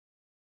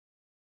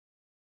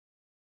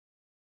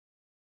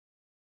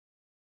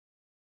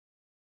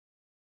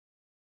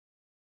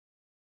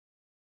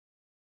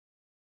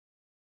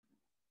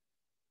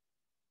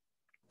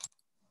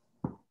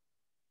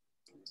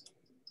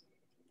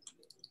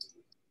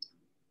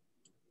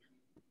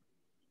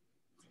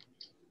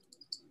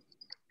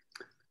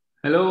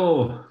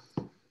Hello.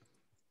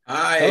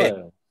 Hi,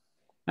 Hello.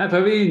 Hi,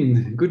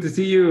 Praveen. Good to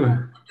see you.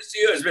 good to see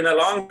you. It's been a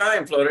long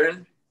time,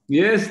 Florian.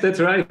 Yes, that's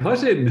right.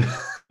 Hoshin.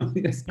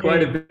 Yes,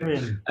 quite a Hey, bit.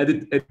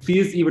 Kevin, It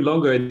feels even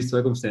longer in these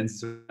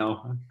circumstances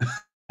now.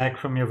 back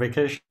from your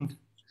vacation?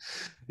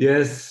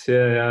 Yes,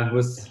 yeah. It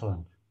was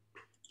Excellent.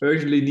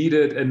 urgently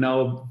needed. And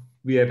now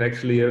we have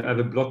actually I have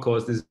a blog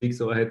course this week.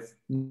 So I had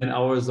 9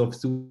 hours of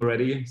Zoom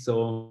already.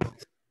 So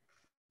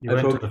You I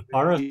went to probably the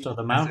forest or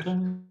the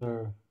mountains,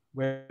 or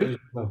where did you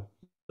massive. go?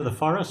 To the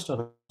forest or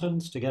the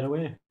mountains to get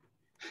away?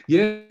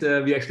 Yes,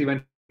 we actually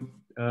went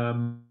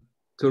um,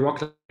 to a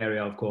rock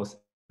area, of course.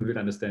 You will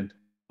understand.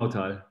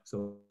 Autal.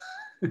 So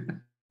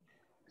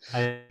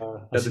I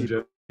that's in see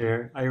German.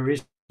 here. I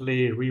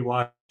recently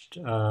rewatched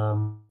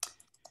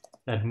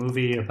that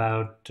movie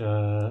about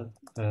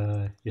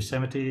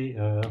Yosemite.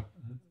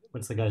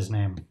 What's the guy's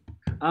name?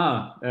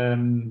 Ah,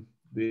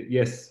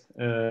 yes,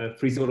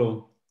 free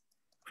solo.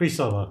 Free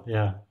Solo.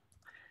 Yeah.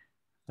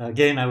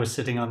 Again, I was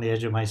sitting on the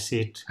edge of my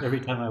seat every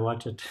time I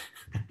watch it.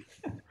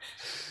 What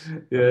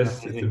an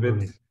Yes, it's a amazing bit,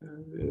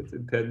 movie. it's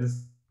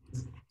intense.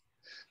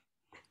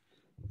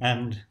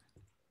 And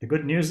the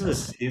good news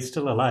is he's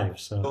still alive.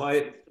 So So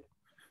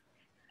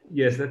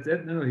yes, that's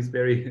it. No, he's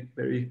very,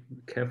 very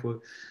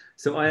careful.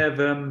 So I have,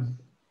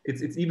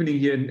 it's evening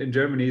here in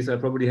Germany, so I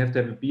probably have to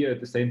have a beer at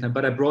the same time.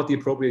 But I brought the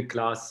appropriate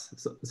glass.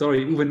 So,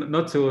 sorry, even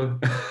not to,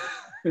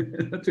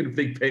 not to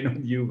inflict pain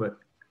on you, but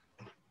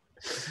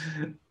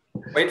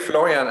Wait,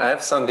 Florian, I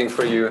have something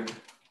for you.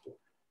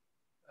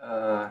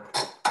 Uh,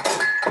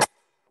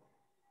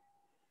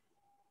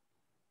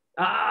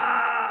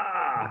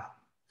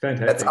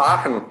 fantastic. that's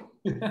Aachen,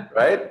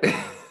 right?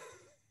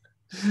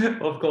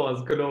 Of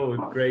course,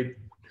 Cologne, great.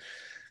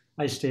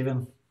 hi,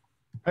 Stephen.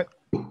 Hi.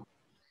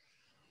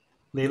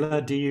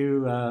 Leila,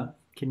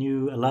 can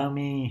you allow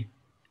me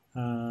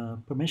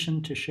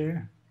permission to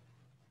share?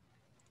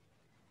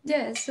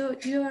 Yeah, so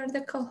you are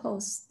the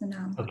co-host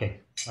now.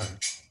 Okay, all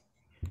right.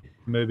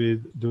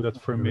 Maybe do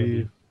that for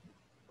me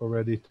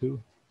already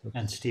too.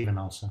 And Stephen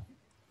also.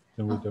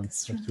 Then we Oh, don't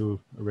that's have right. to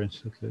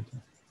arrange that later.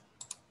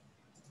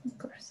 Of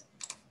course.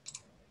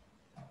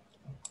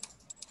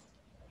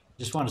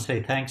 Just want to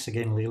say thanks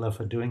again, Leila,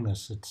 for doing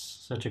this. It's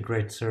such a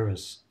great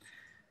service.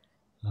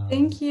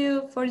 Thank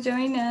you for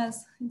joining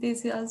us.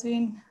 This has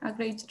been a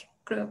great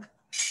group.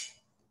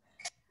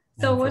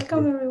 So And for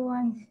welcome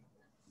everyone.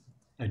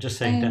 I just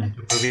saying And thank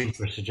you for Praveen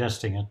for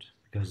suggesting it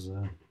because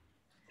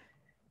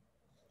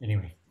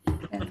anyway.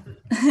 yeah.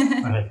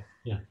 All right.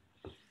 Yeah.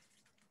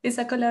 It's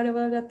a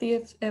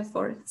collaborative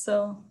effort.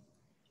 So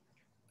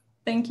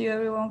thank you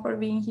everyone for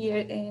being here,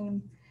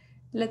 and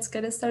let's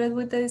get started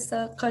with this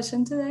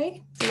discussion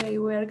today. Today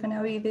we are going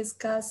to be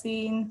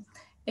discussing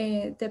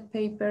the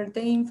paper,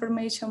 The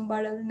Information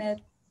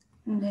Bottleneck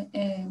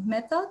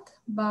Method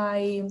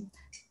by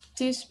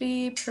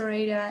Tishby,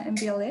 Pereira, and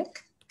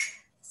Bialek.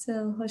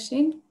 So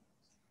Hoshin,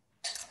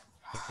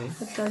 Okay.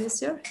 the floor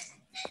is yours.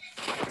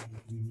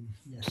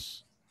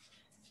 Yes.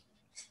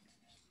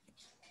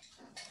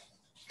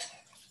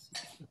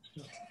 Let's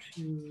go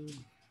to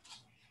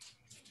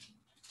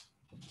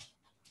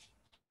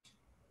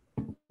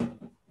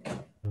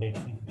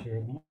waiting for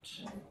a minute.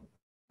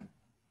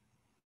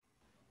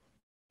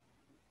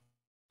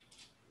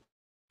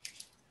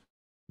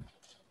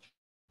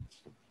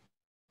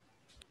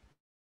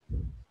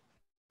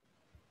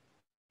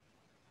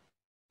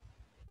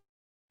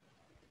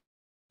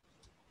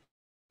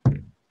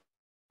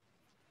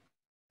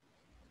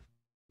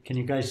 Can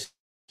you guys see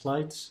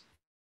slides?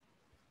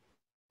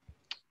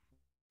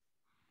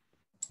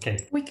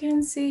 Okay. We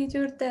can see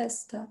your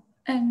desktop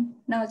and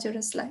now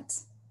your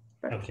slides.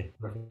 Perfect. Okay.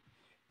 Perfect.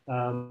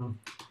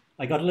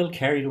 I got a little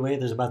carried away.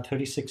 There's about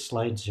 36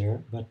 slides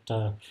here, but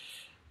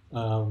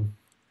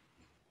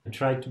I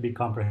tried to be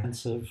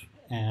comprehensive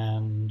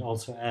and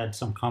also add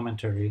some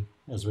commentary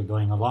as we're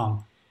going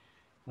along.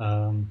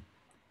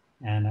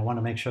 And I want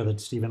to make sure that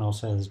Stephen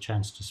also has a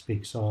chance to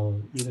speak. So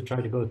I'll either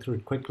try to go through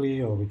it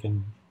quickly, or we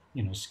can,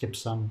 skip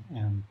some.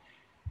 And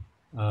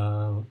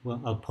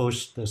I'll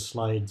post the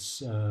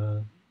slides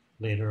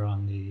later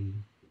on the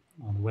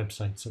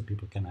website so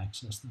people can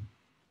access them.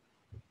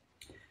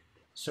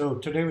 So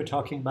today we're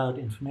talking about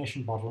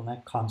information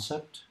bottleneck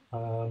concept.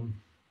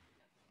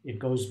 It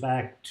goes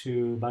back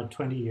to about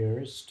 20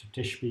 years to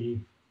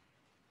Tishby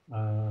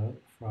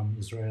from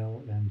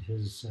Israel and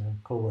his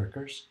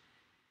co-workers.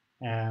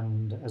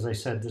 And as I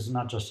said, this is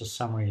not just a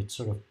summary, it's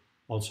sort of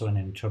also an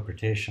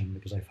interpretation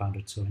because I found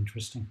it so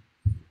interesting.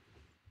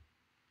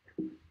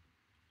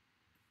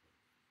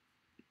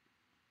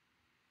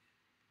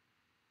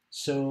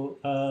 So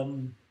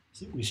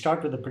we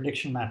start with the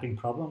prediction mapping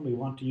problem. We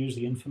want to use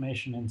the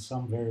information in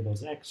some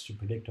variables x to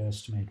predict or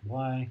estimate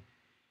y.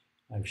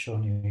 I've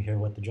shown you here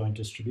what the joint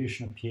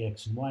distribution of p,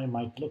 x, and y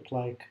might look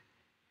like.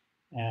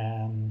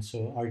 And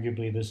so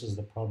arguably this is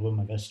the problem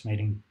of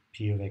estimating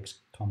p of x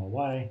comma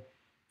y,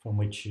 from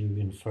which you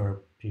infer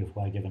p of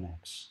y given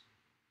x.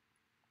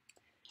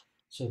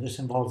 So this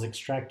involves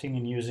extracting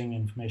and using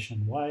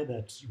information in y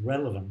that's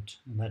relevant,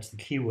 and that's the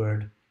key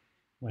word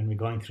when we're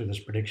going through this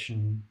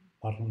prediction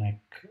bottleneck,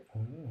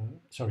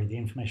 the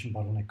information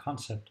bottleneck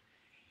concept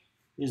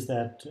is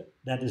that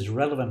that is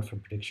relevant for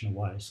prediction of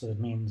Y. So that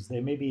means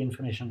there may be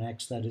information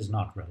X that is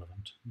not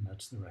relevant, and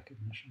that's the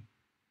recognition.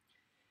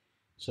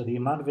 So the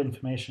amount of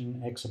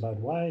information X about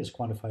Y is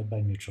quantified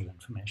by mutual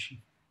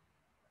information.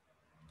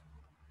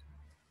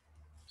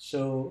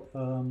 So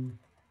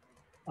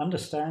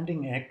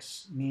understanding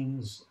X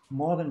means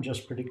more than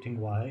just predicting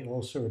Y. It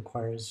also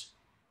requires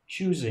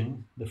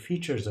choosing the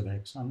features of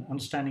X, and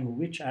understanding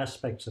which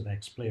aspects of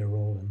X play a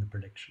role in the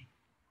prediction.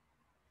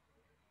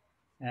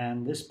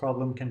 And this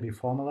problem can be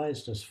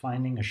formalized as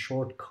finding a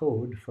short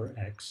code for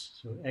X.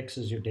 So X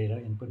is your data,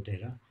 input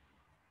data.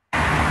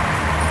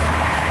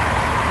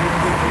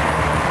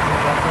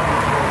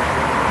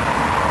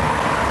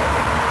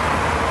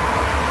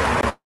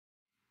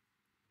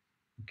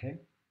 Okay,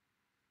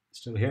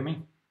 still hear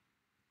me?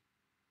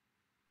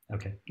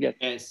 Okay.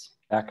 Yes.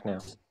 Back now.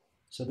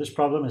 So this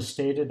problem is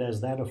stated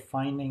as that of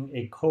finding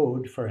a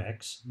code for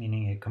X,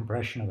 meaning a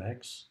compression of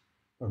X,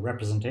 or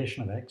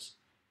representation of X,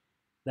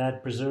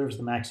 that preserves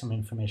the maximum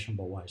information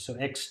about Y. So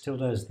X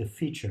tilde is the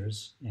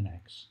features in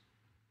X.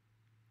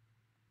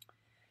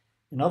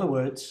 In other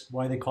words,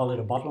 why they call it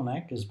a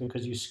bottleneck is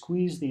because you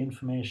squeeze the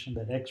information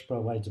that X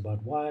provides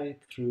about Y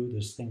through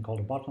this thing called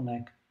a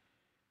bottleneck,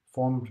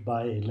 formed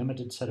by a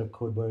limited set of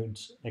code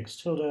words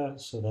X tilde,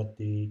 so that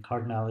the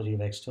cardinality of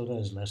X tilde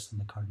is less than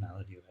the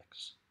cardinality of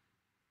X.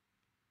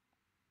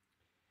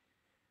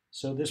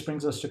 So this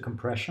brings us to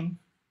compression,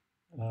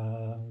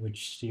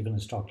 which Stephen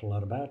has talked a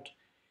lot about.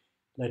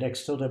 Let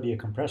X tilde be a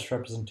compressed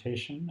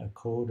representation, a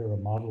code or a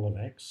model of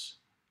X.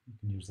 You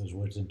can use those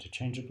words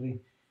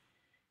interchangeably.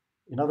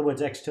 In other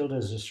words, X tilde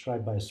is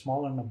described by a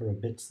smaller number of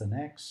bits than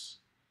X,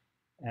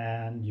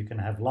 and you can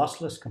have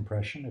lossless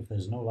compression if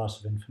there's no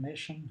loss of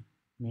information,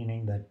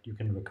 meaning that you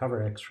can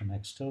recover X from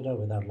X tilde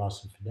without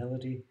loss of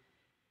fidelity,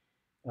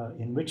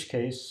 in which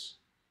case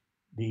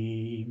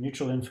the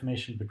mutual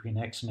information between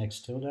X and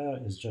X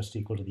tilde is just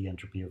equal to the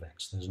entropy of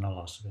X. There's no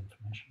loss of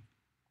information.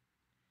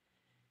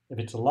 If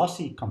it's a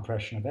lossy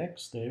compression of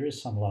X, there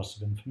is some loss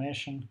of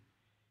information,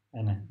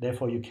 and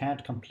therefore you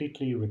can't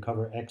completely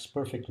recover X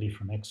perfectly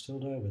from X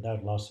tilde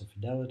without loss of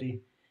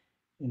fidelity.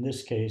 In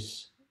this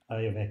case,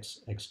 I of X,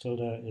 X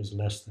tilde is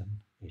less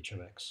than H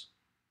of X.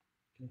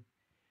 Okay?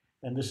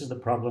 And this is the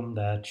problem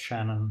that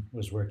Shannon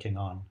was working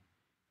on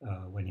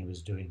when he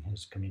was doing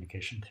his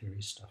communication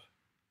theory stuff.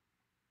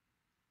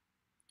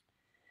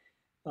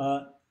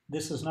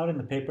 This is not in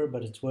the paper,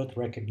 but it's worth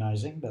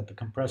recognizing that the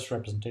compressed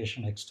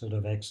representation X tilde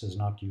of X is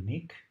not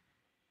unique,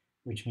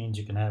 which means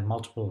you can have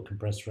multiple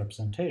compressed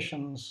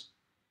representations,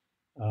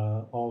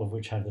 all of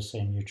which have the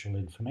same mutual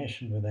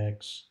information with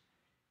X.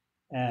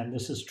 And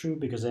this is true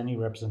because any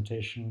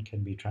representation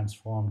can be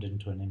transformed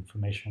into an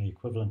informationally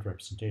equivalent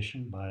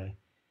representation by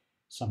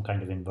some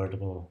kind of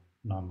invertible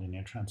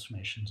nonlinear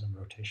transformations and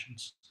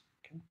rotations.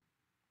 Okay?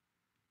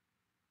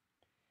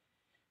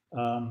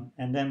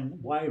 And then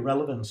why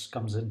relevance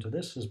comes into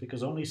this is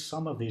because only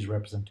some of these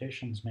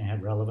representations may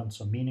have relevance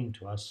or meaning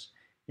to us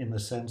in the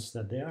sense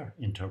that they are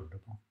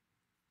interpretable.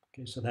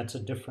 Okay, so that's a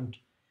different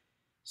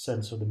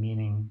sense of the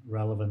meaning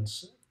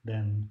relevance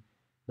than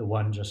the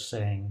one just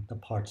saying the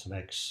parts of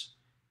X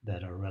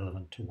that are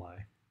relevant to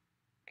Y.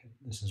 Okay,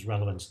 this is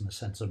relevance in the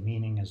sense of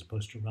meaning as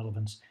opposed to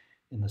relevance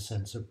in the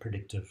sense of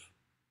predictive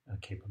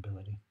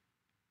capability.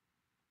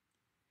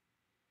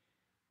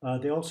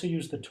 They also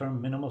use the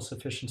term minimal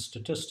sufficient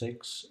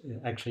statistics,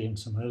 actually in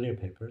some earlier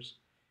papers,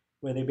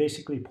 where they're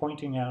basically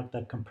pointing out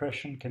that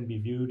compression can be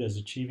viewed as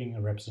achieving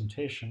a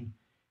representation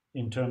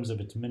in terms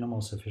of its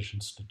minimal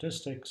sufficient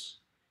statistics.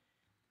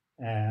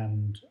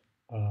 And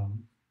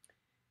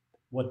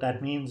what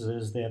that means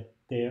is that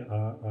they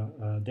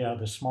are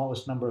the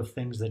smallest number of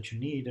things that you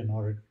need in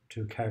order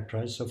to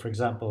characterize. So for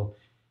example,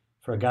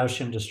 for a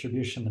Gaussian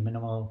distribution, the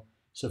minimal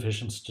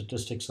sufficient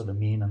statistics are the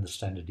mean and the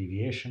standard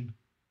deviation.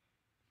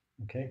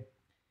 Okay,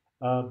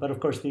 but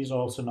of course these are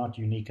also not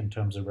unique in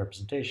terms of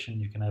representation.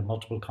 You can have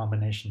multiple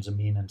combinations of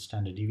mean and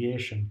standard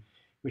deviation,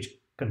 which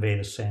convey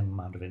the same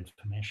amount of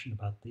information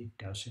about the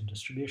Gaussian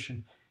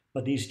distribution,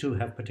 but these two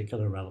have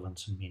particular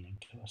relevance and meaning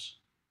to us.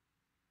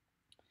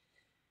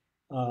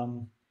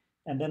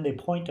 And then they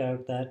point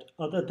out that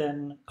other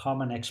than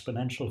common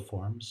exponential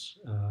forms,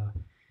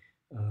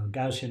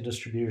 Gaussian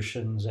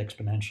distributions,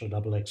 exponential,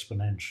 double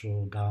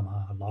exponential,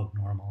 gamma, log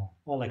normal,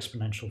 all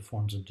exponential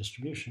forms of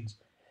distributions,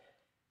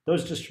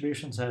 those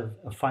distributions have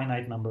a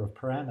finite number of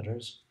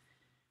parameters.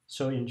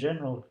 So in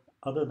general,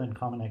 other than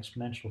common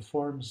exponential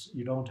forms,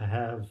 you don't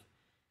have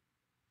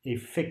a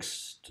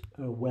fixed,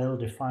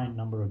 well-defined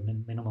number of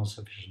minimal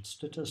sufficient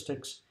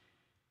statistics.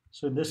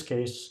 So in this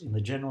case, in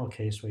the general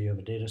case where you have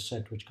a data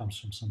set which comes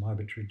from some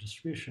arbitrary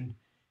distribution,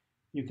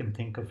 you can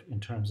think of in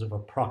terms of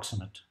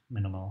approximate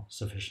minimal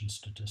sufficient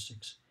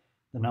statistics,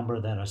 the number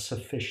that are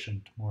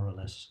sufficient, more or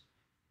less,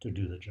 to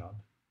do the job.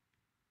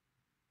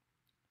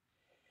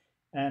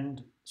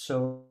 And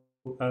so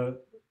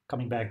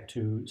coming back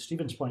to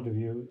Stephen's point of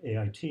view,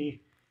 AIT,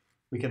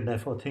 we can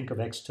therefore think of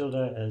X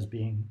tilde as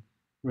being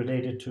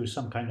related to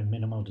some kind of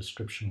minimal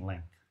description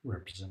length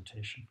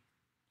representation.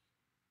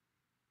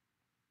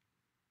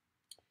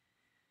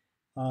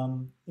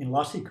 In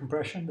lossy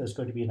compression, there's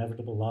going to be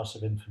inevitable loss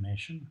of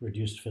information,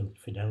 reduced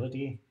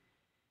fidelity.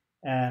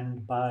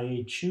 And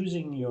by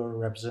choosing your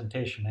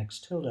representation x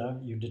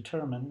tilde, you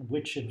determine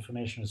which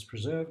information is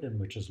preserved and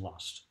which is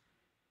lost.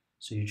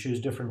 So you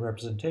choose different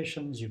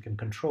representations, you can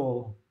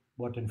control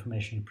what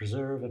information you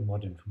preserve and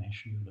what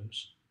information you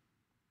lose.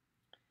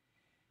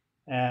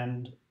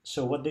 And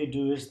so what they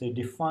do is they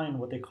define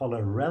what they call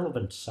a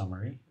relevant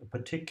summary, a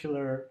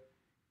particular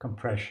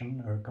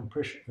compression or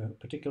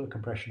particular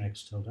compression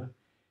x tilde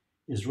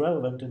is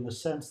relevant in the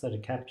sense that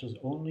it captures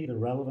only the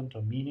relevant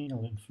or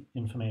meaningful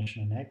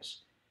information in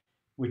x,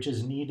 which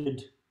is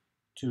needed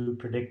to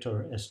predict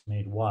or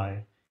estimate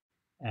y,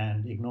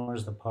 and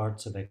ignores the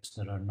parts of x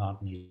that are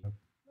not needed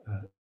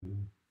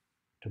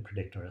to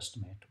predict or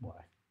estimate y.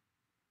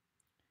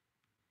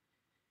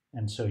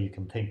 And so you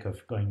can think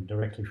of going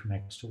directly from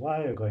x to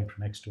y or going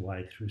from x to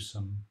y through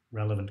some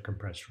relevant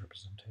compressed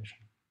representation.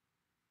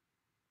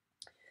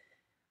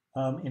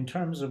 In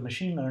terms of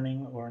machine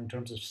learning or in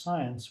terms of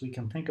science, we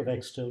can think of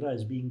x tilde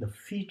as being the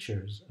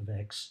features of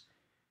x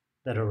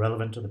that are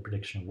relevant to the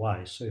prediction of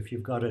y. So if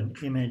you've got an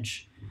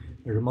image,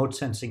 a remote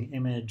sensing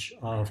image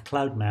of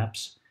cloud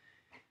maps,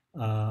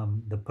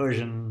 the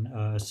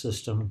Persian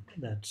system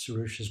that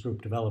Sarush's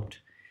group developed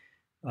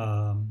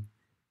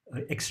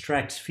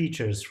extracts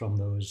features from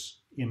those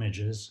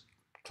images,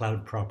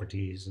 cloud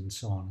properties and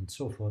so on and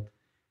so forth,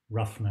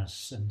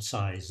 roughness and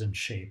size and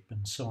shape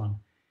and so on,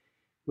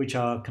 which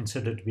are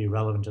considered to be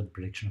relevant to the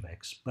prediction of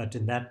x. But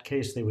in that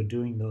case, they were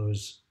doing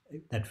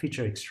that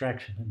feature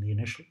extraction in the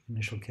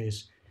initial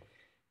case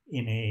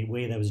in a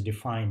way that was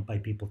defined by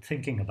people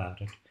thinking about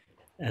it,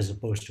 as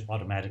opposed to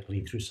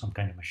automatically through some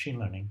kind of machine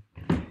learning.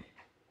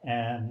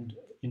 And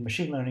in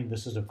machine learning,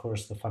 this is, of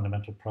course, the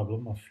fundamental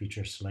problem of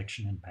feature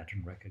selection and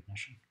pattern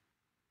recognition.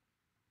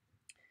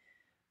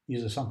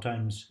 These are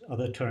sometimes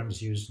other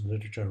terms used in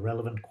literature,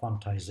 relevant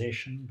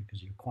quantization,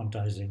 because you're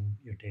quantizing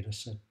your data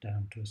set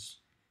down to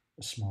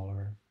a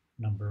smaller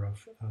number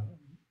of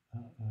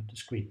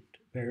discrete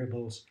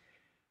variables,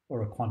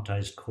 or a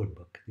quantized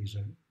codebook. These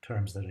are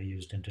terms that are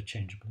used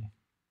interchangeably.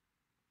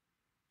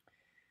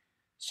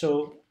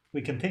 So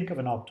we can think of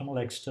an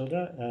optimal x tilde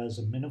as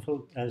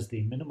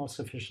the minimal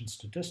sufficient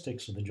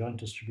statistics of the joint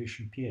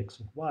distribution px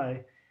of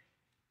y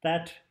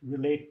that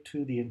relate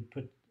to the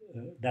input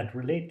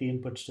relate the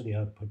inputs to the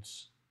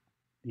outputs,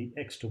 the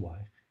x to y,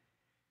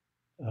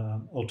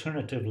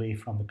 alternatively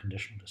from the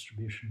conditional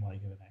distribution y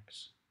given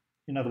x.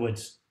 In other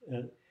words,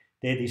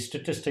 they're the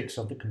statistics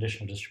of the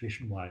conditional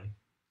distribution y,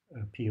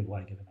 p of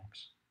y given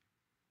x.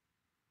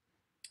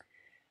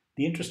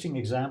 The interesting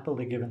example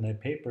they give in their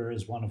paper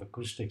is one of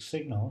acoustic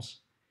signals.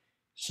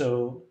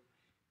 So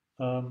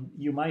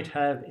you might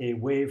have a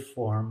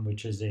waveform,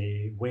 which is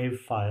a wave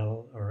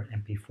file or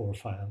MP4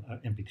 file,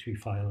 MP3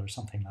 file or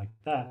something like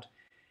that,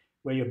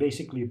 where you're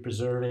basically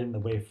preserving the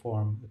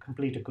waveform, the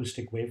complete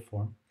acoustic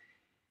waveform.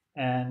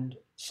 And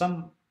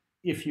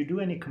if you do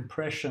any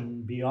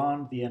compression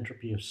beyond the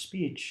entropy of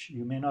speech,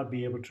 you may not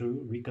be able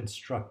to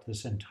reconstruct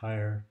this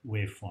entire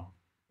waveform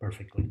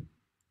perfectly.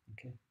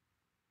 Okay.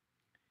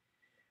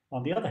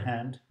 On the other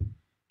hand,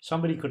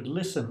 somebody could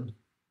listen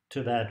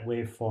to that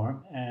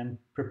waveform and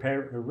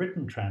prepare a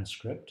written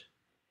transcript.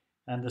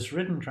 And this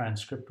written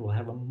transcript will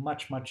have a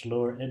much, much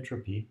lower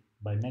entropy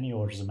by many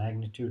orders of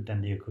magnitude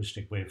than the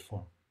acoustic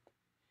waveform.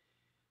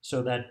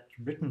 So that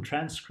written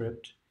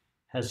transcript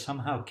has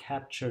somehow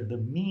captured the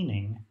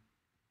meaning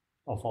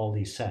of all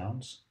these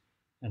sounds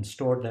and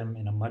stored them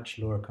in a much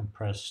lower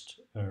compressed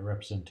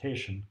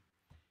representation.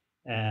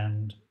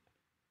 And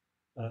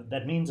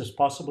that means it's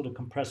possible to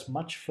compress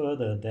much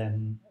further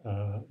than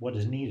what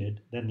is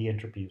needed, than the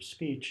entropy of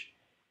speech,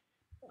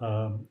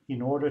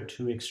 in order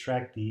to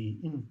extract the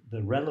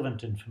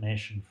relevant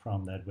information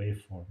from that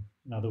waveform.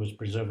 In other words,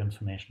 preserve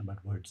information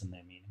about words and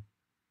their meaning.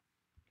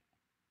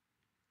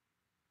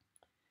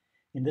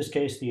 In this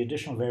case, the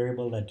additional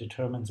variable that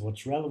determines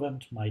what's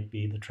relevant might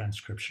be the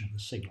transcription of the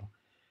signal.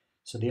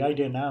 So the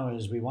idea now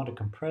is we want to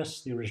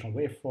compress the original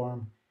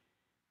waveform.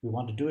 We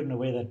want to do it in a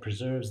way that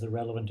preserves the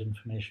relevant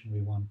information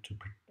we want to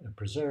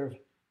preserve,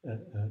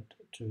 that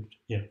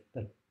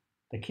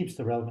keeps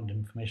the relevant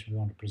information we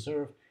want to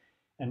preserve.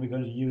 And we're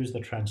going to use the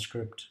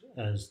transcript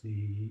as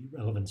the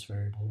relevance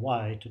variable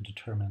y to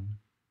determine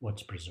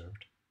what's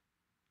preserved.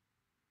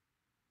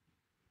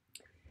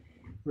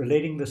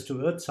 Relating this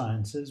to earth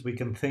sciences, we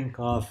can think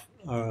of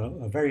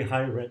a very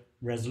high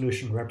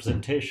resolution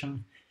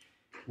representation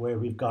where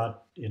we've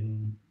got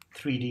in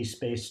 3D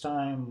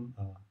space-time,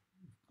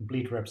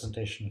 complete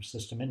representation of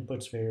system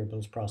inputs,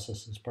 variables,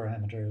 processes,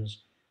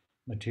 parameters,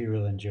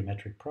 material and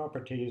geometric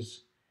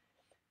properties.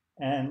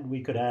 And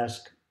we could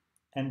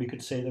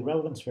say the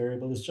relevance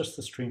variable is just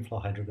the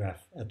streamflow hydrograph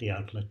at the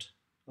outlet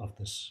of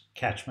this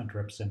catchment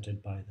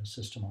represented by the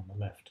system on the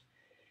left.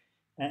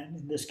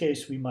 And in this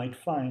case, we might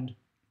find,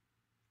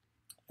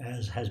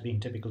 as has been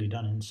typically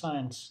done in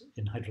science,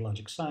 in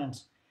hydrologic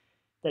science,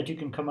 that you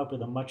can come up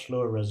with a much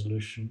lower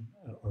resolution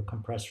or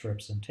compressed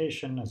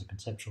representation as a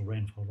conceptual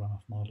rainfall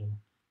runoff model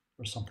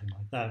or something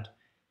like that,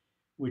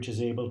 which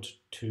is able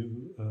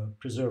to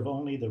preserve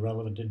only the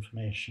relevant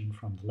information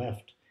from the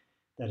left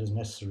that is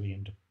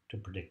necessary to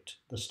predict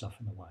the stuff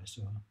in the Y,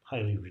 so a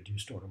highly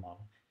reduced order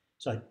model.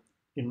 So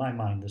in my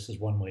mind, this is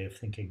one way of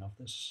thinking of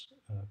this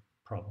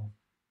problem.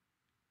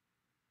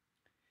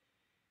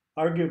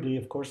 Arguably,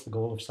 of course, the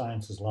goal of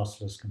science is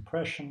lossless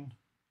compression.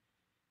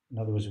 In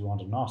other words, we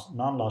want a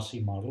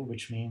non-lossy model,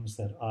 which means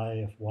that I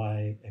of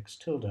y x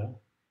tilde,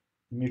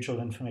 the mutual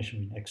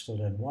information between x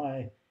tilde and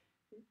y,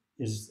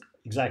 is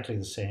exactly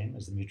the same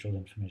as the mutual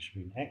information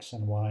between x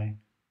and y.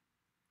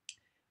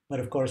 But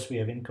of course, we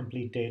have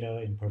incomplete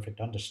data, imperfect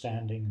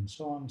understanding, and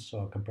so on. So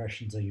our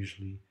compressions are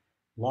usually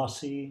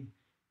lossy,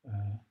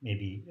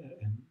 maybe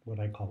in what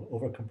I call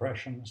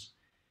overcompressions.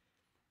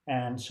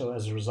 And so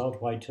as a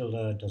result, y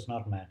tilde does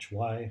not match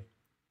y.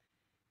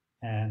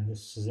 And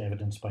this is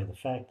evidenced by the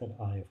fact that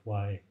I of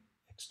y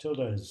x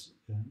tilde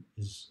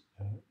is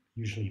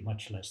usually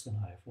much less than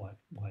I of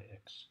y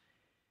x.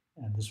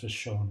 And this was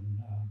shown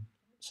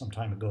some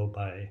time ago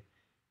by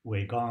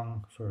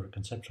Weijs for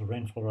conceptual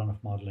rainfall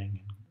runoff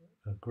modeling,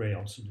 and Gray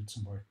also did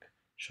some work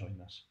showing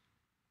this.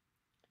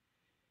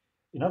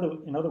 In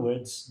other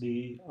words,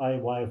 the I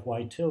y of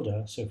y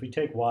tilde, so if we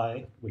take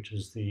y, which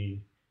is the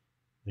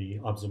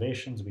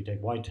observations, we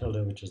take y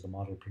tilde, which is the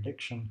model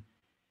prediction,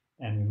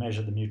 and we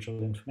measure the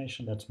mutual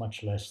information, that's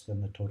much less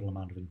than the total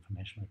amount of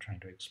information we're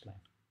trying to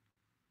explain.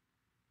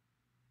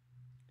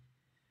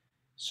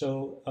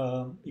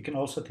 So you can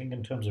also think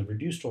in terms of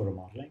reduced order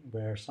modeling,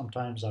 where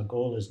sometimes our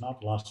goal is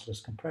not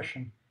lossless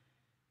compression,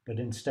 but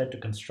instead to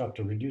construct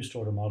a reduced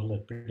order model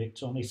that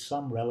predicts only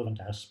some relevant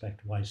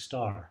aspect y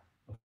star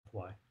of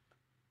y.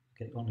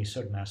 Okay, only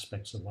certain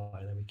aspects of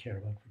y that we care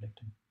about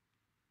predicting.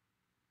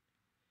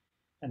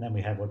 And then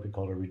we have what we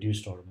call a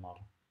reduced order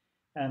model.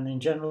 And in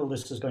general,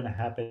 this is going to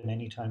happen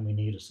anytime we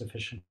need a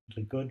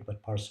sufficiently good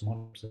but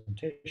parsimonious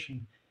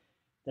representation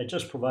that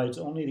just provides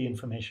only the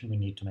information we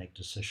need to make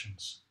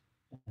decisions.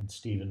 And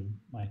Stephen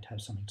might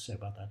have something to say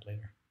about that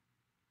later.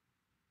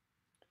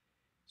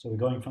 So we're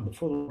going from the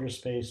full order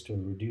space to a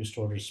reduced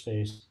order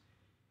space.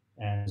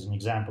 And as an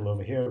example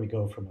over here, we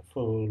go from a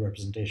full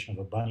representation of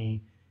a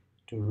bunny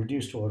to a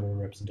reduced order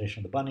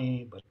representation of the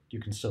bunny, but you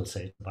can still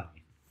say it's a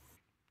bunny.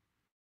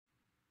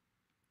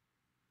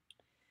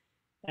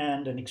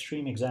 And an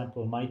extreme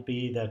example might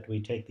be that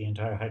we take the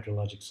entire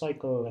hydrologic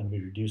cycle and we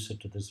reduce it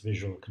to this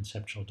visual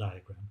conceptual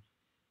diagram.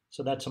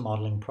 So that's a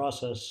modeling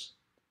process,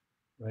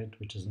 right,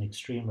 which is an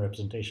extreme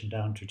representation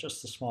down to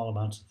just the small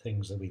amounts of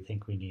things that we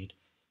think we need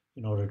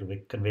in order to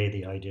convey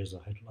the ideas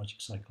of the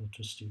hydrologic cycle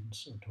to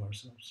students or to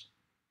ourselves.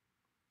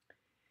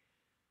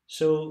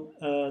 So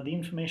the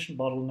information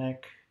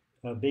bottleneck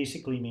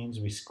basically means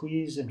we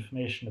squeeze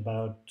information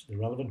about the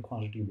relevant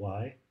quantity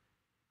y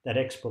that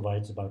x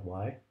provides about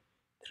y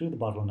through the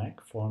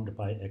bottleneck formed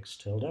by x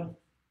tilde.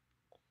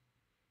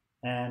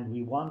 And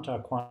we want our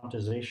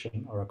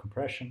quantization or our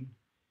compression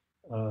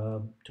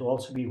to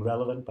also be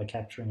relevant by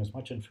capturing as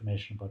much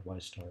information about y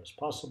star as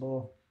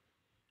possible.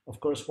 Of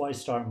course, y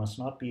star must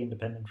not be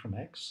independent from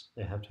x.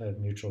 They have to have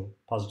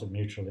positive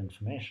mutual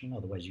information,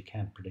 otherwise you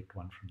can't predict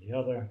one from the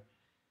other.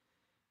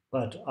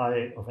 But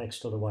I of x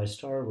tilde y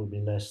star will be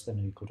less than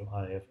or equal to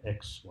I of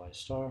x y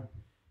star,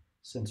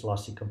 since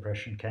lossy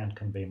compression can't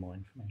convey more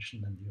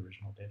information than the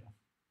original data.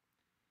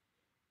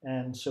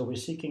 And so we're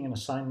seeking an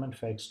assignment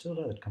for x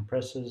tilde that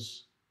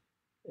compresses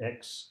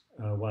x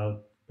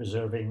while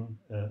preserving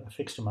a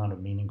fixed amount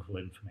of meaningful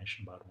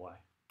information about y.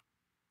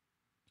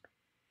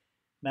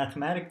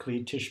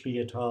 Mathematically,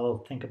 Tishby et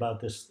al. Think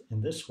about this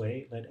in this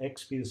way: let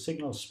x be the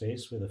signal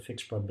space with a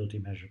fixed probability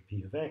measure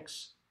p of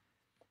x.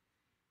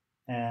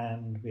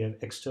 And we have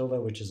x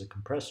tilde, which is a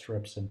compressed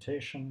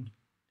representation.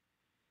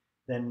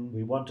 Then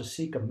we want to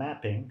seek a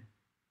mapping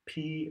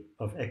p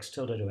of x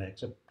tilde to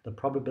x, the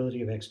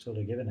probability of x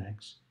tilde given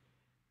x,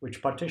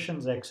 which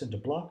partitions x into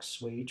blocks,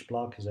 where each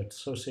block is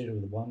associated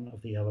with one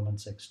of the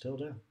elements x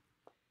tilde,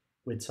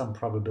 with some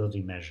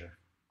probability measure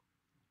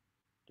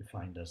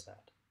defined as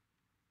that.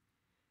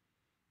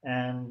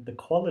 And the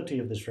quality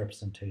of this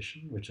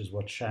representation, which is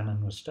what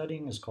Shannon was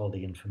studying, is called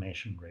the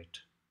information rate,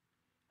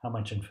 how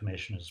much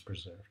information is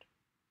preserved.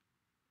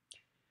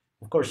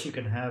 Of course, you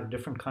can have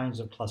different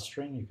kinds of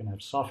clustering. You can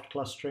have soft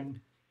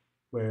clustering,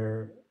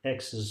 where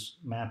x is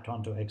mapped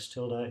onto x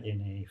tilde in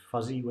a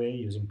fuzzy way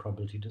using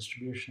probability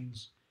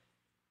distributions.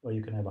 Or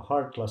you can have a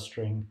hard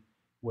clustering,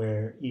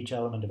 where each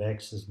element of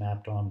x is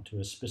mapped onto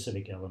a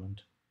specific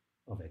element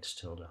of x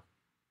tilde.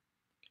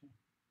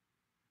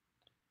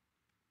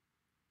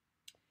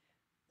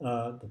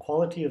 The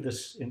quality of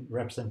this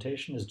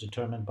representation is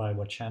determined by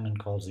what Shannon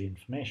calls the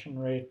information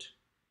rate,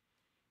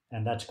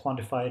 and that's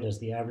quantified as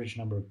the average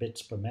number of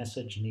bits per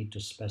message need to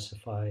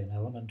specify an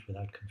element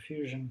without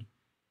confusion,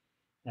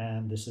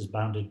 and this is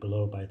bounded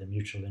below by the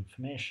mutual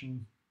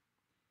information.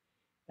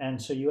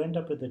 And so you end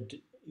up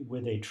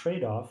with a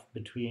trade-off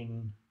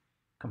between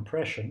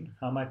compression,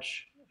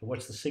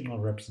 what's the signal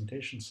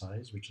representation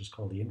size, which is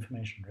called the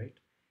information rate,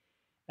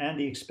 and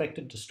the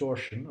expected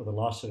distortion or the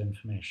loss of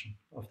information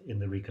in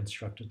the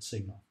reconstructed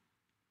signal.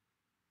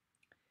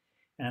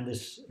 And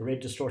this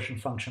rate distortion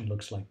function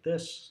looks like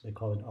this. They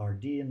call it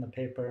RD in the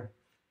paper.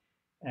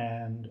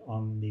 And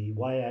on the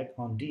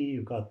on D,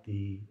 you've got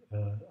the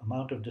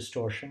amount of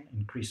distortion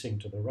increasing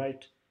to the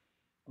right.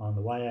 On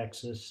the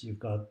y-axis, you've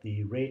got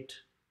the rate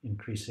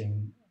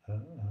increasing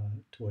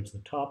towards the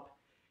top.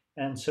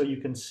 And so you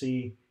can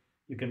see,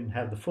 you can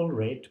have the full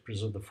rate,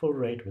 preserve the full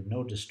rate with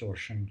no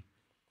distortion,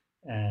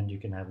 and you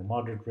can have a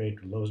moderate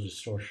rate with low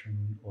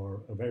distortion,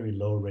 or a very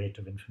low rate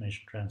of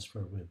information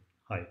transfer with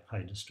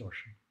high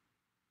distortion.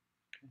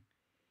 Okay.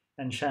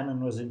 And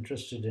Shannon was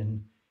interested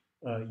in,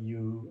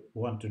 you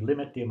want to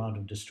limit the amount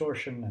of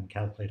distortion and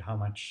calculate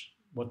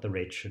what the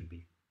rate should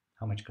be,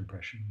 how much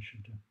compression you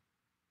should do.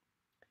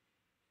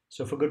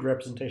 So for good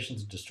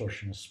representations,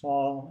 distortion is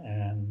small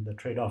and the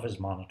trade-off is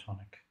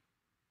monotonic.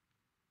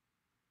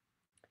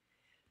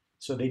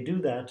 So they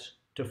do that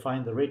to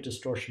find the rate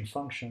distortion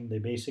function. They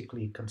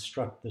basically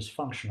construct this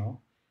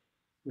functional,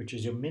 which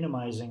is you're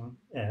minimizing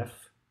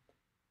f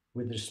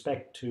with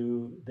respect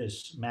to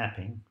this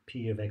mapping,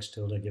 p of x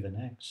tilde given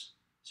x.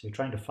 So you're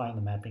trying to find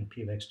the mapping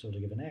p of x tilde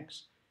given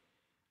x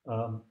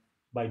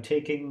by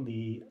taking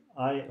the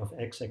I of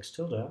x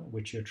tilde,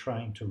 which you're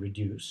trying to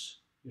reduce.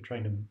 You're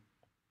trying to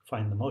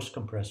find the most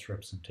compressed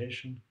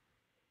representation,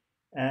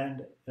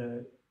 and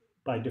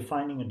by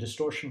defining a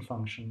distortion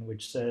function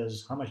which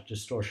says how much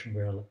distortion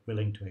we're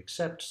willing to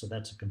accept, so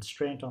that's a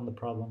constraint on the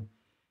problem.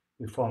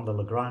 We form the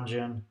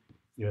Lagrangian,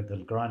 you have the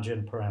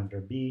Lagrangian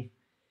parameter b,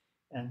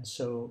 and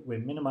so we're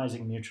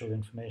minimizing mutual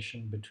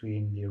information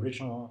between the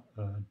original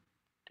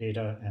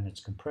data and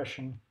its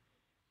compression,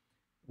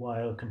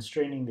 while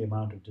constraining the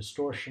amount of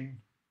distortion,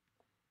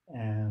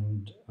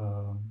 and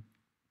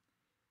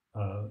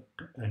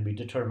we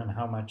determine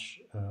how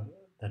much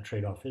that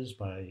trade-off is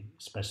by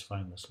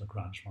specifying this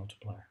Lagrange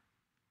multiplier.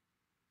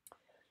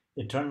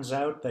 It turns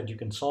out that you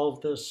can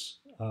solve this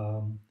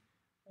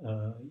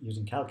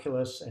using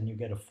calculus, and you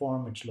get a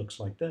form which looks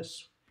like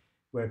this,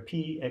 where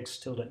p x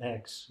tilde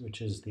x,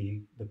 which is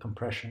the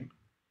compression,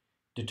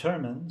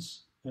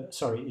 determines,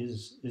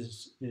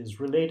 is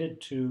related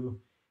to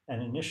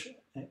an initial,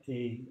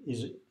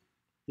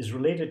 is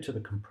related to the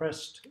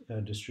compressed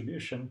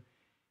distribution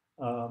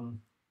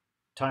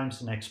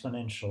times an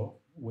exponential,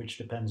 which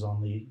depends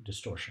on the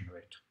distortion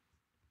rate.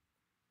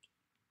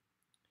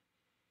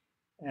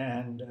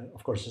 And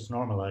of course, it's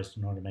normalized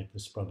in order to make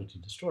this probability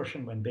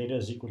distortion. When beta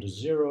is equal to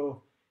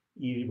 0,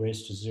 e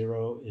raised to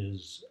 0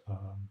 is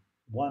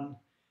 1.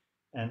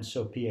 And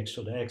so p x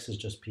tilde x is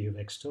just p of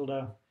x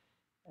tilde.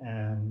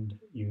 And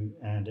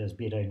as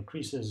beta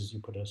increases, you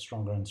put a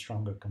stronger and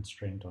stronger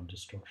constraint on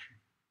distortion.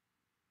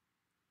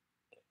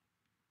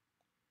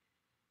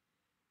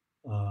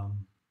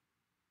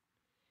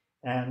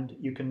 And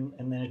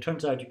then it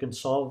turns out you can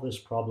solve this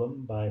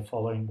problem by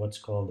following what's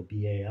called the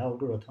BA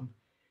algorithm,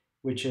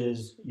 which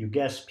is you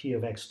guess p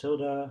of x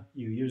tilde,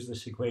 you use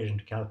this equation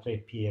to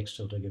calculate p x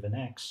tilde given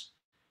x.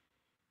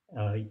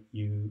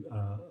 You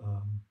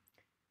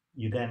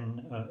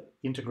then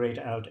integrate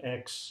out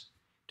x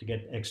to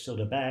get x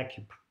tilde back,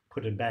 you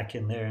put it back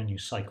in there, and you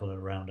cycle it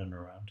around and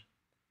around.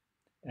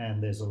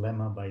 And there's a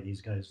lemma by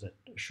these guys that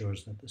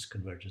assures that this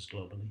converges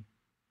globally.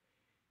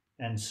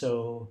 And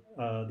so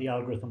the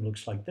algorithm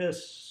looks like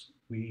this.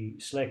 We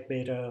select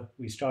beta,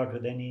 we start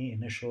with any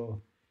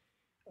initial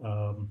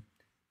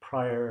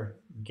prior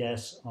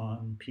guess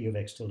on p of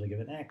x tilde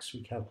given x,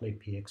 we calculate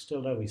p x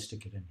tilde, we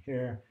stick it in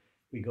here,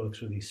 we go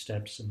through these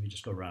steps, and we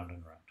just go round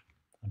and round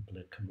until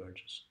it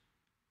converges.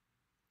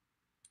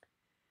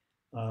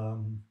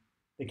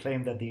 They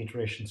claim that the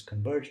iterations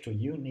converge to a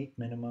unique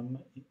minimum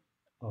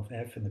of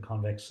f in the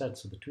convex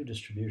sets of the two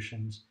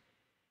distributions.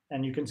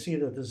 And you can see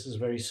that this is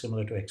very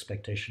similar to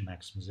expectation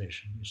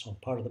maximization. You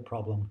solve part of the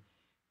problem,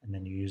 and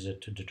then you use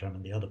it to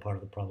determine the other part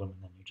of the problem,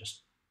 and then you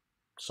just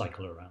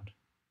cycle around.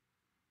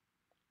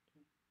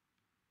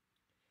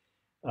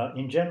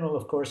 In general,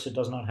 of course, it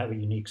does not have a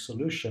unique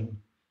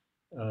solution,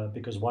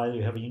 because while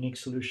you have a unique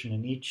solution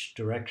in each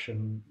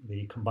direction,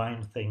 the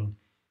combined thing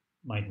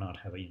might not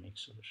have a unique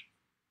solution.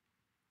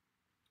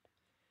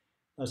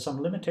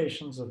 Some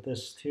limitations of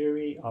this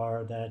theory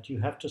are that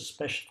you have to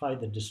specify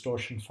the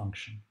distortion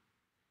function.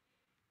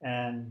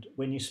 And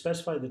when you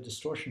specify the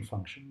distortion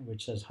function,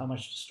 which says how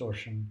much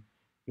distortion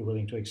you're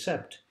willing to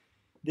accept,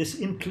 this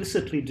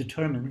implicitly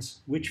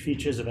determines which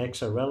features of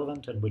x are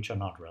relevant and which are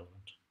not relevant.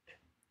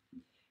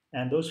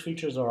 And those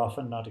features are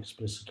often not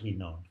explicitly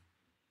known.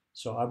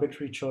 So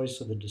arbitrary choice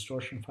of the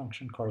distortion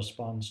function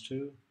corresponds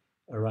to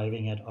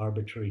arriving at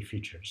arbitrary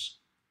features.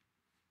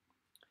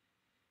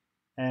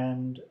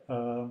 And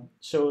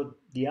so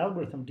the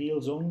algorithm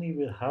deals only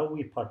with how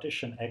we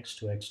partition x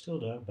to x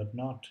tilde, but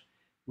not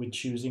with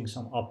choosing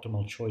some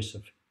optimal choice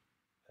of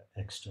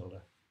x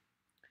tilde.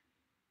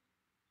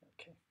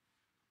 Okay.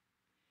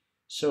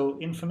 So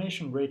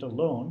information rate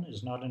alone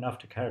is not enough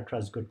to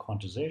characterize good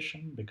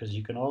quantization, because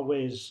you can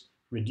always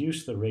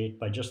reduce the rate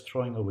by just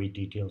throwing away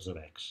details of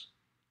x.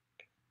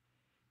 Okay.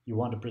 You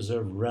want to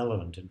preserve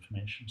relevant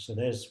information. So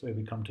there's where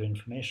we come to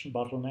information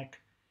bottleneck,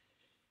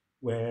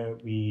 where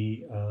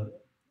we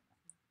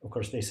Of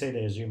course, they say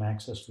they assume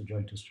access to the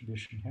joint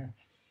distribution here.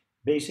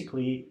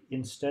 Basically,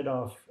 instead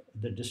of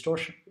the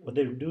distortion, what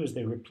they do is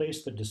they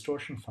replace the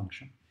distortion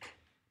function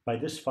by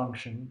this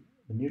function,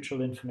 the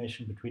mutual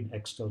information between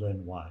x tilde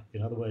and y.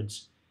 In other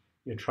words,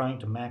 you're trying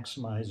to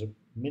maximize or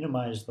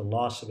minimize the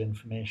loss of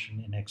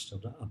information in x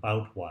tilde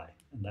about y,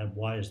 and that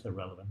y is the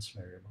relevance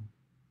variable.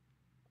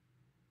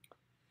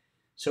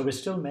 So we're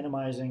still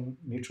minimizing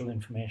mutual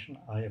information,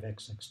 I of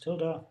x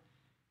tilde,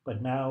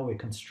 but now we're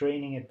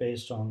constraining it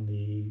based on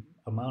the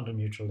amount of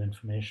mutual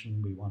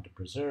information we want to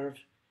preserve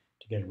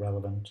to get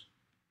relevant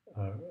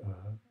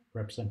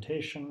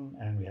representation,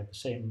 and we have the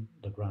same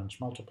Lagrange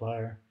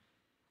multiplier.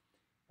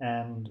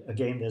 And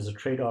again, there's a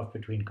trade-off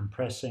between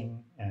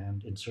compressing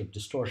and insert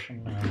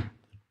distortion. The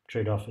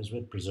trade-off is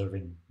with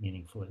preserving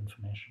meaningful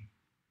information.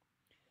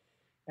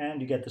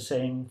 And you get the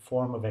same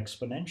form of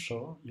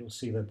exponential. You'll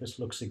see that this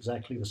looks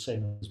exactly the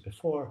same as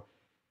before,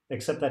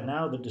 except that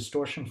now the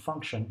distortion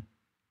function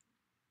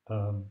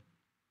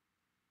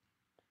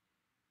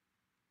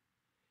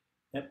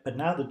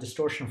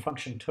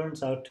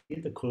turns out to be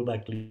the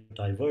Kullback-Leibler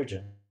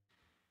divergence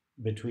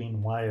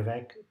between y of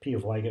x, p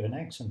of y given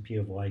x and p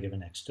of y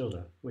given x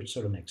tilde, which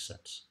sort of makes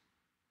sense.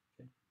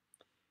 Okay?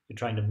 You're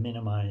trying to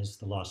minimize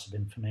the loss of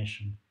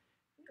information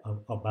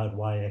about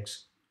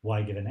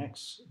y given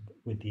x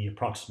with the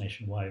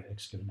approximation y of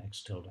x given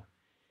x tilde.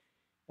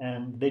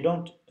 And they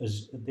don't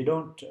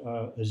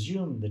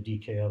assume the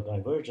DKL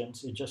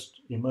divergence, it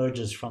just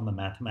emerges from the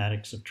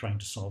mathematics of trying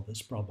to solve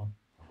this problem.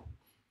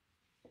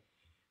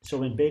 So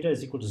when beta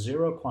is equal to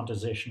 0,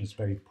 quantization is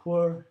very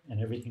poor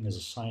and everything is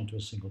assigned to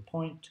a single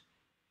point.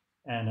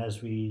 And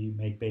as we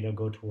make beta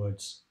go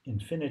towards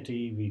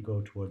infinity, we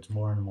go towards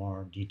more and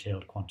more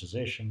detailed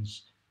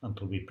quantizations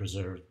until we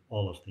preserve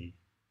all of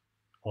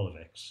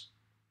x.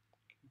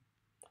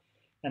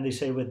 And they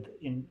say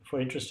for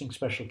interesting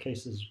special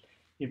cases,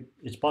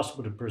 it's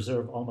possible to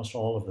preserve almost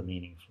all of the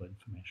meaningful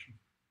information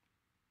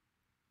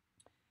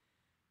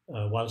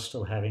while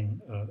still having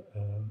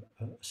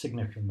a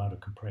significant amount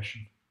of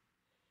compression.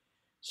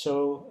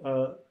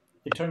 So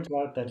it turns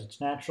out that it's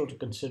natural to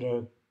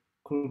consider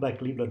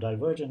Kullback-Leibler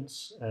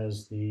divergence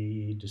as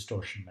the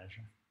distortion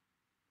measure.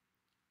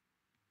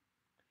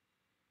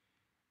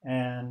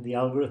 And the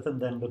algorithm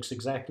then looks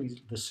exactly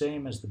the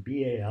same as the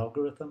BA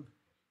algorithm,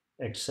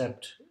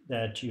 except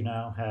that you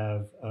now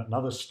have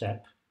another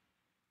step.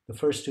 The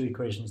first two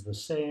equations are the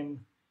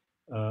same,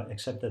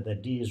 except that the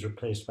D is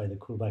replaced by the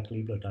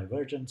Kullback-Leibler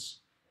divergence.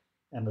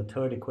 And the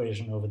third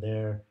equation over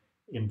there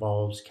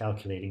involves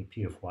calculating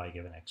P of y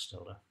given x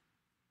tilde,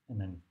 and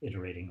then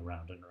iterating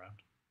around and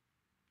around.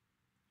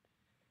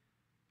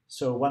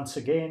 So once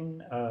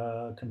again,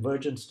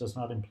 convergence does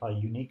not imply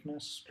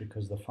uniqueness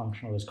because the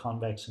functional is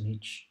convex in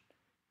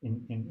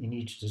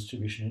each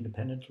distribution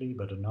independently,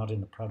 but not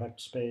in the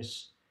product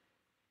space.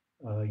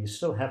 You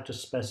still have to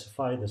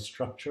specify the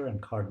structure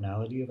and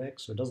cardinality of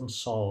x, so it doesn't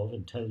solve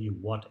and tell you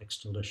what x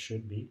tilde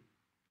should be.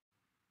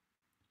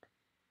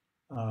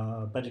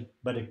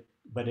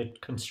 But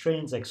it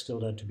constrains x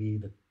tilde to be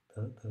the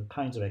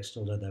kinds of x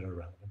tilde that are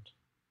relevant.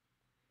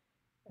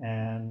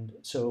 And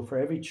so for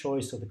every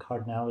choice of the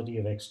cardinality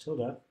of x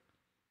tilde,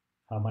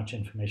 how much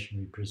information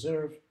we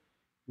preserve,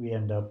 we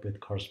end up with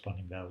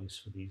corresponding values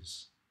for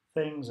these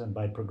things. And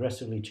by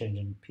progressively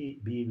changing B,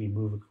 we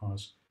move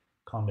across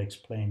convex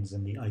planes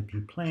in the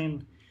IP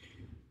plane,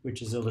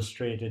 which is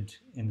illustrated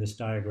in this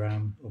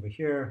diagram over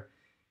here,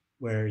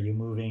 where you're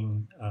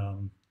moving,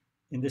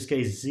 in this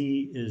case,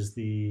 Z is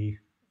the,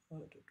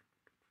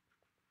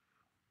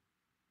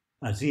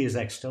 Z is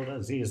x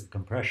tilde, Z is the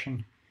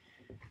compression.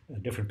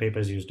 Different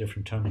papers use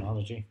different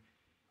terminology.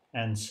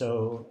 And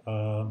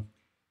so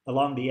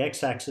along the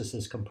x-axis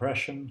is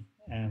compression,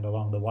 and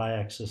along the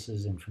y-axis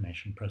is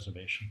information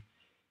preservation.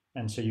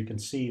 And so you can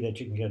see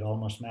that you can get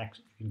almost max,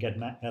 you can get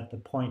at the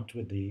point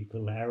with the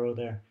little arrow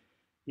there,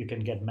 you can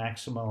get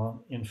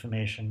maximal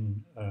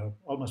information,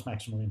 almost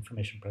maximal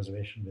information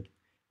preservation with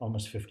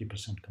almost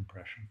 50%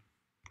 compression.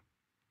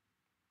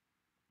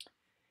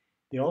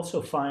 They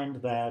also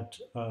find that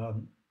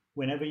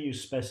whenever you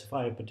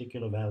specify a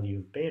particular value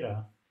of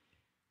beta,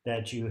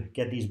 that you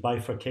get these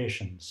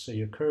bifurcations. So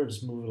your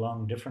curves move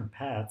along different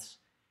paths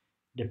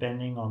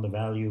depending on the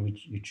value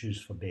which you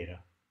choose for beta.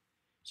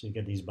 So you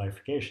get these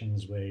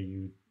bifurcations where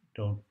you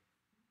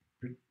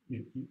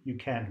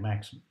can't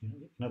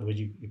in other words,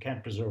 you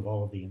can't preserve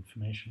all of the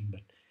information,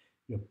 but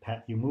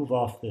you move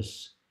off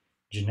this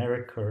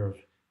generic curve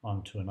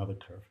onto another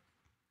curve.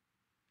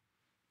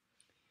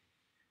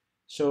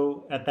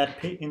 So at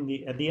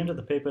the end of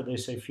the paper, they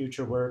say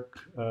future work,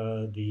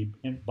 the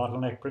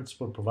bottleneck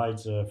principle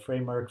provides a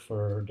framework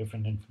for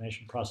different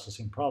information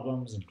processing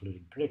problems,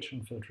 including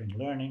prediction, filtering,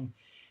 learning.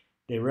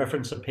 They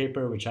reference a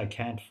paper which I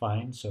can't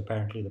find, so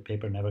apparently the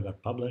paper never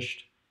got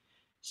published,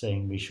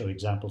 saying we show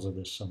examples of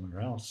this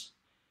somewhere else.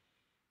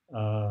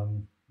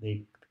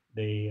 They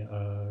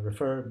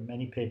refer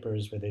many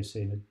papers where they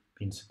say that it's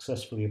been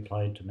successfully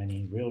applied to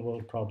many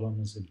real-world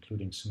problems,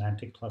 including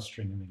semantic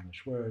clustering of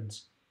English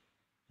words,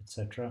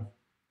 etc.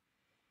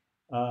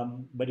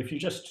 But if you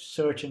just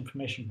search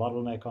information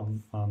bottleneck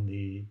on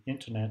the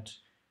internet,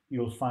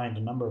 you'll find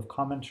a number of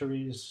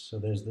commentaries. So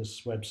there's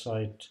this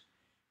website,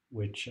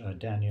 which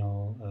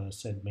Daniel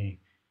sent me,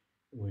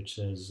 which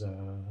says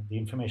the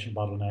information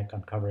bottleneck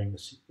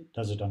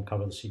does it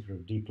uncover the secret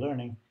of deep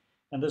learning?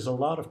 And there's a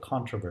lot of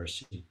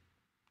controversy.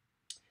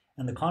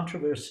 And the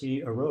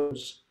controversy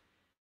arose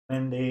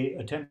when they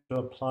attempted to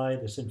apply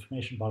this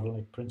information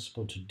bottleneck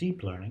principle to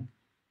deep learning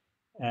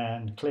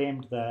and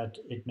claimed that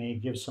it may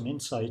give some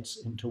insights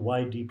into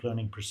why deep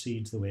learning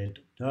proceeds the way it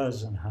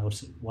does and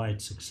why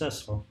it's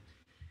successful.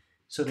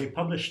 So they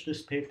published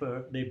this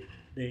paper,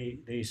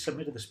 they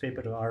submitted this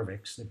paper to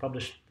ARVIX. They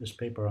published this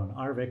paper on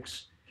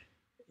ARVIX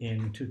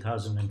in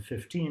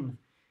 2015,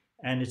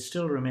 and it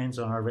still remains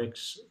on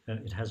ARVIX.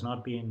 It has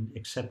not been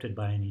accepted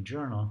by any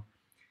journal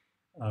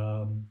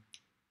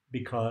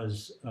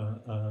because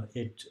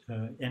it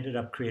ended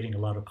up creating a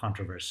lot of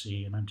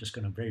controversy, and I'm just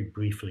going to very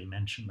briefly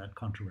mention that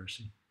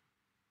controversy.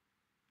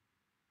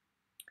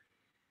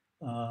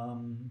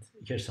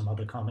 Here's some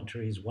other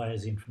commentaries. Why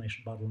is the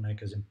information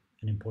bottleneck an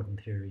important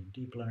theory in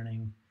deep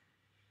learning?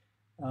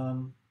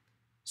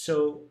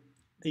 So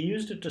they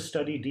used it to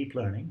study deep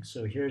learning.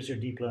 So here's your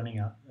deep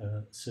learning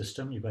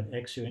system. You've got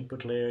X, your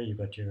input layer. You've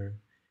got your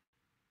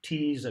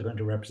T's are going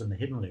to represent the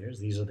hidden layers.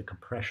 These are the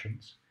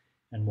compressions.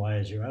 And Y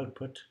is your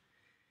output.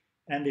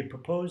 And they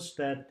proposed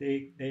that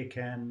they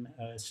can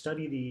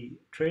study the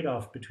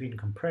trade-off between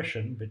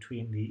compression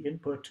between the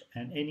input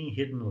and any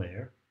hidden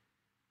layer,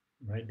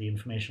 right? The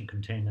information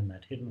contained in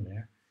that hidden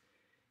layer,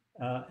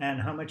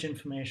 and how much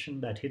information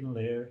that hidden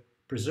layer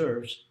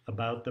preserves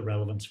about the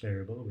relevance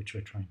variable which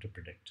we're trying to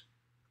predict.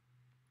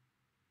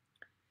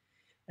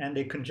 And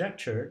they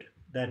conjectured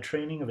that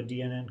training of a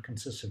DNN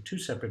consists of two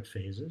separate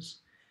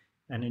phases: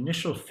 an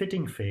initial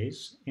fitting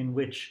phase in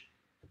which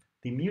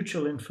the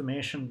mutual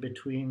information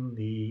between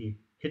the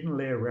hidden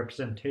layer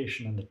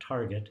representation and the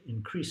target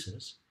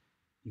increases.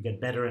 You get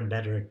better and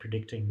better at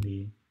predicting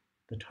the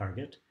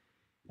target.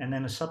 And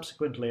then a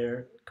subsequent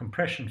layer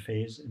compression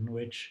phase in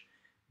which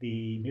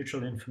the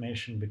mutual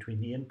information between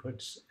the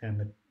inputs and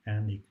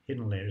the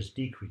hidden layers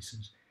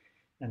decreases.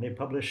 And they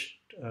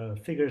published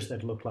figures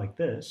that look like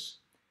this.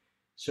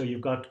 So you've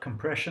got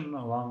compression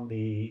along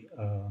the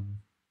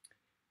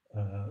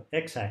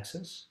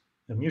x-axis,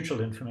 the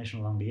mutual information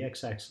along the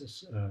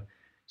x-axis.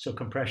 So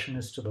compression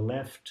is to the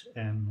left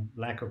and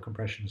lack of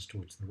compression is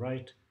towards the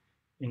right.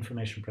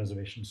 Information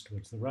preservation is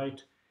towards the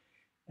right.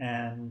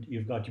 And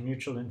you've got your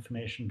mutual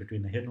information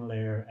between the hidden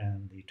layer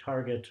and the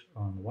target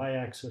on the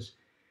y-axis.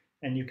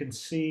 And you can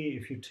see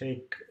if you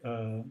take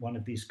one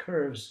of these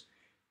curves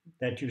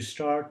that you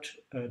start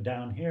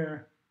down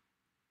here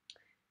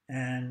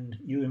and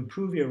you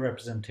improve your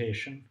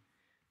representation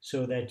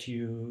so that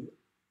you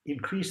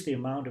increase the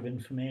amount of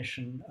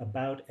information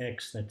about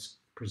X that's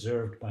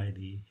preserved by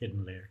the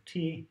hidden layer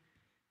T.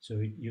 So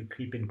you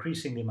keep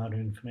increasing the amount of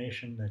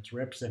information that's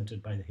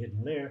represented by the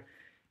hidden layer.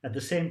 At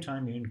the same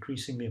time, you're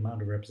increasing the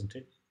amount of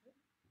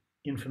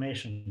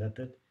information that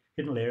the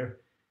hidden layer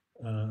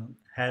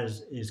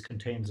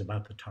contains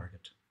about the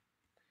target.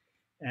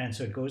 And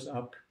so it goes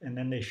up, and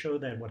then they show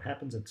that what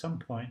happens at some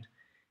point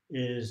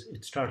is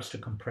it starts to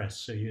compress.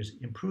 So you're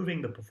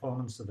improving the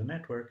performance of the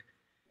network,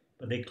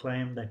 but they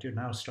claim that you're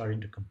now starting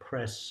to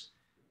compress,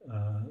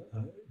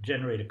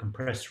 generate a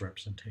compressed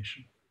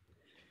representation.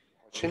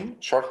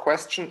 Hoshin, short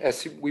question.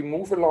 As we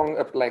move along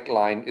a black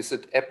line, is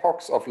it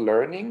epochs of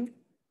learning?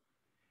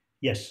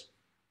 Yes.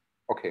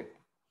 Okay.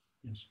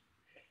 Yes.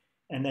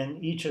 And then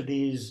each of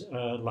these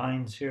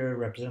lines here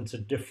represents a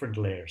different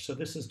layer. So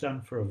this is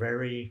done for a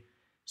very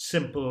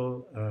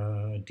simple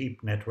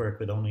deep network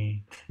with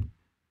only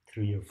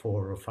 3 or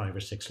 4 or 5 or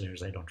 6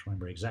 layers. I don't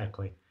remember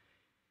exactly.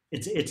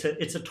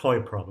 It's a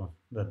toy problem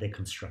that they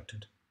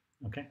constructed.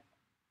 Okay.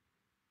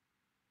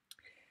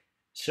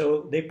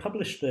 So they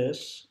published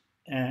this,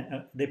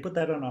 and they put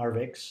that on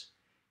ARVIX.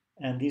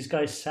 And these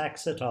guys,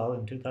 Sachs et al.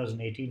 In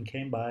 2018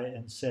 came by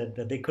and said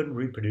that they couldn't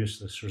reproduce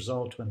this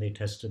result when they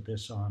tested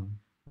this on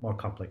more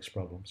complex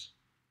problems.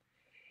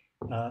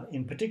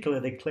 In particular,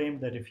 they claimed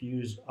that if you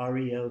use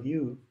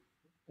ReLU,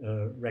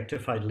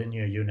 rectified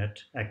linear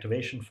unit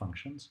activation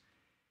functions,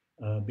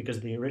 because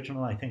the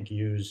original, I think,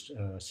 used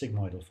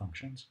sigmoidal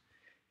functions,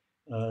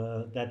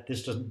 that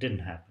this didn't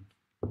happen.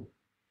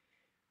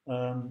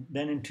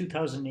 Then in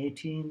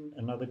 2018,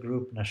 another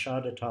group,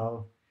 Nashad et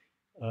al.,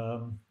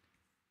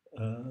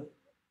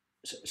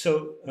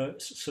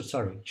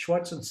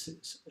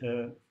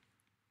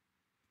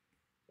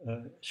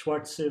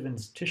 Schwartz-Siv and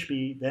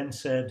Tishby then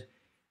said,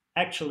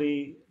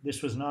 actually,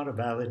 this was not a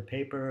valid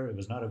paper. It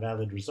was not a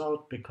valid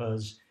result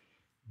because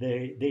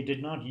they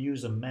did not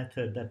use a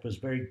method that was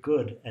very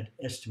good at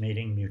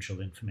estimating mutual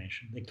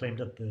information. They claimed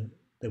that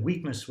the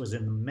weakness was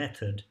in the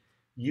method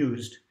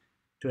used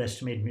to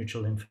estimate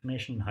mutual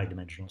information in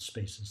high-dimensional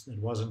spaces. That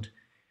wasn't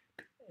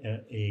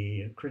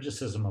a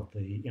criticism of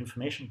the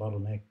information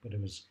bottleneck, but it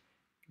was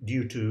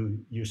due to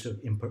use of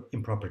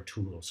improper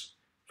tools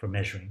for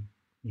measuring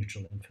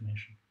mutual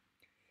information.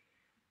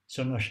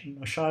 So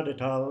Nashad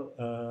et al.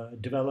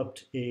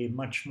 Developed a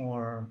much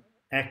more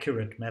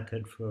accurate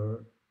method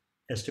for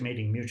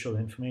estimating mutual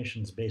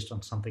information is based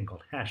on something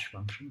called hash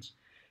functions,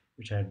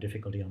 which I have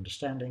difficulty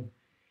understanding.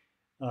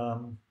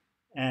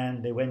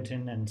 And they went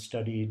in and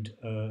studied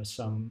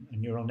some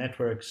neural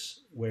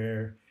networks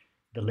where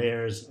the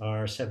layers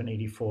are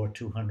 784,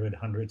 200,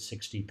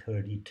 160,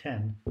 30,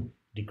 10,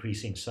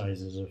 decreasing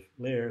sizes of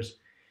layers,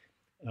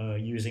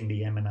 using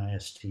the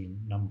MNIST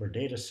number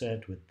data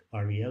set with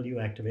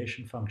ReLU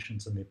activation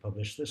functions, and they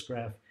published this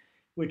graph,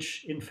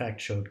 which in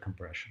fact showed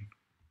compression.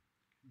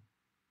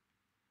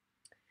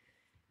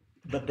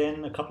 But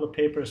then a couple of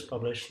papers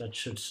published, that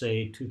should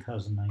say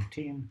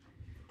 2019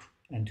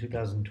 and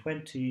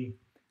 2020,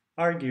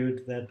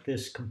 argued that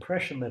this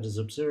compression that is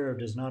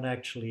observed is not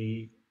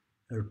actually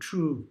a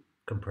true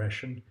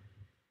compression,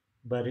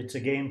 but it's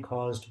again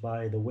caused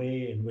by the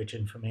way in which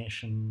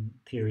information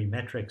theory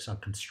metrics are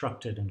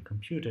constructed and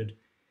computed.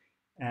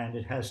 And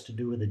it has to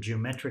do with a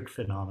geometric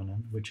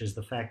phenomenon, which is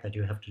the fact that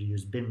you have to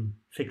use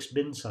fixed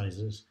bin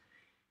sizes.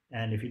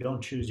 And if you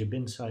don't choose your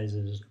bin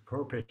sizes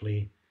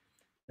appropriately,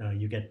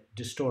 you get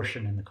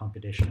distortion in the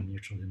computation of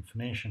mutual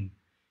information.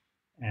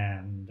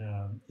 And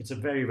it's a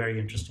very, very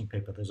interesting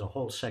paper. There's a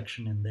whole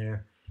section in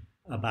there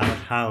about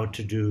how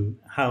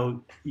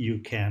you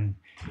can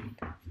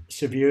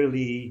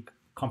severely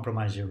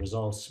compromise your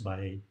results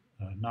by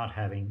not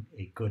having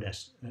a good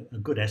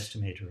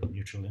estimator of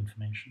mutual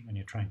information when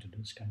you're trying to do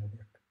this kind of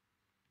work.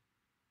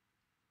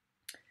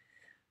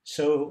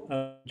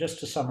 So just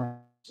to summarize,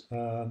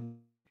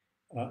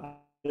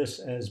 this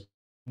as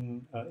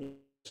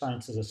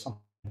sciences as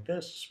something like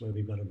this, where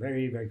we've got a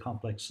very, very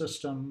complex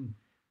system.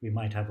 We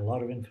might have a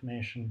lot of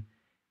information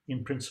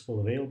in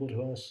principle available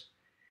to us.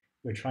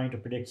 We're trying to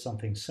predict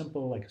something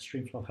simple like a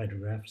streamflow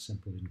hydrograph,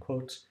 simple in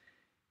quotes,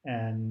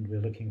 and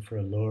we're looking for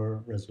a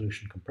lower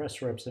resolution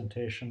compressor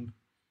representation.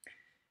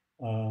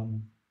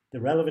 The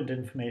relevant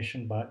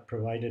information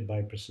provided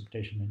by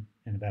precipitation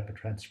and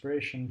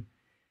evapotranspiration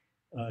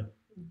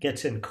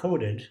gets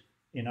encoded,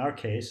 in our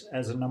case,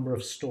 as a number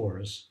of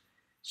stores,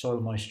 soil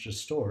moisture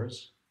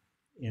stores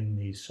in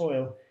the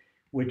soil,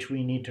 which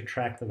we need to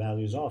track the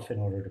values of in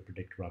order to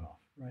predict runoff,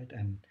 right?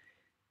 And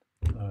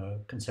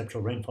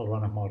conceptual rainfall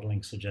runoff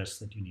modeling suggests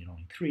that you need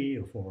only 3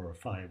 or 4 or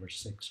 5 or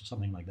 6 or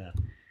something like that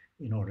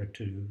in order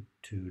to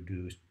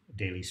do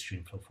daily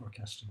streamflow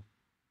forecasting.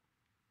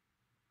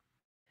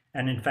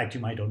 And in fact,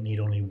 you might need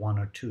only 1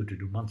 or 2 to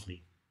do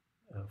monthly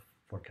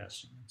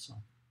forecasting and so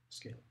on,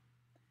 scale.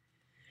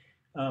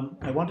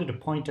 I wanted to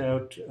point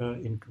out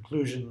in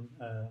conclusion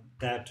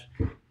that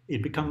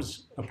it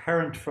becomes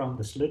apparent from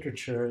this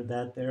literature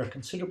that there are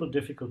considerable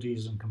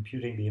difficulties in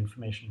computing the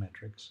information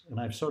metrics. And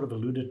I've sort of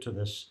alluded to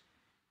this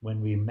when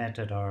we met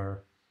at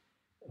our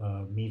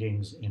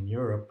meetings in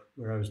Europe,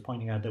 where I was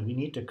pointing out that we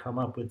need to come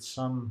up with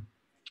some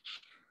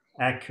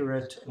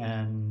accurate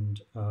and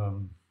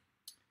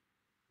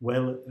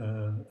well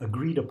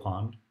agreed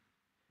upon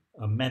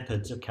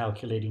methods of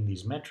calculating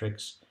these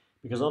metrics,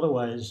 because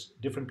otherwise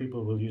different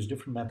people will use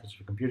different methods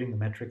for computing the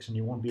metrics and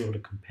you won't be able to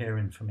compare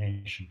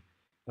information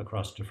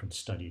across different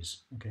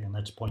studies, okay? And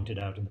that's pointed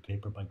out in the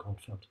paper by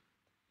Goldfeld.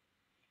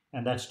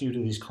 And that's due to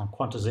these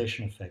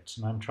quantization effects.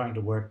 And I'm trying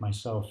to work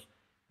myself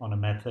on a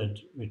method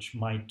which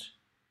might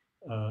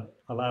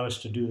allow us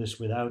to do this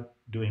without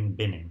doing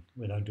binning,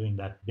 without doing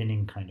that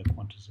binning kind of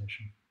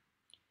quantization.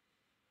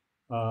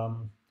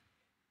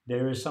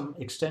 There is some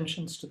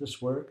extensions to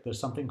this work. There's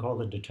something called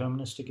the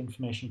deterministic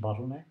information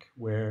bottleneck,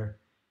 where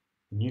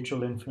the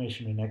mutual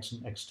information in X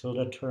and X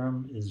tilde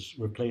term is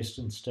replaced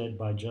instead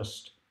by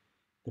just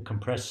the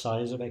compressed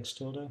size of X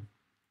tilde.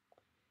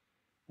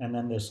 And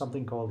then there's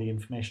something called the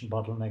information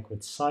bottleneck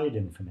with side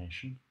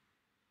information,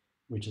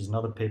 which is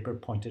another paper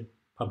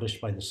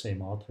published by the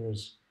same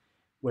authors,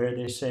 where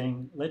they're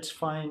saying, let's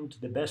find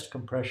the best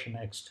compression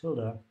X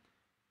tilde,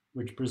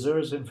 which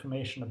preserves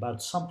information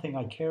about something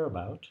I care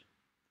about,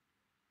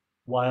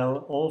 while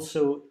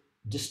also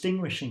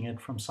distinguishing it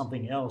from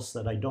something else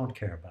that I don't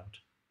care about.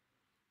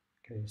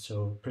 Okay,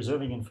 so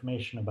preserving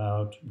information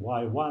about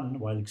y1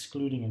 while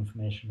excluding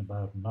information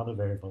about another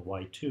variable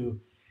y2.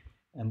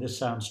 And this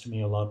sounds to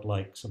me a lot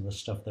like some of the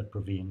stuff that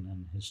Praveen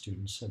and his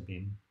students have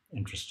been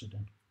interested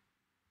in.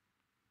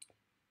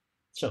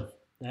 So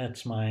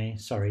that's my,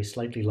 sorry,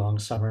 slightly long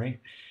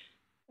summary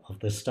of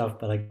this stuff,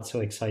 but I got so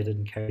excited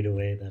and carried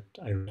away that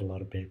I wrote a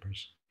lot of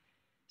papers.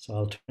 So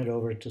I'll turn it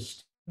over to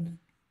Stephen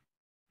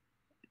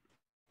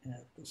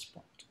at this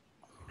point.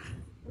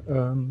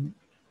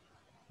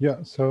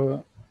 Yeah,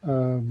 so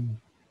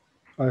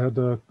I had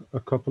a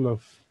couple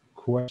of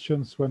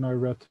questions when I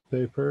read the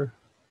paper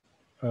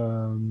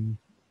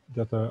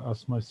that I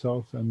asked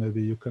myself, and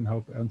maybe you can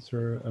help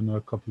answer, and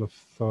a couple of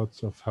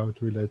thoughts of how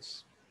it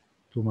relates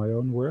to my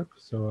own work.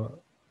 So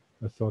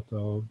I thought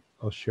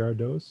I'll share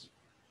those.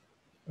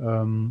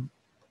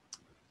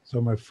 So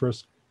my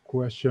first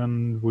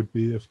question would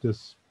be if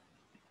this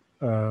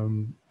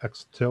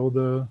X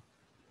tilde,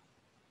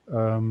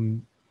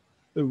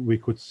 we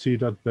could see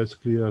that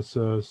basically as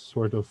a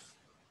sort of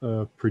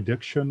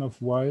prediction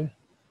of Y,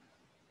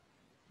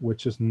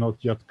 which is not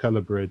yet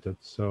calibrated.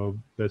 So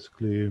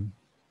basically,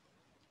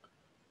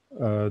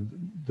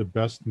 the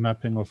best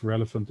mapping of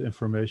relevant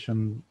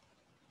information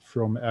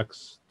from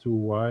X to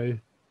Y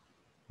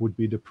would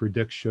be the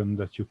prediction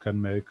that you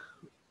can make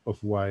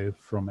of Y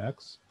from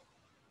X.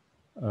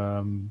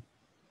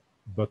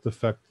 But the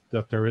fact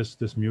that there is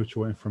this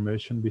mutual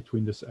information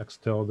between this X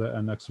tilde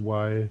and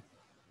XY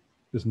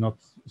is not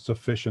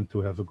sufficient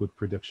to have a good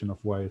prediction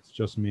of Y. It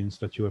just means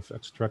that you have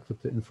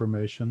extracted the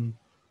information,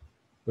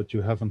 but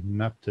you haven't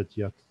mapped it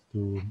yet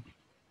to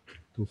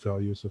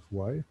values of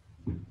Y.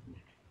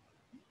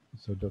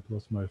 So that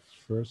was my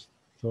first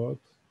thought,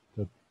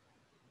 that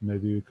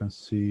maybe you can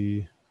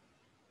see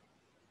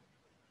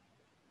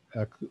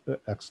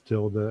X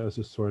tilde as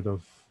a sort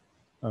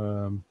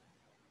of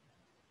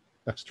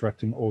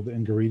extracting all the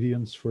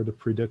ingredients for the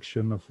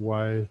prediction of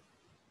Y,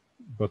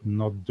 but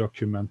not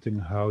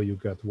documenting how you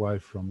get Y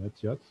from it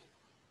yet.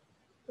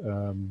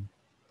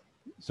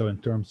 So in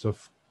terms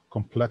of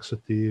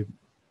complexity,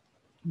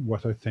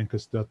 what I think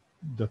is that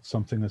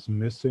something is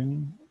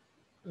missing.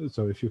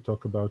 So if you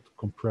talk about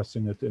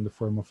compressing it in the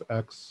form of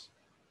X,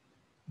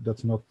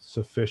 that's not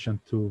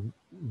sufficient to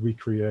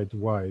recreate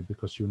Y,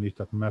 because you need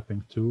that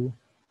mapping too,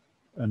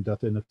 and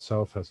that in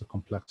itself has a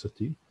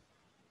complexity.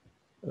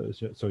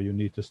 So you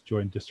need this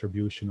joint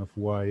distribution of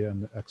Y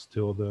and X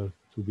tilde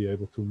to be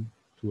able to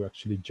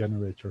actually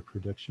generate your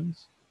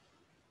predictions.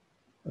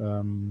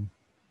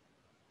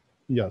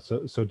 Yeah,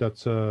 so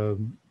that's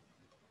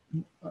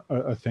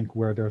I think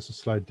where there's a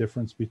slight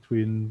difference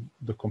between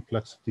the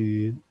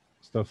complexity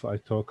stuff I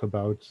talk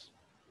about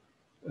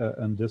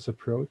and this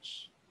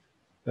approach.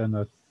 And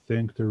I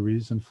think the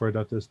reason for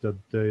that is that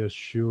they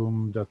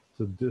assume that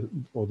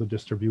all the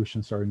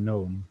distributions are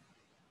known,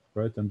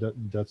 right? And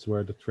that's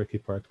where the tricky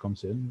part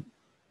comes in,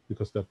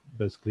 because that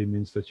basically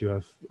means that you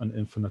have an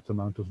infinite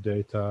amount of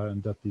data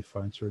and that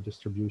defines your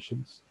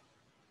distributions.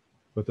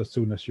 But as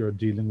soon as you're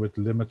dealing with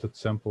limited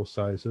sample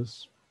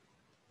sizes,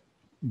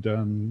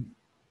 then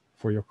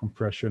for your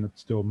compression, it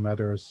still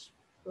matters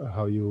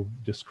how you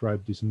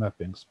describe these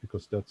mappings,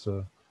 because that's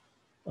a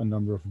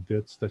number of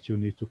bits that you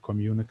need to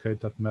communicate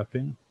that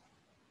mapping.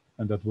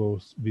 And that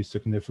will be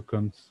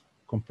significant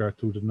compared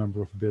to the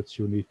number of bits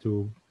you need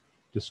to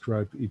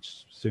describe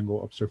each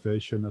single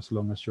observation, as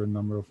long as your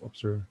number of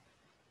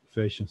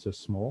observations is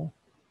small.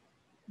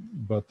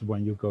 But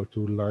when you go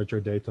to larger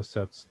data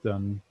sets,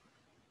 then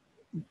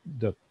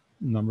that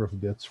number of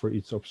bits for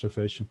each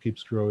observation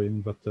keeps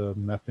growing, but the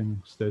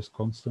mapping stays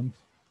constant.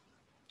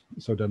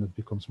 So then it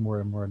becomes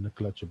more and more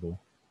negligible.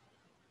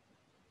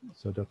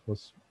 So that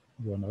was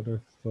one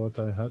other thought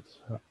I had.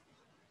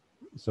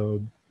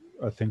 So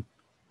I think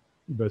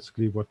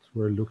basically what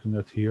we're looking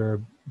at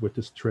here with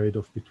this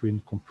trade-off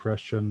between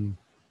compression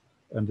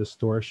and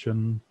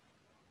distortion,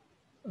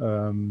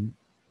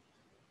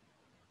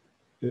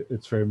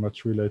 it's very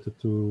much related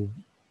to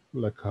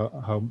like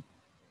how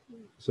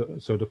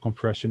so the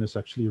compression is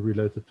actually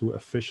related to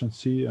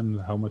efficiency and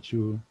how much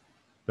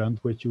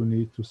bandwidth you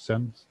need to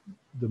send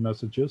the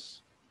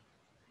messages.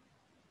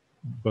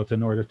 But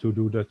in order to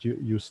do that,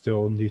 you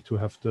still need to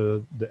have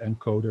the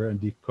encoder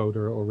and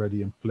decoder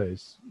already in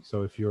place.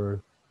 So if you're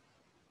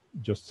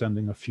just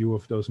sending a few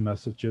of those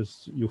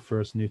messages, you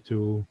first need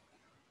to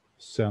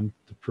send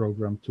the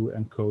program to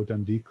encode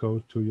and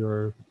decode to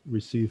your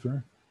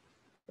receiver.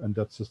 And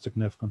that's a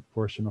significant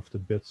portion of the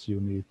bits you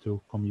need to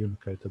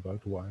communicate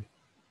about Y.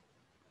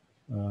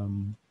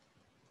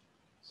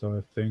 So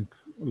I think,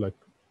 like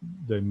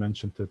they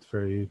mentioned it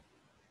very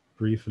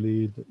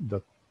briefly,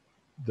 that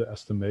the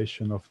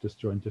estimation of this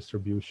joint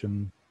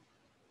distribution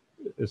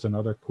is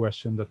another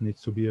question that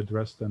needs to be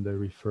addressed, and they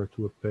refer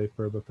to a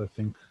paper, but I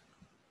think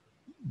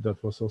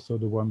that was also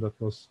the one that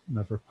was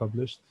never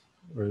published,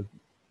 or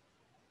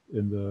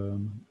in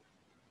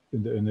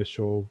the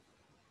initial,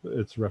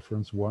 it's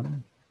reference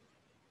 1,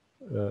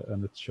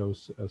 and it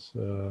shows as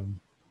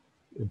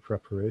in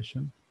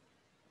preparation.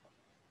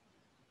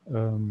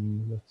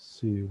 Let's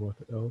see, what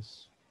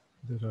else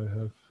did I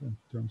have in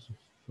terms of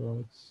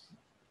thoughts?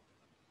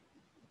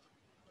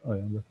 Oh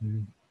yeah, let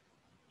me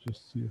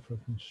just see if I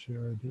can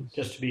share this.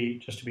 Just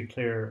to be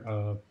clear,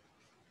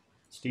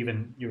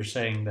 Stephen, you were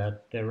saying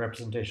that the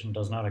representation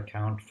does not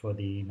account for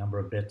the number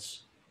of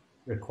bits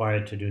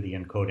required to do the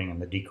encoding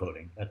and the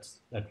decoding.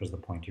 That was the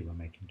point you were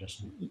making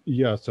just now.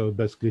 Yeah, so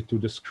basically to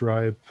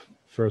describe,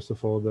 first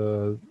of all,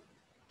 the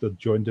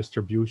joint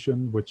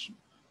distribution, which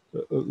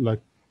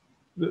like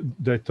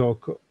they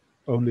talk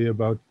only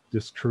about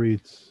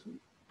discrete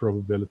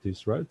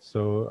probabilities, right?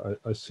 So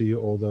I see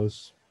all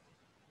those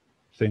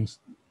things,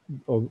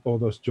 all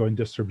those joint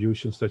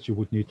distributions that you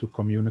would need to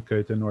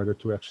communicate in order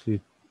to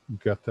actually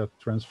get that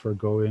transfer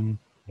going.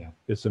 Yeah.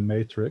 Is a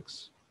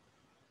matrix.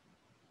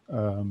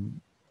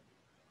 And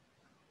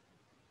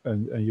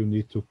you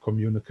need to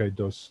communicate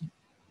those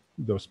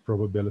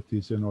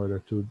probabilities in order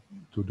to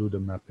do the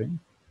mapping.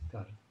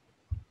 Got it.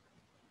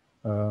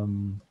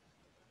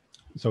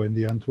 So in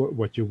the end,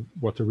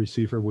 what the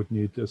receiver would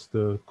need is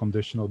the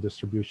conditional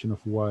distribution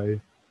of Y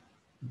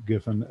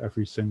given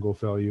every single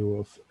value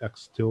of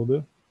X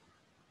tilde.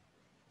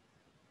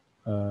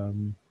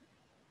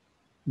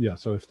 Yeah,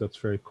 so if that's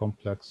very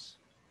complex,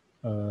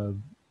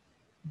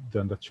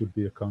 then that should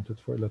be accounted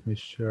for. Let me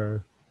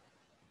share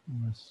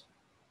this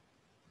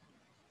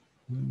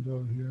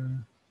window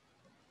here.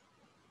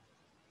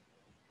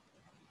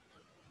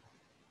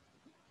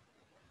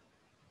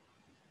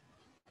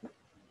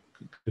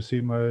 Can you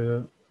see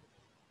my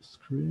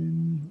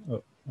screen?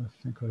 Oh, I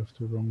think I have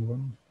the wrong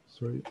one.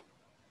 Sorry.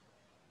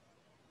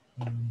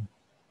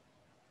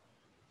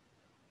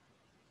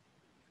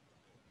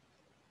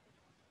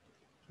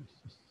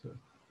 Just a sec.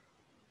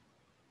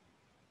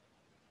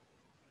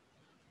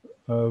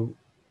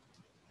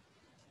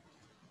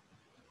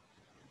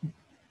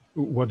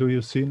 What do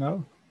you see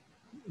now?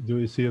 Do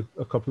you see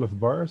a couple of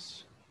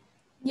bars?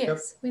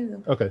 Yes, we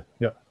do. Okay,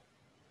 yeah.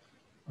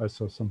 I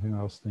saw something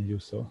else than you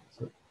saw.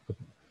 So,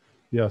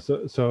 yeah,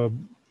 so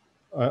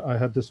I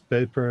had this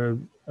paper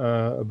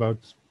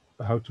about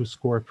how to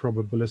score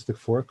probabilistic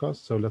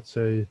forecasts. So let's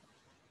say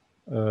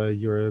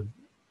you're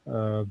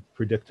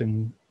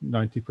predicting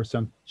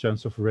 90%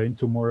 chance of rain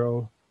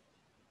tomorrow,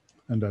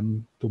 and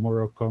then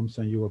tomorrow comes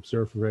and you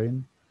observe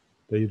rain,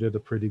 then you did a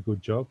pretty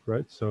good job,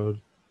 right? So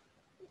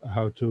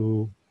how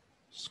to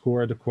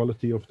score the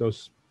quality of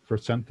those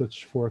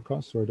percentage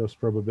forecasts or those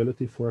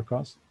probability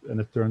forecasts.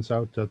 And it turns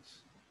out that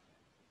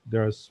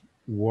there's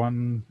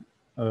one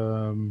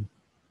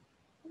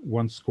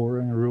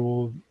scoring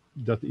rule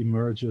that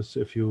emerges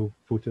if you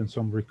put in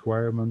some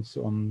requirements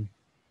on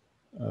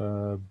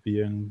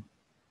being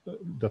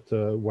that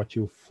the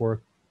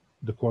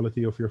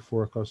quality of your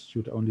forecast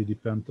should only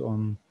depend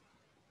on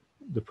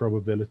the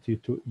probability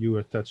you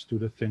attach to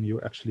the thing you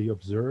actually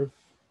observe.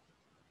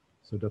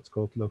 So that's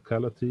called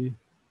locality.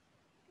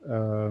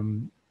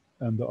 And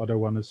the other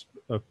one is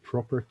a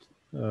proper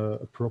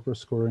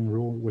scoring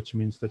rule, which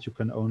means that you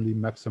can only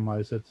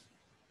maximize it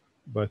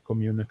by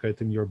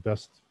communicating your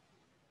best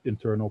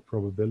internal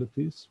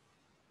probabilities.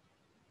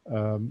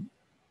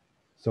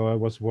 So I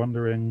was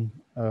wondering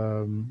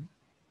that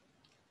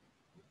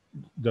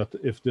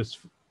if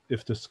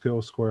the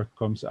skill score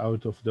comes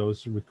out of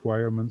those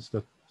requirements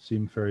that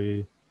seem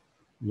very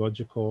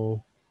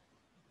logical,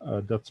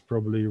 that's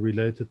probably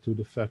related to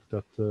the fact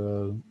that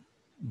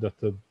that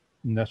the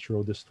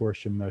natural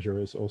distortion measure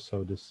is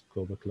also this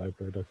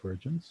Kullback-Leibler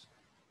divergence.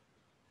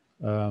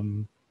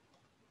 And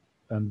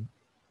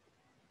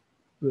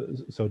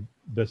so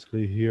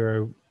basically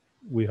here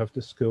we have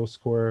the skill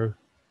score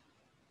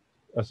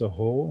as a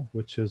whole,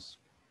 which is,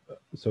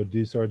 so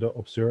these are the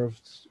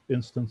observed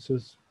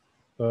instances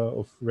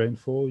of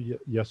rainfall,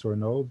 yes or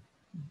no,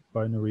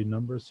 binary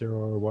numbers, 0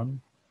 or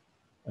 1.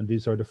 And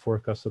these are the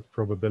forecasted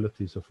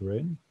probabilities of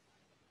rain.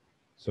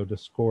 So the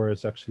score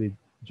is actually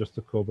just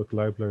the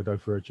Kullback-Leibler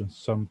divergence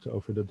summed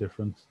over the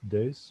different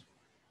days.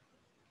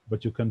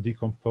 But you can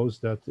decompose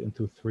that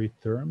into 3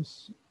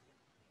 terms.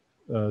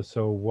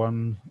 So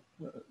one,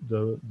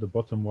 the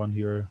bottom one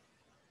here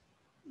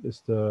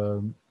is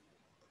the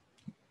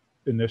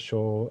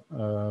initial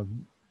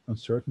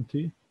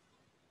uncertainty,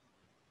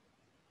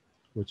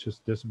 which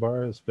is this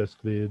bar. Is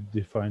basically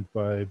defined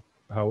by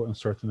how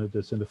uncertain it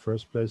is in the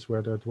first place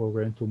whether it will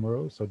rain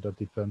tomorrow. So that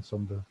depends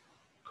on the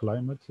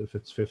climate. If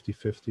it's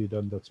 50-50,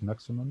 then that's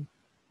maximum.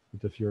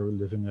 But if you're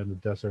living in the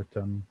desert,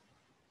 then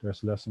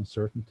there's less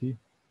uncertainty.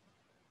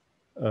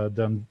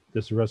 Then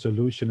this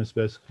resolution is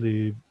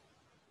basically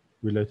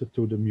related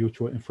to the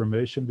mutual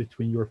information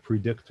between your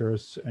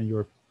predictors and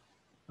your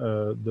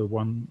the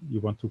one you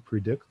want to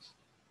predict.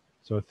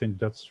 So I think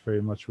that's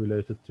very much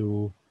related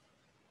to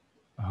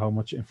how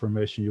much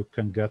information you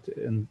can get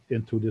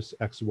into this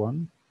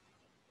X1,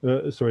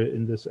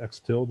 in this X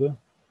tilde.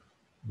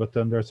 But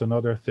then there's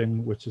another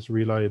thing, which is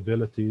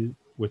reliability,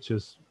 which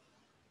is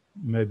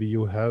maybe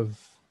you have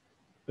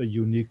a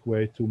unique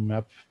way to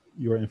map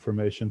your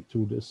information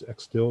to this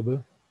X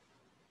tilde.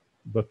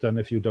 But then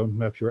if you don't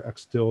map your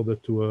X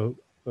tilde to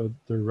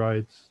the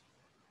right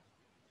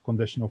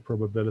conditional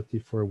probability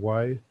for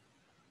Y,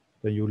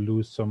 then you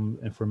lose some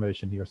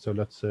information here. So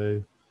let's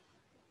say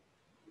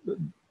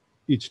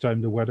each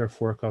time the weather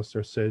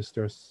forecaster says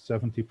there's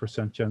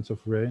 70% chance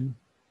of rain,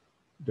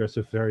 there's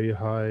a very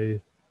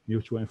high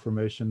mutual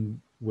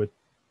information with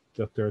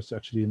that there's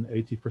actually an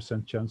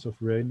 80% chance of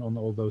rain on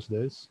all those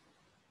days,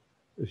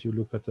 if you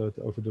look at that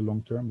over the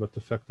long term. But the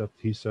fact that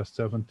he says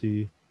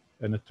 70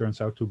 and it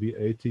turns out to be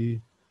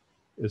 80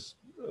 is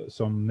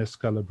some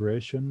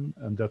miscalibration,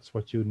 and that's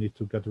what you need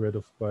to get rid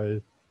of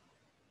by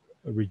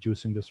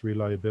reducing this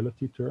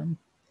reliability term.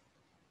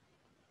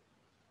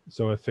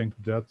 So I think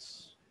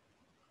that's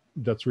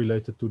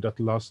related to that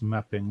last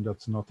mapping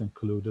that's not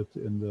included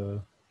in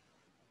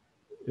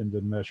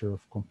the measure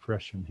of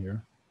compression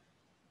here.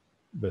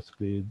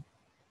 Basically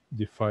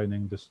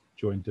defining this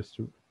joint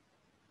distribution.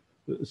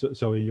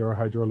 So in your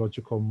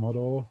hydrological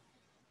model,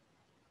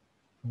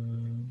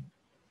 I'm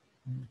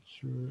not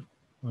sure,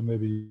 or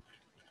maybe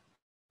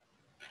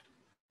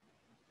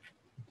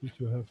did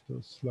you have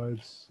those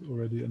slides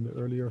already in the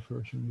earlier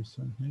version you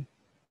sent me?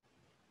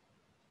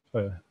 Oh,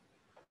 yeah.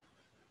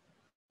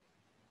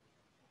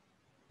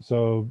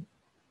 So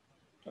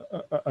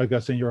I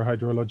guess in your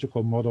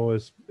hydrological model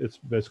it's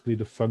basically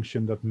the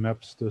function that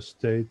maps the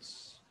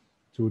states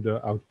to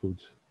the output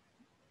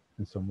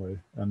in some way,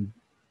 and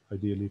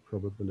ideally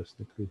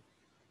probabilistically.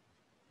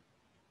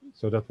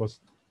 So that was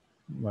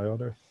my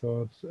other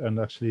thought. And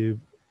actually,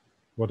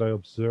 what I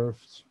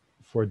observed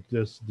for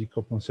this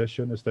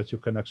decomposition is that you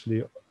can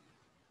actually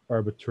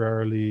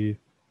arbitrarily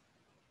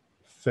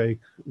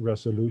fake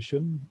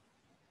resolution.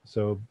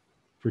 So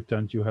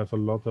pretend you have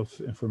a lot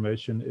of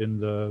information in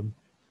the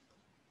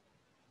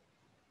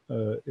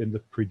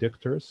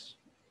predictors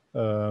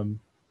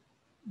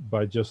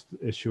by just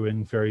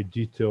issuing very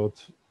detailed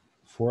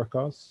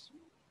forecasts.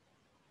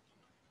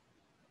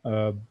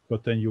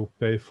 But then you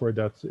pay for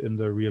that in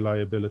the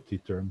reliability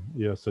term.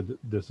 Yeah, so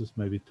this is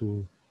maybe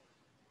too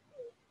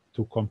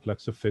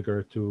complex a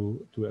figure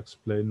to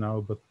explain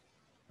now, but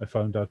I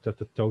found out that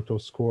the total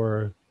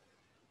score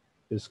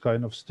is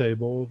kind of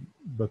stable,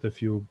 but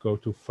if you go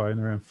to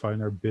finer and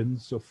finer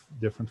bins of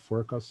different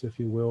forecasts, if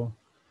you will,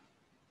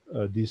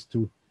 these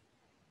two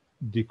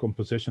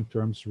decomposition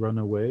terms run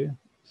away.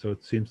 So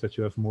it seems that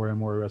you have more and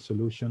more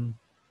resolution,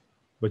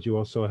 but you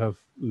also have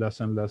less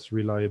and less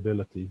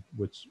reliability,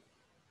 which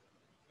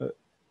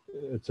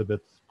it's a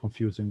bit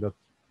confusing that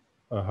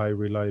a high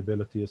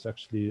reliability is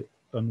actually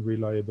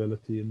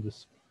unreliability in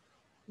this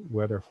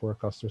weather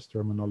forecasters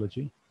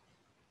terminology,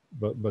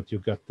 but you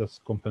get this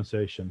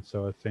compensation.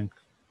 So I think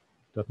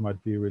that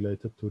might be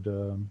related to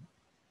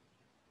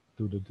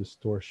the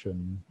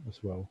distortion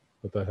as well,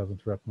 but I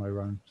haven't wrapped my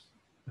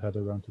head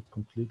around it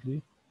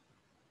completely.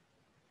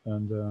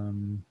 And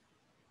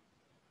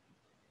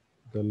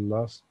the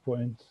last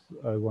point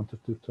I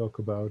wanted to talk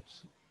about,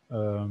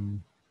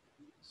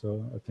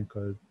 so I think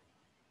I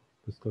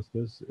discussed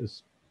this,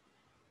 is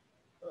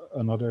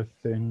another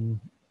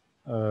thing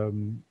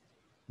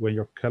when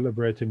you're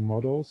calibrating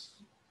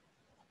models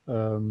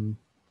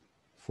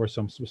for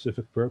some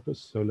specific purpose.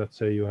 So let's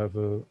say you have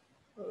a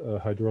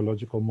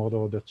hydrological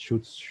model that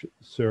should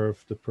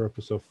serve the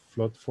purpose of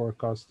flood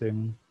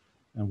forecasting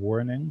and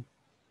warning.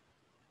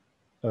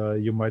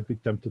 You might be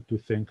tempted to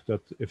think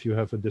that if you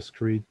have a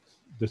discrete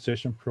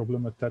decision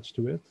problem attached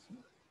to it,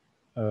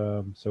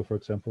 so for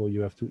example,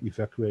 you have to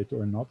evacuate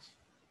or not.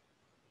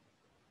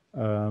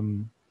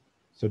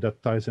 So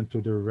that ties into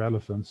the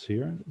relevance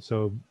here.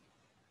 So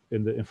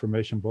in the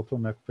information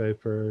bottleneck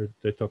paper,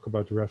 they talk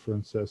about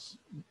relevance as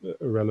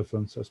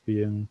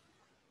being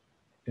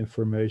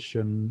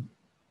information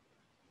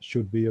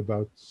should be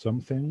about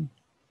something.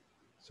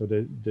 So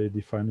they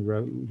define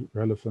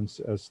relevance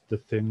as the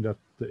thing that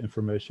the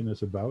information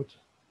is about.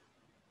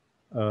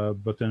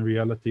 But in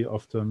reality,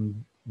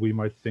 often we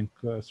might think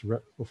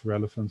of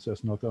relevance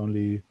as not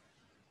only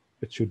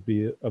it should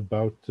be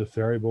about the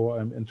variable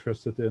I'm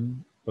interested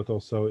in, but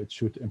also it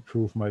should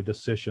improve my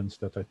decisions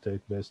that I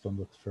take based on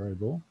that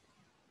variable.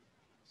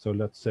 So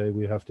let's say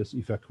we have this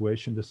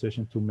evacuation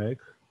decision to make.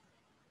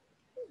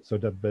 So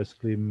that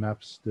basically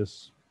maps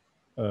this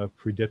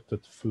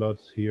predicted flood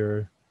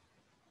here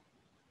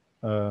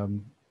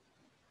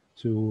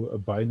to a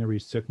binary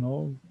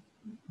signal.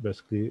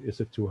 Basically, is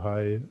it too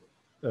high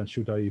and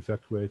should I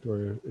evacuate,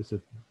 or is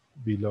it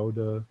below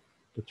the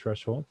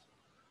threshold?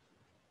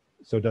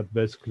 So that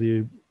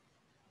basically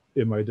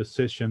in my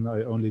decision,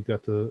 I only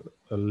get a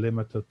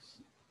limited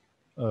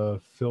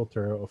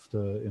filter of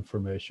the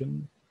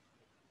information.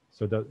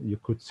 So that you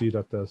could see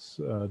that as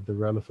the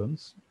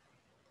relevance.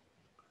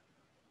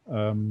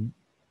 So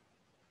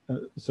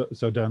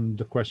then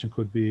the question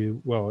could be,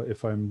 well,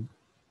 if I'm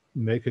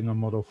making a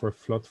model for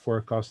flood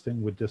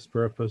forecasting with this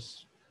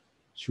purpose,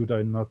 should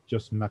I not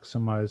just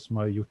maximize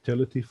my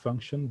utility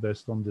function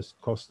based on this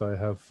cost I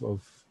have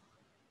of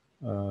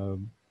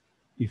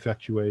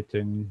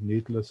evacuating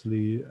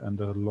needlessly and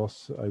the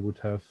loss I would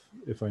have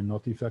if I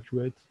not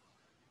evacuate?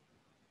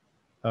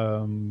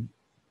 And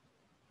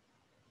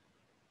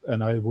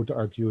I would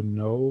argue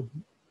no,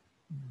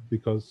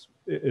 because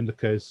in the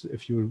case,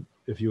 if you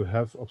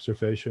have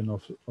observation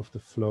of the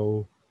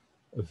flow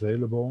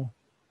available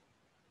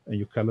and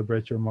you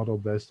calibrate your model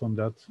based on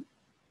that,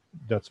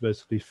 that's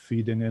basically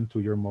feeding into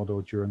your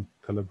model during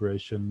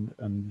calibration,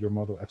 and your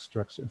model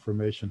extracts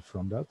information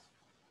from that.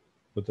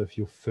 But if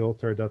you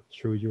filter that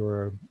through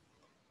your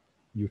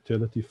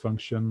utility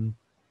function,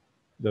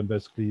 then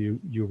basically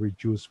you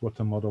reduce what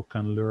the model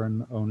can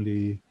learn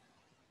only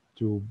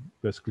to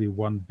basically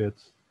 1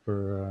 bit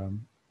per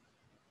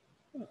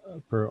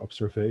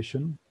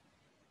observation.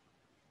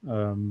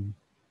 And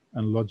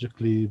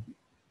logically,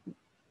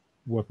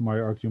 what my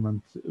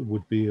argument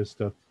would be is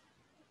that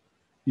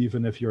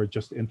even if you're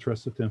just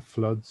interested in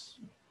floods,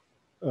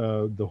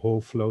 the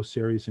whole flow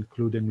series,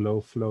 including low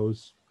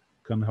flows,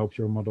 can help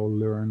your model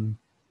learn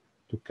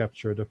to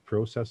capture the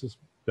processes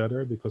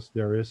better, because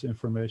there is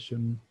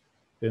information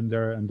in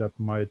there, and that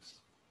might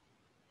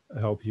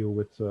help you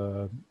with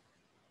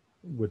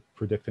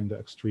predicting the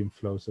extreme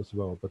flows as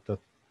well. But that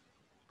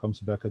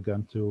comes back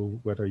again to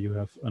whether you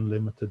have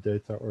unlimited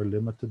data or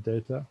limited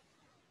data.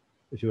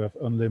 If you have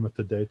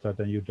unlimited data,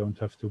 then you don't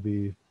have to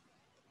be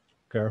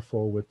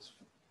careful with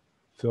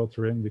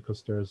filtering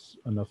because there's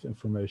enough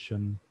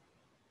information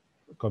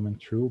coming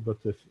through.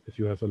 But if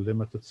you have a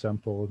limited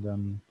sample,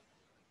 then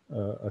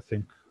I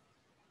think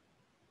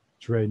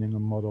training a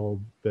model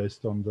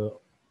based on the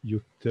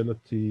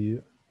utility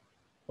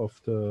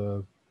of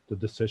the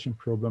decision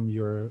problem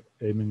you're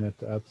aiming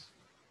it at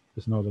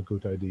is not a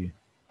good idea.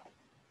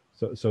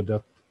 So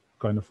that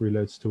kind of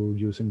relates to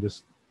using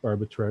this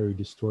arbitrary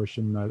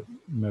distortion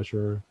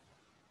measure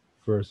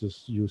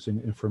versus using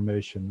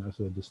information as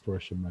a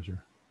distortion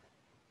measure.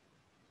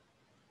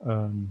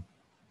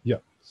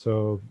 Yeah,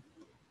 so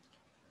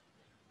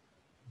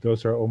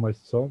those are all my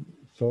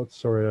thoughts.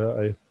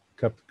 Sorry, I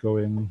kept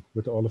going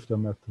with all of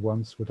them at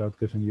once without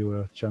giving you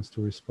a chance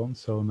to respond.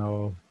 So now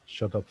I'll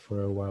shut up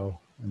for a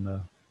while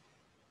and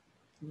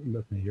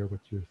let me hear what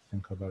you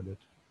think about it.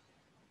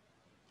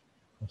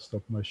 I'll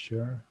stop my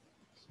share.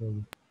 So.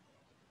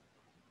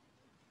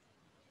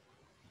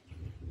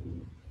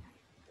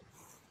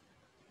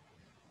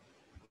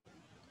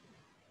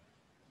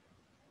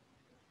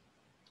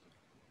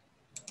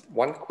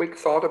 One quick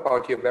thought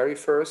about your very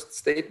first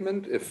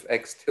statement. If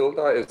X tilde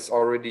is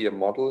already a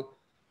model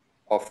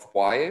of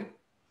Y,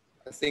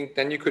 I think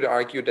then you could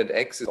argue that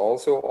X is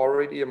also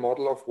already a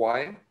model of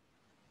Y,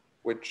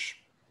 which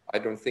I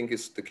don't think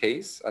is the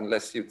case,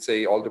 unless you'd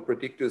say all the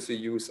predictors you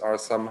use are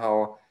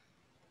somehow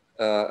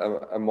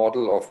a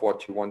model of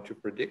what you want to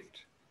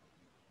predict.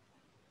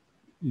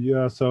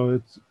 Yeah, so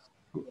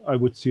I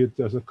would see it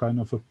as a kind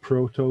of a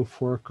proto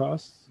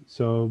forecast.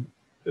 So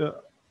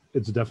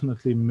it's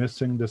definitely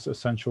missing this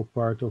essential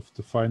part of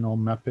the final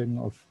mapping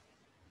of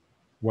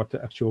what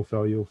the actual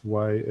value of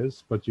Y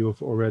is, but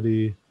you've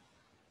already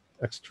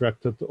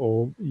extracted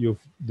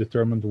you've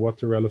determined what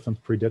the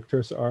relevant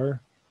predictors are,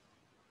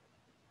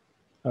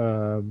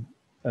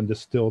 and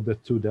distilled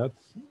it to that.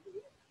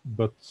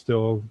 But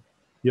still,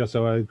 yeah,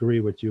 so I agree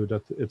with you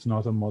that it's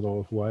not a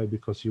model of Y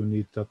because you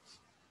need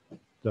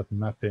that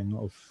mapping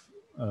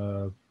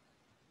of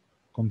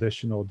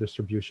conditional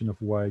distribution of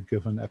Y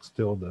given X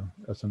tilde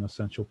as an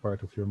essential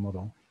part of your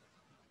model.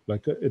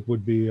 Like it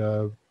would be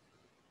a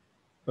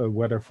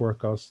weather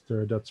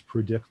forecaster that's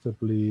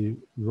predictably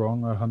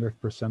wrong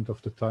 100%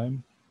 of the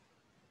time.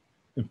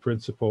 In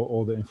principle,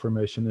 all the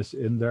information is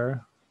in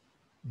there,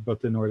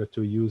 but in order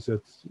to use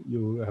it,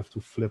 you have to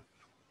flip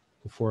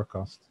the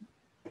forecast.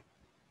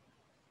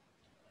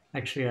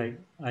 Actually,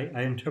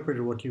 I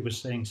interpreted what you were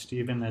saying,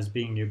 Stephen, as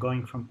being you're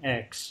going from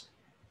X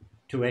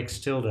to X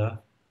tilde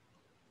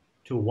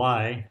to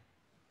Y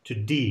to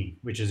D,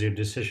 which is your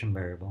decision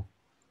variable.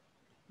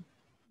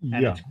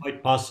 And Yeah. it's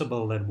quite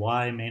possible that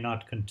Y may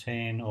not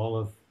contain all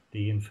of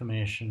the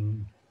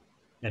information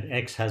that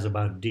X has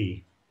about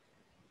D.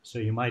 So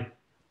you might,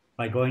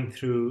 by going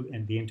through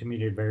and the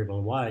intermediate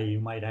variable Y,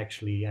 you might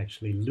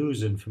actually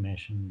lose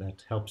information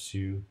that helps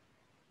you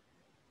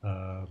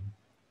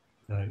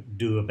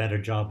do a better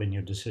job in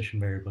your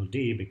decision variable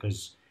D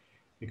because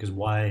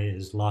Y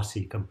is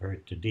lossy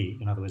compared to D.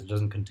 In other words, it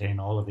doesn't contain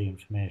all of the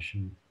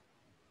information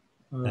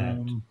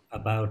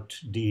about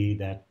D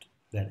that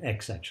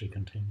X actually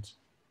contains.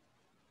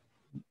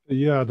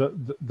 Yeah,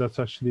 that's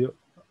actually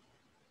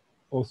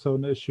also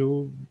an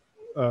issue.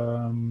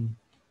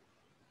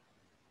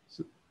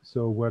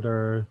 So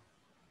whether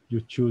you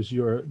choose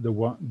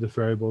the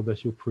variable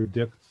that you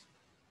predict,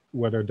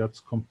 whether that's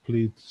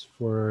complete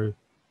for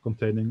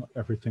containing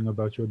everything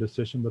about your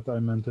decision, but I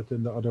meant it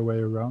in the other way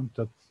around,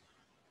 that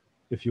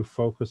if you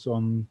focus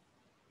on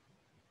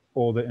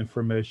all the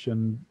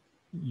information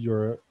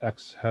your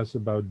X has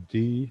about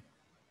D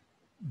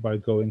by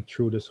going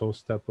through this whole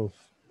step of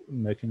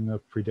making a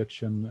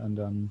prediction and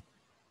then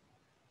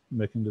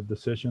making the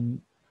decision,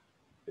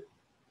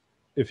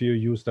 if you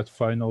use that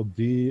final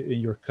D in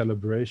your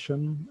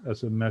calibration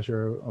as a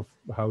measure of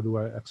how do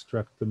I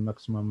extract the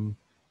maximum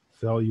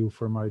value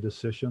for my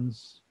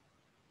decisions,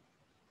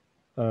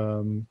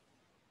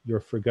 you're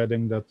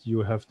forgetting that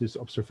you have these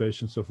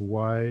observations of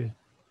Y,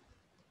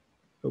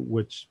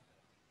 which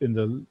in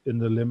the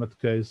limit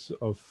case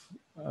of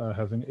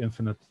having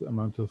infinite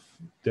amount of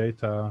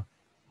data,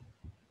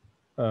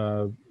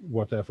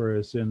 whatever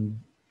is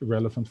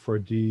relevant for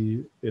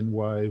D in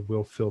Y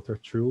will filter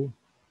through.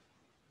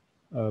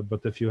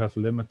 But if you have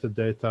limited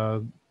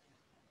data,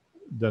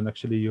 then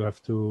actually you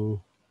have to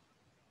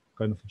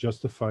kind of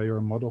justify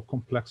your model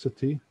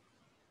complexity.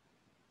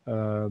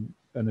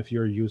 And if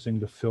you're using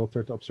the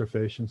filtered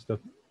observations that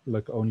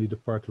like only the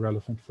part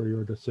relevant for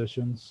your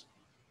decisions,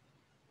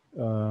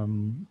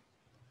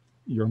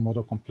 your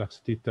model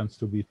complexity tends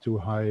to be too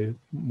high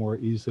more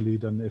easily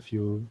than if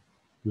you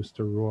use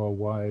the raw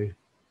Y,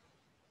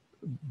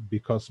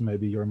 because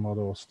maybe your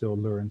model still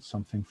learns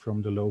something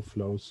from the low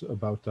flows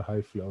about the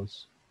high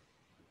flows.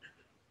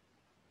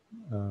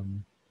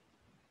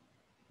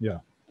 Yeah.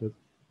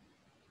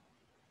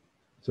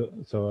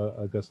 So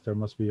I guess there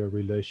must be a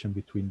relation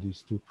between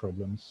these two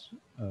problems.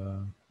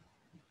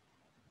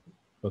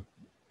 But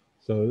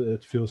so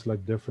it feels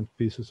like different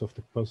pieces of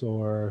the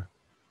puzzle are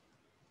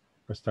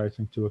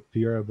starting to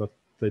appear, but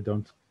they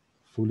don't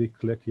fully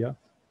click yet.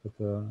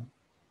 But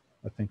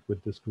I think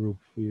with this group,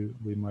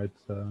 we might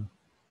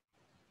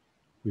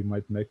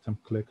make them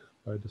click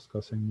by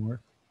discussing more.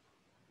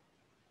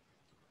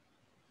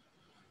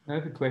 I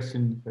have a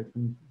question if I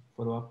can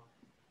follow up.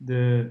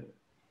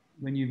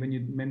 when you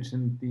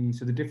mentioned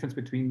the difference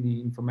between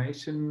the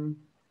information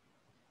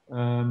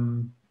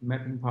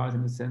mapping part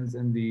in a sense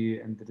and the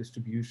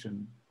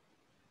distribution.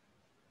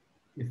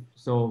 If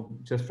so,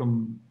 just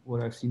from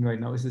what I've seen right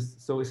now, is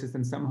this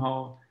then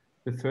somehow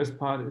the first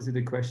part, is it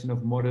a question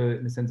of model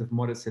in the sense of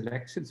model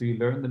selection? So you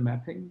learn the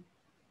mapping,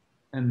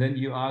 and then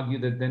you argue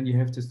that then you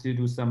have to still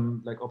do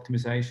some like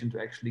optimization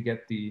to actually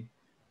get the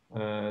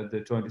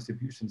joint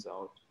distributions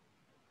out.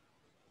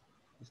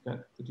 Is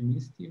that what you mean,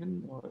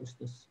 Stephen, or is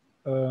this?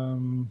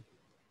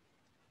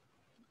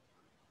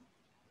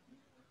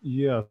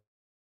 Yeah.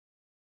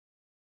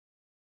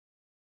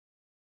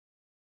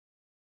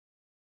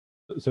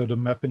 So the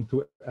mapping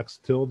to X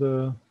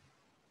tilde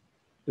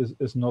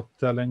is not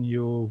telling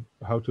you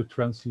how to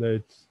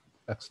translate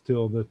X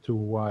tilde to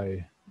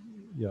Y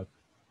yet,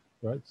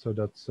 right? So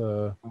that's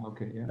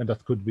okay, yeah. And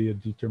that could be a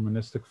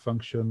deterministic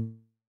function.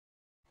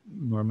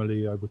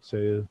 Normally, I would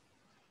say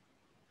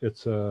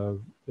it's a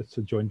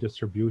joint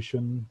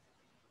distribution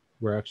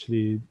where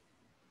actually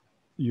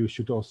you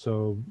should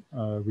also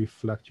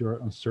reflect your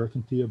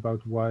uncertainty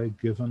about Y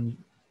given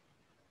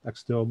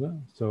X tilde.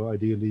 So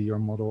ideally, your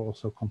model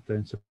also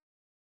contains a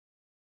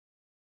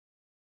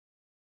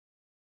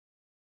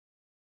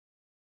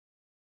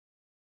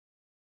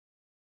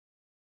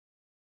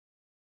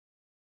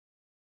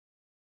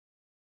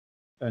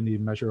any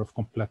measure of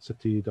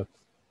complexity that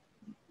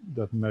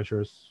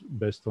measures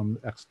based on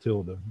X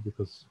tilde,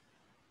 because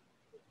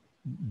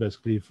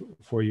basically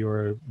for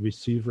your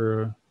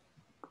receiver,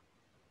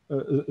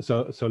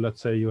 so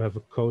let's say you have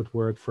a code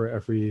word for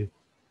every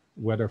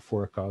weather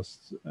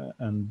forecast,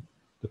 and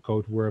the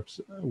code words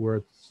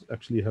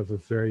actually have a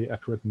very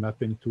accurate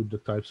mapping to the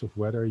types of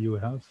weather you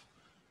have,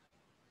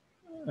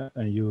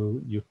 and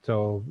you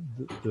tell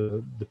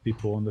the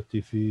people on the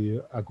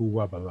TV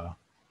aguwabala,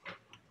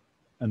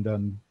 and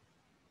then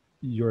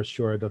you're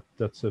sure that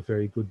that's a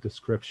very good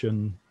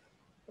description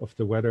of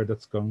the weather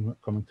that's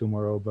coming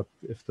tomorrow. But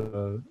if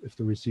the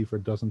receiver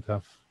doesn't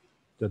have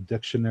the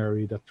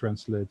dictionary that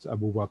translates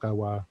Abu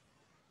Wakawa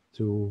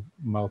to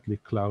mildly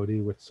cloudy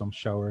with some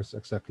showers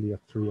exactly at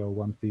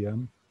 3:01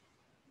 p.m.,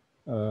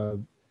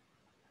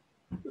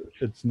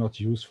 it's not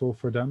useful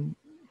for them.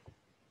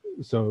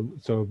 So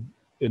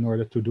in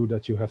order to do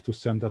that, you have to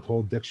send that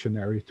whole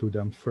dictionary to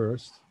them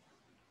first,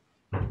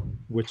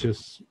 which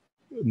is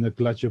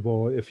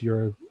negligible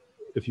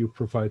if you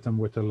provide them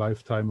with a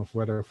lifetime of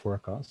weather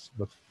forecasts.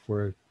 But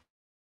for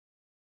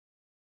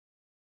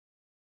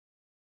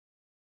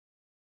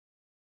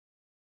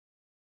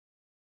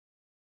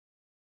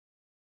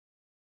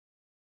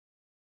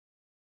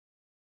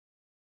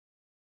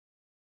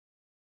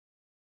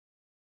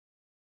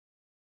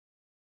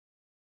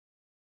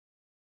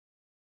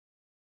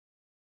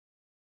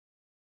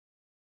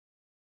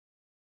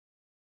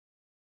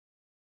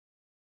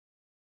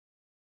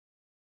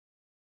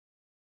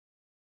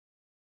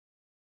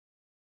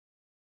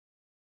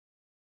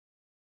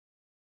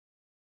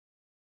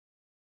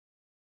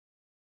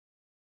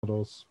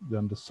models,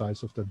 then the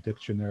size of the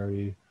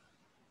dictionary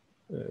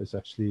is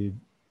actually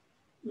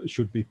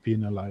should be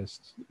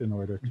penalized in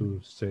order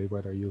to say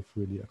whether you've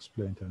really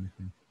explained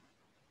anything.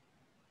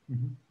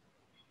 Mm-hmm.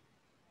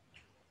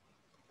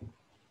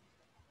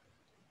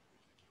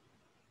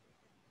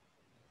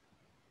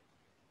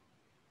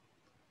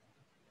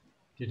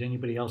 Did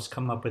anybody else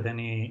come up with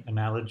any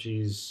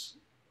analogies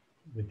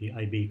with the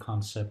IB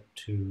concept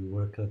to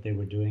work that they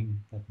were doing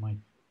that might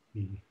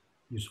be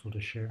useful to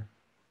share?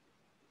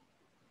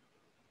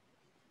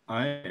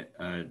 I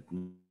not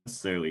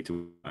necessarily to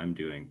what I'm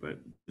doing, but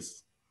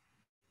this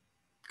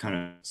kind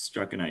of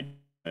struck an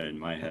idea in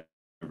my head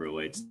that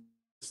relates to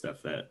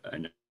stuff that I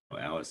know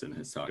Allison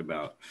has talked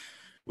about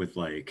with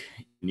like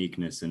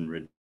uniqueness and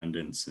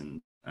redundance,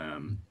 and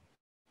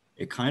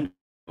it kind of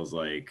feels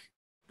like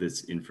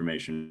this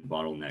information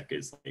bottleneck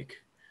is like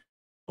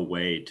a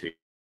way to get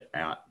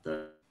at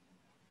the,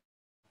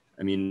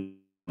 I mean,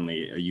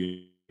 only a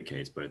unique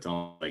case, but it's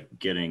all like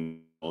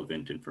getting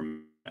relevant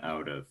information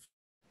out of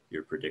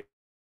your predicted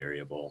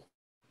variable.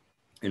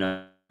 And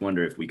I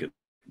wonder if we could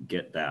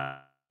get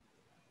that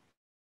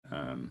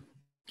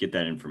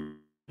information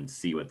and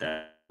see what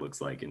that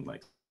looks like in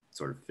like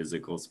sort of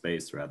physical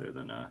space rather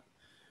than a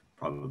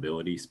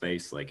probability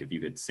space. Like if you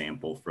could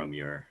sample from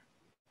your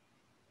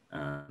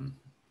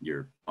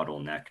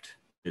bottlenecked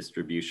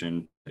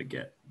distribution to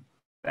get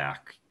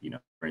back,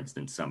 for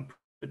instance, some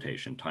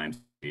precipitation time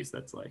space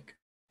that's like,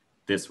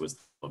 this was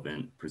the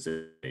relevant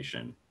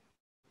precipitation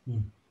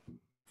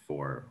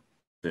for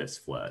this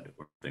flood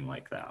or something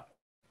like that.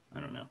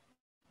 I don't know.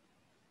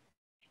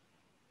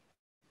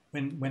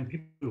 When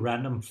people do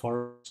random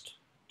forest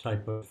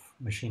type of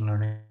machine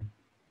learning,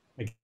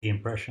 I get the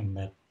impression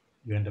that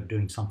you end up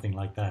doing something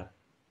like that.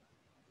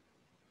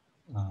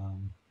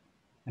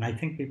 And I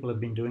think people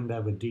have been doing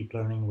that with deep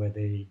learning, where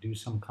they do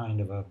some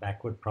kind of a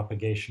backward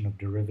propagation of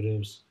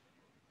derivatives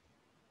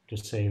to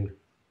say,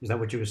 is that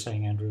what you were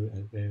saying, Andrew?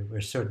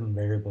 Where certain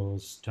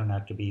variables turn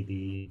out to be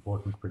the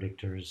important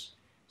predictors.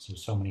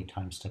 So many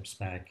time steps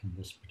back in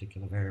this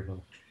particular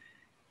variable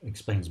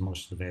explains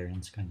most of the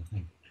variance kind of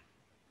thing.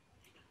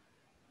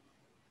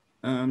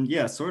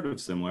 Yeah, sort of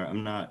similar.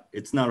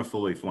 It's not a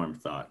fully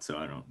formed thought, so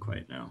I don't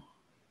quite know.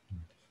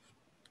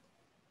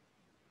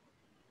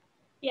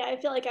 Yeah, I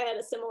feel like I had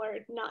a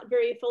similar, not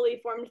very fully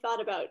formed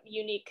thought about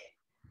unique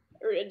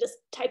or just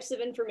types of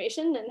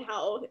information, and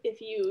how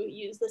if you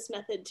use this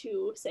method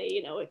to,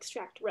 say,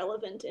 extract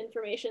relevant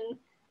information,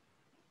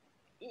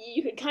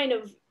 you could kind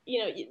of,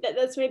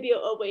 that's maybe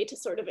a way to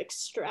sort of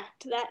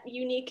extract that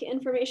unique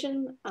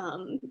information,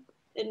 and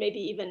maybe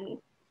even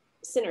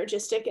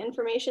synergistic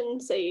information.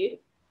 Say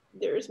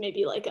there's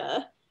maybe like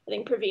I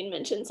think Praveen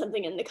mentioned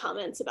something in the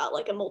comments about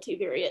like a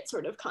multivariate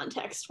sort of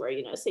context where,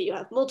 say you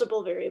have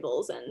multiple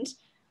variables, and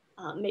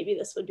maybe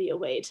this would be a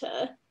way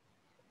to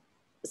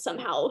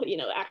somehow,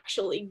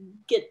 actually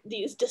get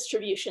these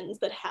distributions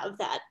that have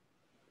that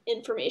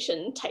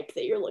information type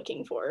that you're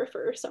looking for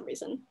some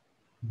reason.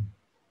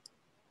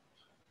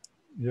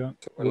 Yeah.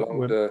 So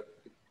along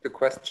the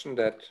question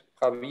that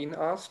Praveen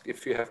asked,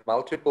 if you have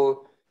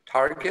multiple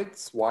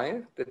targets,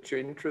 why, that you're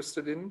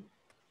interested in,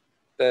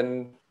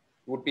 then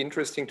it would be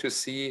interesting to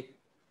see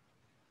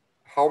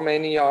how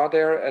many are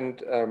there,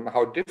 and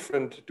how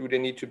different do they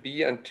need to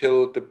be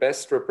until the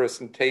best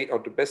representation or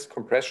the best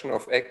compression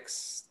of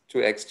X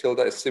to X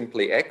tilde is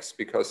simply X,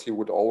 because you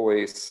would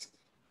always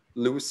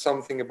lose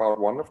something about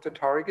one of the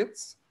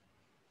targets.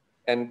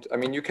 And I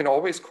mean, you can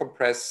always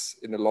compress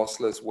in a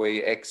lossless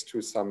way X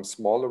to some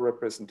smaller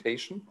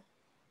representation,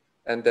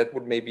 and that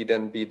would maybe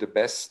then be the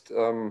best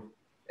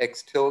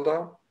X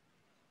tilde.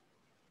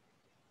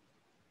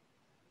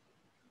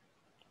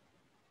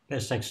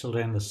 Best X tilde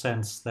in the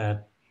sense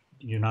that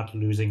you're not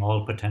losing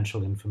all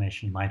potential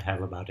information you might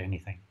have about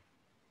anything.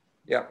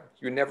 Yeah,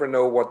 you never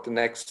know what the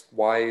next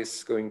Y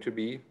is going to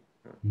be.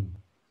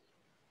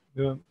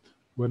 Yeah,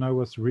 when I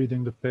was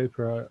reading the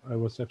paper, I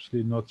was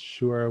actually not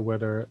sure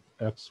whether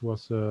X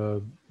was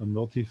a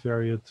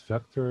multivariate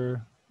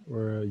vector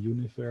or a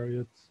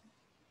univariate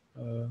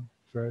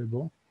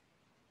variable.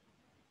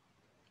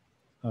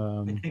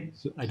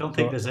 I don't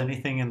think there's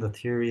anything in the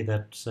theory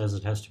that says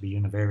it has to be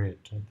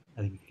univariate.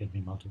 I think it can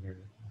be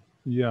multivariate.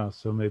 Yeah,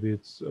 so maybe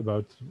it's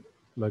about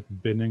like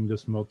binning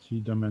this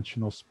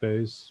multi-dimensional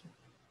space,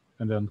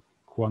 and then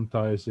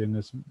quantizing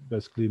is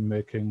basically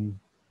making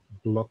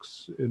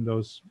blocks in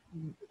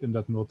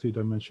that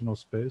multi-dimensional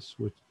space.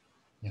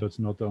 So it's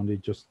not only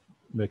just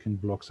making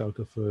blocks out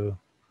of a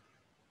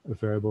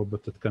variable,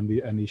 but it can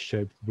be any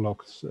shaped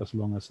blocks as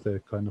long as they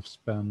kind of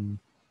span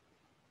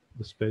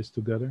the space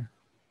together.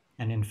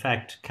 And in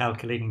fact,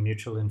 calculating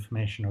mutual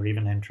information or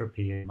even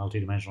entropy in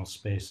multidimensional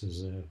space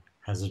is a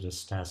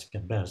hazardous task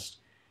at best,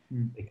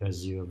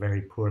 because you're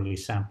very poorly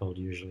sampled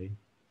usually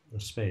the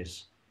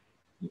space.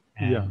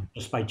 And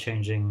just by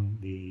changing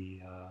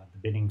the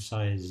binning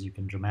size, you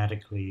can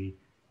dramatically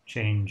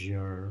change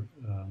your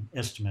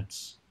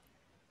estimates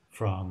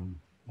from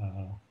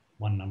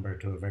one number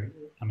to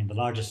the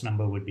largest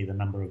number would be the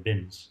number of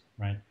bins,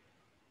 right?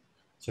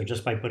 So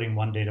just by putting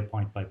one data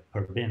point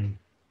per bin,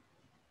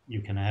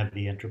 you can have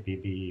the entropy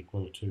be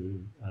equal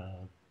to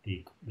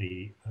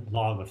the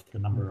log of the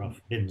number of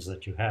bins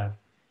that you have.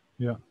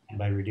 Yeah. And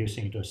by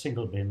reducing it to a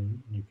single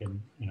bin, you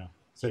can,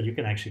 so you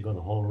can actually go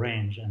the whole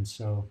range. And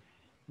so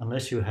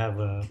unless you have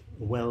a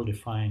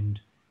well-defined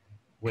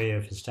way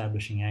of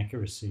establishing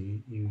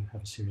accuracy, you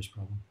have a serious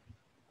problem.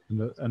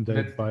 And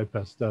they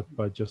bypass that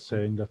by just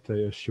saying that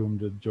they assume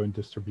the joint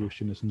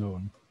distribution is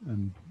known,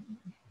 and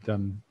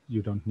then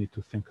you don't need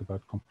to think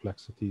about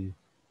complexity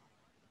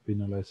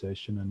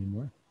penalization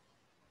anymore.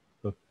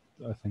 But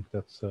I think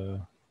that's,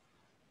 and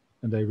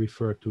they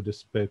refer to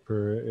this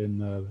paper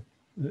in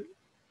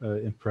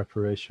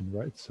preparation,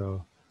 right?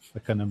 So I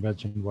can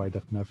imagine why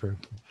they never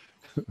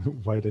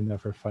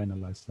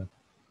finalized that.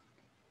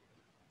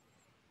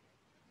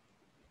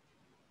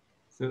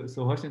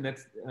 So Hoshin,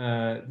 that's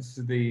this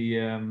is the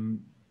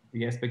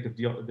aspect of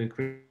the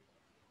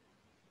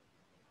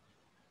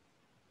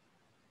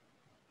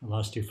I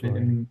lost you,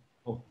 Florian.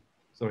 Oh,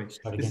 sorry.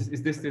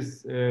 Is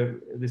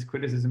this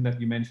criticism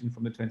that you mentioned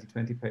from the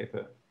 2020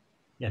 paper?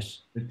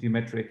 Yes. The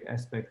geometric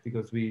aspect,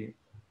 because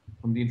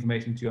from the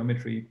information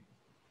geometry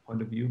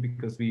point of view,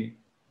 because we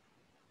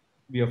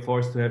are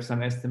forced to have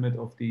some estimate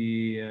of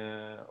the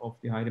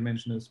high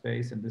dimensional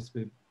space, and this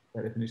will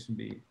by definition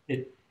be.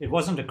 It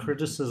wasn't a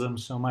criticism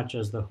so much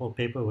as the whole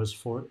paper was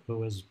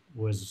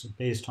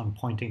based on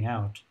pointing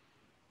out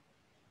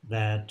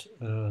that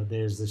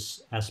there's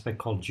this aspect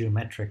called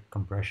geometric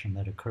compression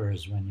that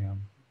occurs when you're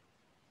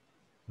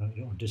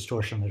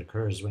distortion that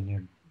occurs when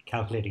you're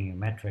calculating your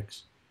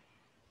metrics.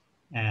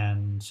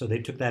 And so they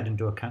took that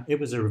into account. It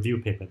was a review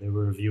paper. They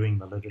were reviewing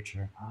the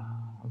literature.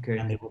 Okay.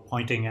 And they were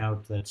pointing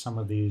out that some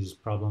of these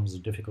problems are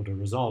difficult to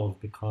resolve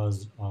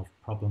because of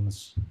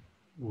problems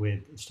with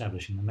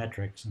establishing the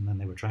metrics. And then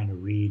they were trying to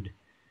read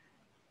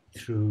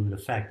through the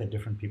fact that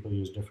different people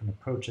use different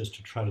approaches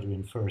to try to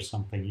infer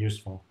something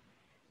useful.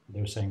 They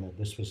were saying that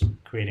this was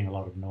creating a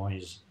lot of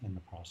noise in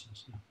the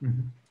process.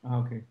 Mm-hmm.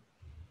 Okay.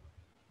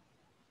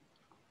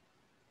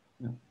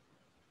 Yeah.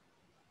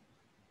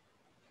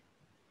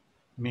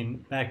 I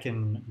mean, back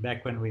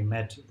when we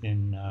met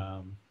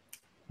on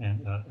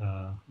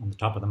the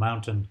top of the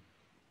mountain,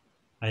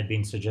 I had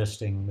been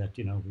suggesting that,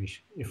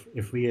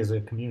 if we as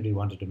a community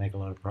wanted to make a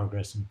lot of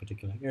progress in a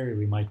particular area,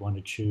 we might want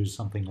to choose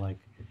something like,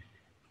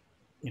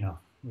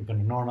 we're going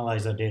to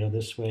normalize our data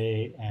this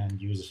way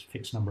and use a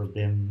fixed number of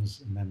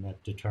bins, and then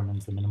that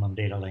determines the minimum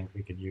data length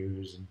we can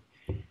use,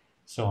 and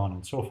so on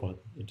and so forth.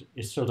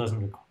 It still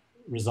doesn't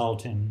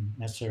result in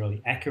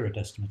necessarily accurate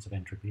estimates of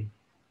entropy.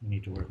 We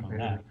need to work on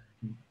that.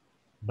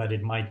 But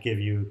it might give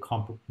you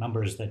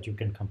numbers that you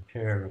can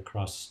compare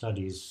across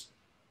studies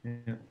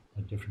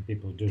that different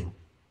people do.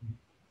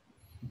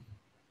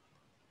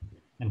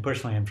 And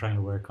personally, I'm trying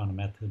to work on a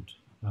method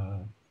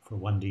for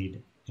 1D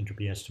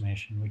entropy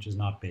estimation, which is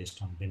not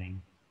based on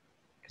binning,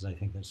 because I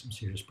think there's some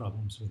serious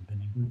problems with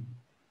binning.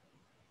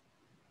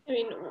 I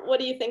mean, what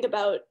do you think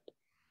about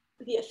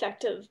the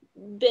effect of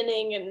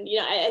binning? And,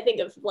 I think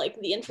of like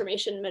the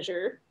information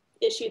measure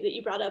issue that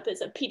you brought up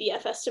as a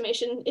PDF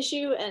estimation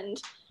issue. And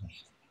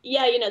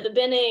yeah, the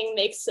binning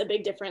makes a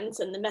big difference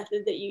in the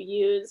method that you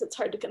use. It's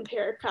hard to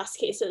compare across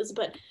cases,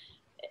 but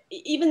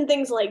even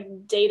things like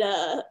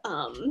data,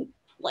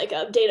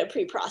 data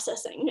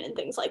pre-processing and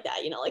things like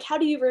that, like how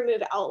do you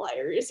remove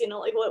outliers?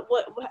 Like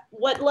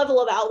what level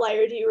of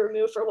outlier do you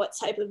remove for what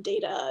type of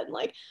data? And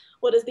like,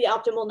 what is the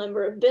optimal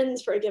number of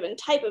bins for a given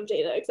type of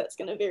data? Because that's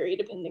going to vary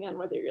depending on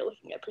whether you're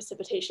looking at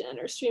precipitation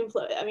or stream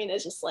flow. I mean,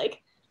 it's just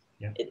like,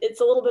 it's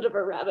a little bit of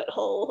a rabbit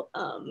hole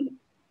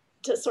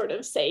to sort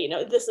of say,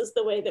 this is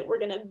the way that we're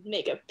going to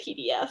make a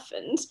PDF,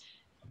 and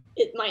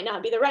it might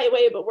not be the right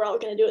way, but we're all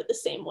going to do it the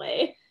same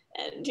way.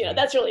 And,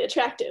 that's really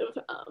attractive.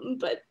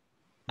 But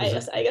I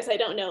guess I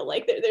don't know,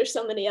 like there's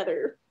so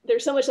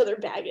much other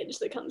baggage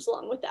that comes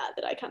along with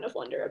that I kind of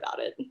wonder about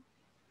it.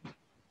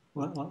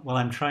 Well,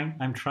 I'm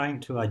trying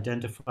to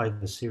identify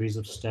the series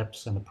of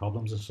steps and the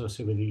problems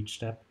associated with each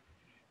step.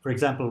 For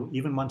example,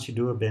 even once you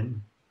do a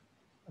bin,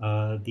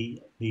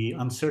 the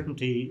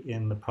uncertainty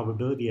in the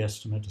probability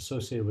estimate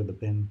associated with the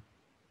bin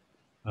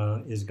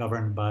is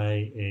governed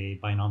by a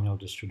binomial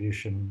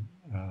distribution,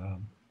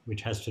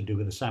 which has to do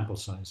with the sample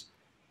size,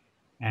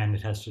 and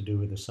it has to do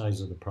with the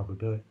size of the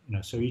probability.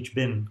 So each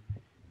bin,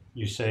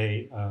 you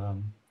say,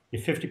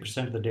 if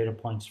 50% of the data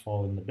points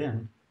fall in the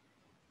bin,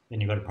 then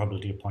you've got a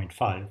probability of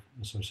 0.5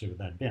 associated with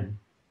that bin.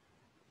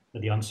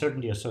 But the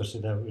uncertainty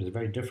associated with that is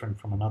very different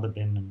from another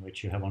bin in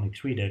which you have only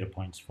 3 data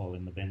points fall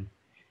in the bin,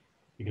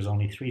 because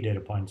only 3 data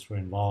points were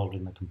involved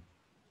in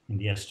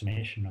the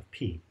estimation of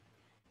P.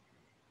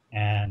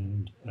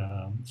 And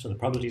so the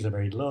probabilities are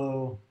very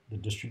low. The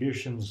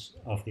distributions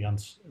of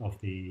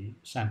the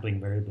sampling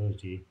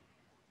variability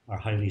are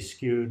highly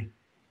skewed.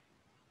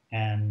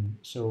 And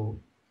so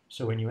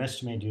when you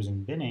estimate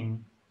using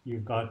binning,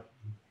 you've got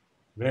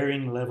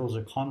varying levels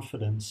of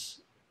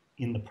confidence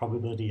in the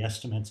probability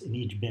estimates in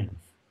each bin,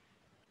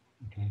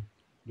 okay?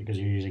 Because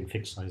you're using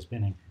fixed size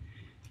binning.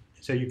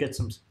 So you get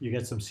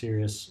some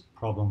serious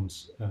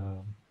problems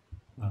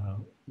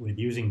with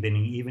using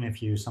binning, even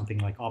if you use something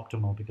like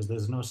optimal, because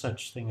there's no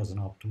such thing as an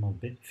optimal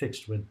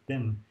fixed width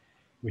bin,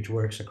 which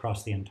works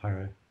across the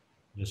entire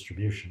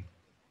distribution.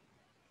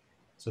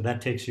 So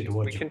that takes you to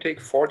what we can take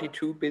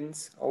 42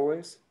 bins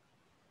always.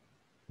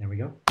 There we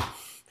go.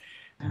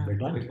 We're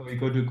done. We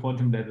go to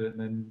quantum level, and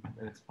then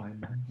that's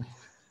fine.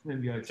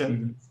 Then we are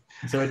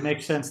so it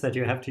makes sense that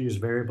you have to use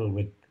variable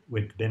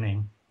with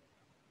binning.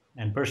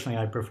 And personally,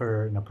 I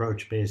prefer an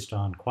approach based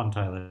on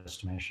quantile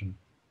estimation,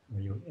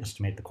 where you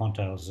estimate the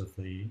quantiles of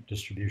the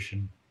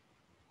distribution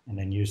and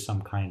then use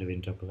some kind of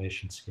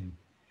interpolation scheme.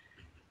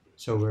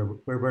 So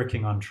we're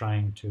working on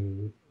trying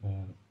to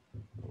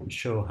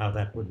show how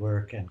that would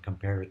work and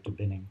compare it to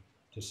binning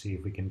to see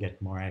if we can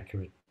get more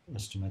accurate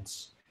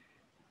estimates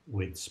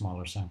with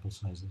smaller sample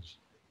sizes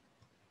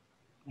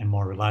and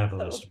more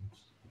reliable estimates.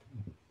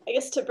 I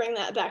guess to bring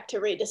that back to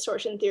rate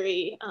distortion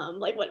theory,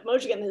 like what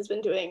Mojgan has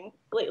been doing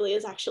lately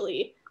is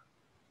actually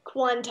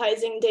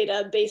quantizing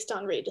data based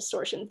on rate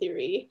distortion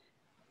theory,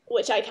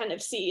 which I kind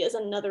of see as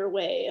another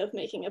way of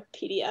making a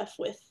PDF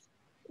with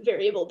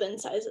variable bin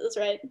sizes,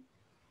 right?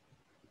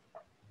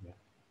 Yeah.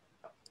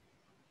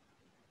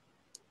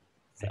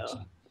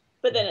 So,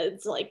 but then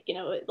it's like,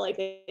 like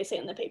they say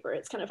in the paper,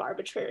 it's kind of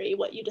arbitrary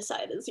what you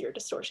decide is your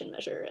distortion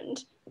measure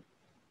and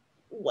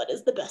what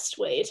is the best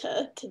way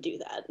to do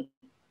that.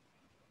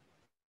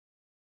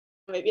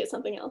 Maybe it's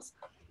something else.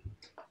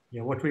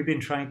 Yeah, what we've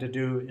been trying to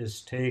do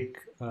is take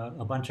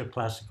a bunch of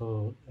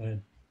classical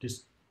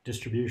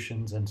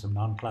distributions and some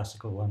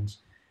non-classical ones,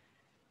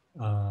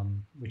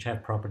 which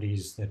have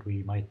properties that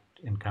we might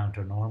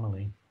encounter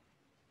normally,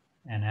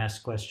 and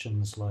ask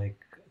questions like,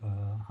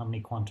 how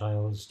many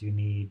quantiles do you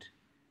need?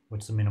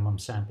 What's the minimum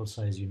sample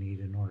size you need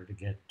in order to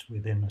get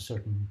within a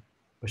certain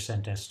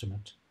 %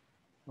 estimate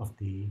of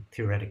the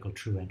theoretical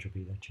true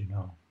entropy that you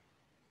know?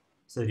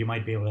 So that you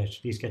might be able to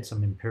at least get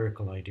some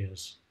empirical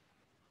ideas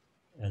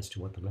as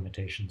to what the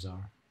limitations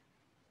are.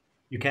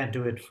 You can't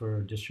do it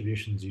for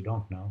distributions you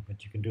don't know,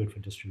 but you can do it for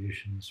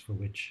distributions for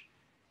which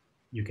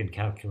you can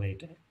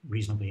calculate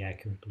reasonably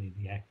accurately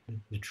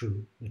the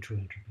true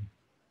entropy.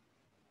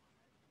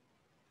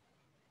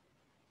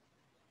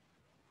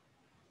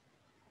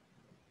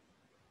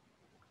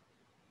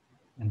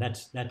 And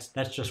that's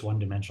just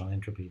one-dimensional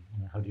entropy.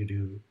 How do you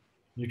do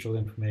neutral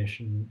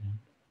information?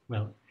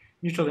 Well,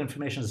 neutral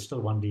information is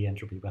still 1D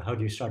entropy, but how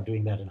do you start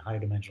doing that in higher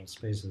dimensional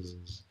spaces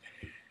is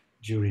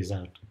jury's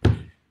out.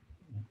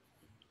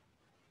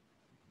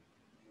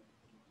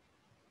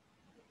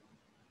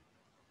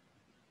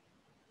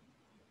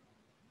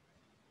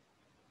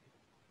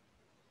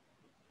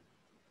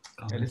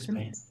 Comments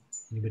by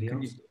anybody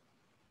else?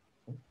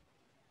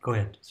 Go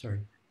ahead,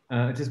 sorry.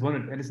 I just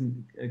wondered,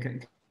 Edison, it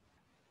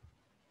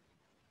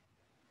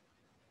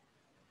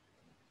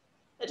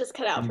just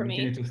cut out for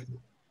me.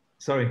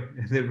 Sorry,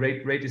 the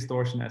rate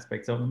distortion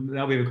aspect. So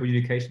now we have a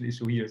communication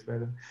issue here as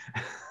well.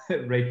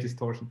 Rate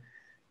distortion.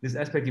 This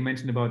aspect you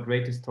mentioned about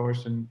rate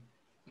distortion,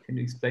 can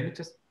you explain it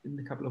just in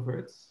a couple of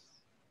words?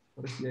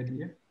 What is the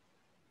idea?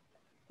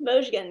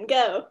 Mojgan,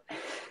 go.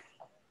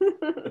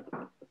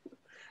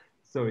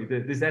 Sorry,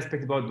 this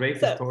aspect about rate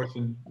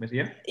distortion,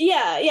 yeah?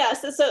 Yeah.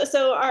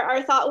 So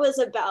our thought was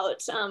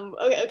about,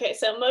 okay,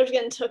 so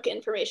Mojgan took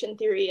information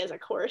theory as a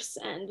course,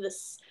 and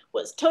this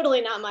was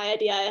totally not my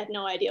idea. I had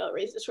no idea what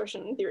rate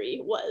distortion theory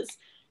was.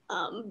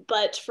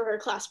 But for her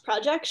class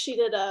project, she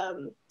did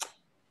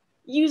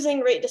using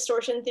rate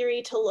distortion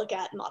theory to look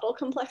at model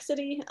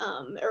complexity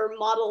or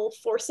model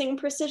forcing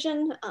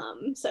precision.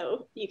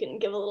 So you can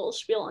give a little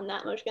spiel on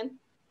that, Mojgan.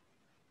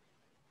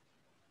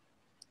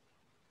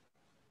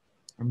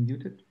 I'm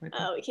muted. Right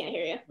now? Oh, we can't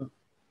hear you. Oh.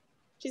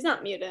 She's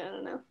not muted, I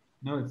don't know.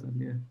 No, it's not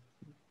muted.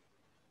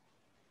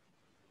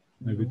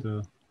 Maybe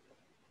the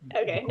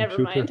Okay,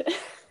 never mind.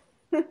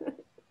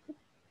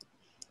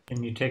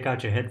 Can you take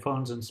out your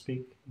headphones and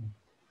speak?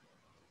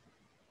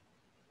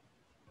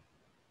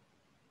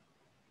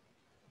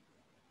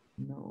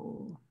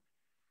 No.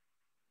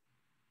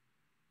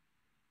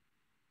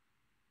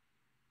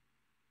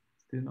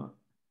 Still not.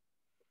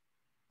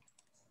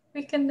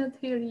 We cannot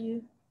hear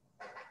you.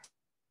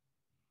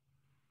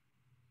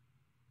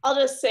 I'll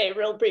just say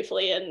real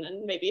briefly,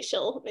 and maybe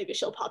she'll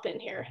pop in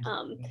here.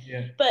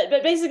 Yeah. But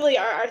basically,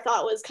 our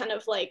thought was kind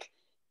of like,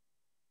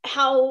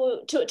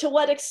 how to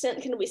what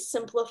extent can we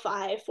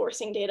simplify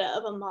forcing data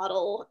of a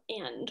model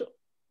and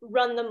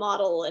run the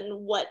model,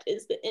 and what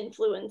is the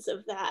influence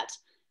of that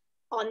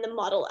on the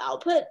model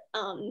output?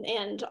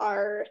 And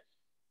our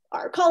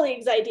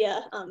colleague's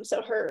idea,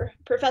 so her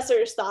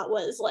professor's thought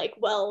was like,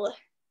 well,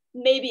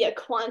 maybe a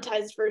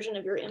quantized version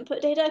of your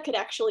input data could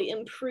actually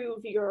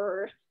improve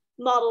your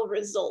model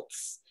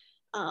results.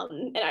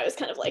 And I was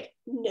kind of like,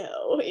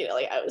 no,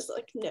 I was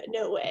like,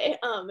 no way.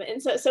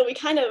 And so we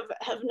kind of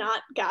have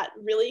not got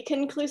really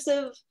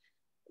conclusive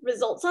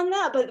results on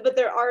that, but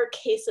there are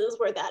cases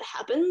where that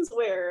happens,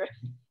 where it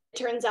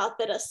turns out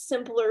that a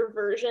simpler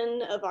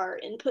version of our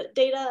input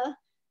data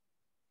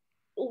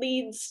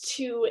leads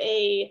to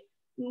a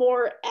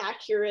more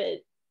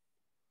accurate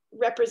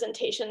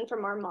representation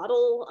from our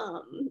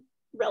model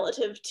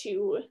relative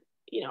to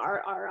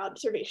our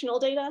observational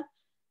data.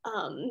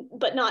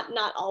 But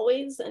not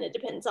always, and it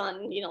depends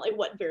on like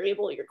what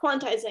variable you're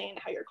quantizing and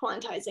how you're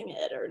quantizing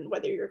it, or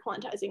whether you're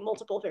quantizing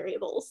multiple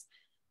variables.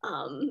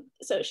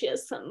 So she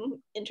has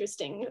some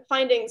interesting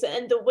findings,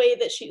 and the way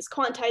that she's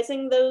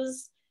quantizing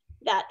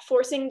that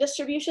forcing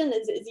distribution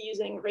is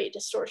using rate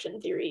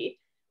distortion theory,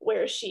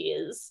 where she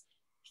is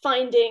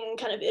finding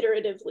kind of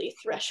iteratively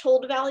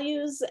threshold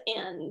values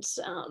and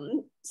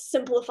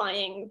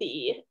simplifying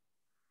the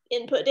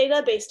input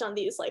data based on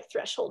these like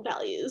threshold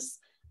values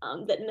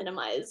that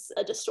minimize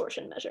a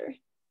distortion measure.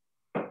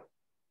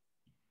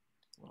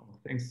 Well,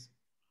 thanks.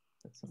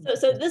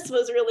 So this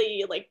was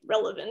really like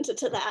relevant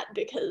to that,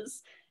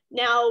 because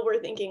now we're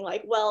thinking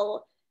like,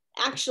 well,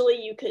 actually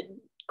you could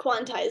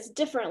quantize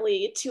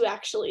differently to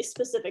actually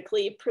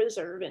specifically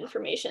preserve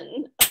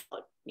information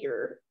about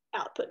your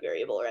output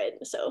variable, right?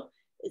 So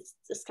it's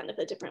just kind of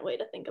a different way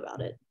to think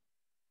about it.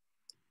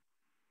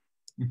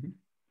 Mm-hmm.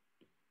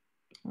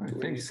 Right,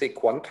 when you say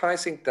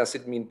quantizing, does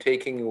it mean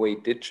taking away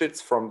digits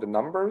from the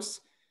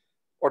numbers,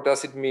 or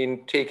does it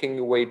mean taking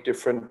away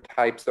different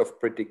types of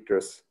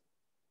predictors?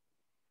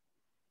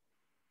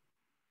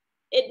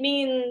 It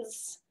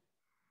means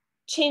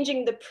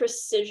changing the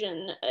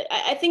precision.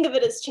 I think of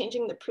it as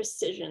changing the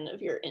precision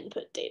of your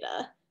input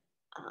data,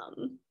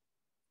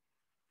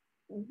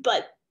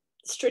 but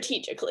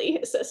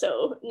strategically.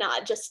 So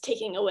not just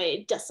taking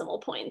away decimal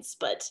points,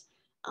 but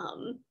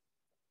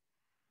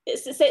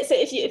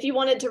say if you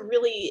wanted to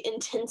really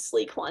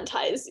intensely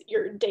quantize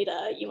your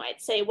data, you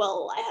might say,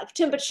 well, I have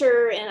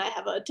temperature, and I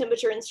have a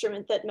temperature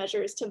instrument that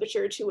measures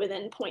temperature to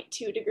within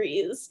 0.2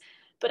 degrees,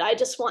 but I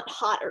just want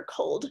hot or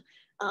cold.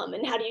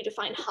 And how do you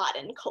define hot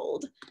and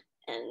cold?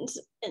 And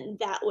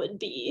that would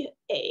be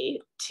a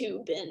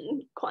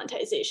 2-bin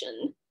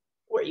quantization,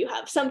 where you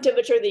have some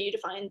temperature that you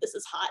define this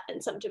is hot,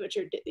 and some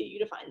temperature that you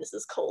define this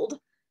is cold.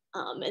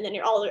 And then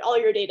all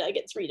your data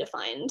gets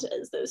redefined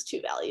as those two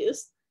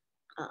values.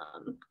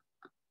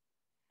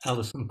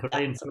 Alison, could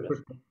I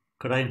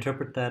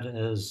interpret that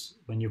as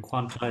when you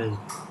quantize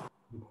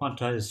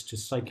to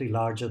slightly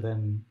larger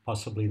than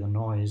possibly the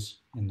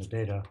noise in the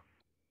data,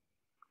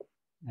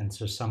 and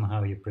so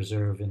somehow you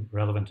preserve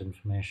relevant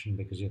information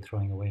because you're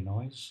throwing away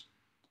noise?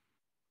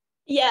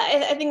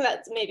 Yeah, I think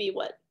that's maybe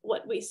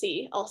what we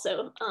see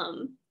also.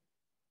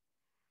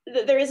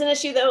 There is an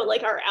issue though,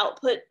 like our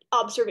output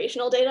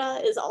observational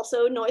data is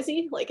also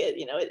noisy. Like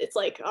it's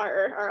like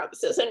our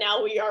so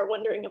now we are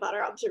wondering about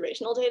our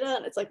observational data,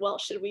 and it's like, well,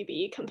 should we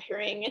be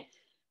comparing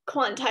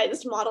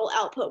quantized model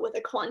output with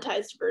a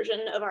quantized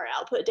version of our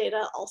output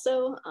data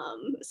also?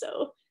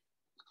 So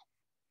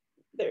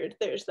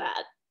there's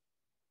that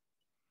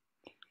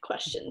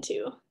question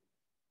too.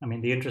 I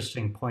mean, the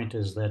interesting point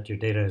is that your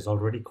data is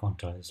already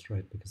quantized,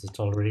 right? Because it's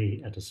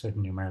already at a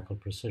certain numerical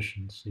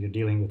precision. So you're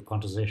dealing with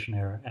quantization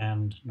error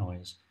and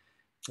noise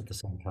at the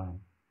same time.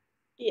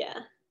 Yeah.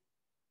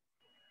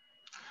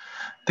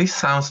 This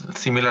sounds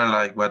similar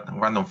like what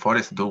random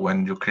forests do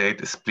when you create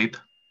a split.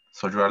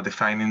 So you are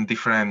defining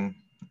different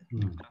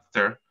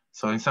cluster.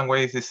 So in some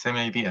ways, it's the same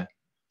idea.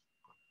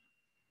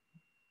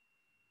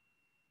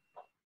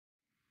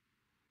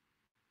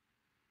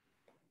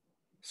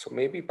 So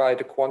maybe by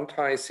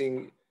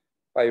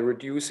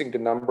reducing the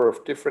number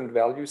of different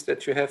values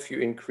that you have, you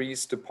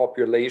increase the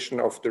population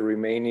of the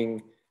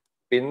remaining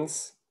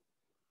bins,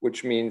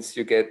 which means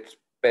you get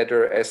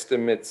better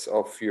estimates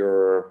of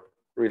your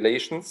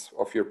relations,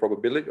 of your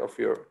probability, of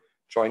your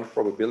joint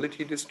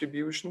probability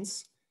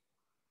distributions,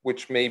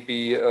 which may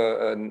be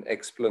an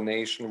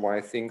explanation why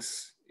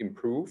things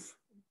improve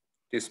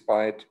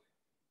despite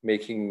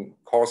making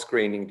coarse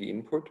graining the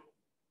input.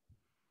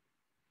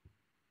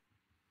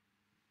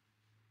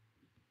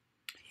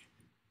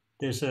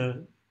 There's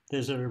a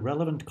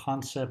relevant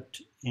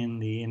concept in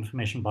the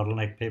information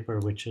bottleneck paper,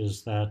 which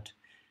is that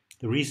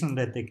the reason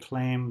that they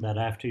claim that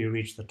after you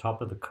reach the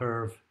top of the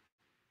curve,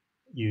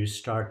 you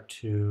start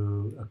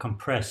to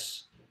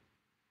compress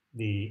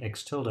the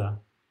x tilde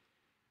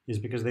is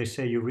because they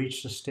say you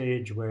reach a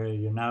stage where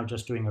you're now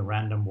just doing a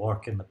random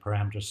walk in the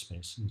parameter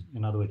space.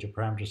 In other words, your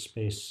parameter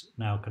space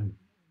now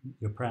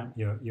your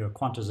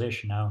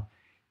quantization now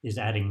is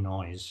adding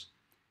noise.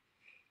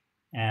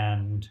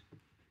 And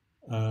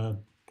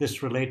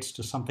this relates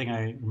to something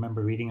I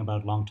remember reading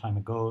about a long time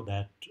ago,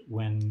 that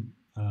when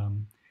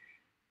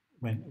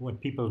what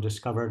people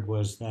discovered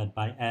was that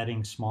by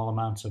adding small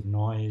amounts of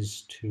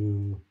noise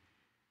to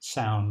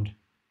sound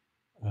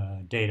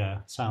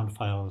data, sound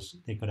files,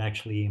 they could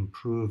actually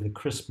improve the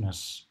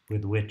crispness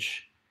with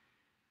which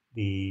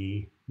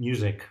the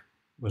music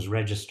was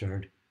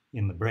registered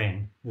in the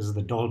brain. This is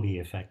the Dolby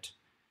effect.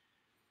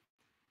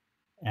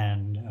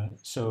 And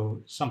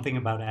so something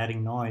about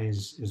adding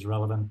noise is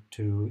relevant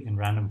to, in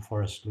random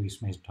forest,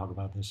 Luis may talk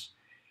about this.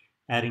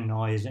 Adding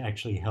noise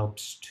actually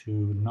helps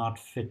to not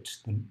fit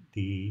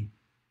the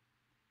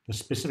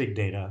specific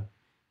data,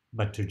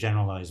 but to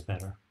generalize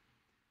better.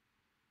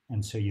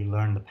 And so you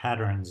learn the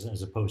patterns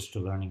as opposed to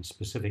learning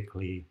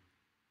specifically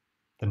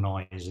the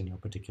noise in your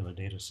particular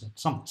data set.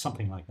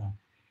 Something like that.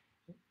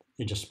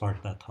 It just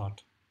sparked that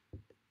thought.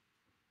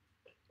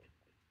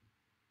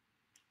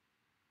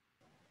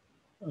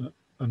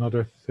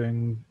 Another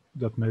thing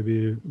that may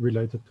be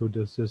related to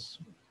this is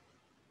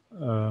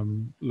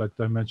like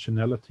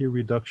dimensionality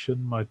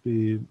reduction might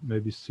be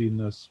maybe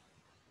seen as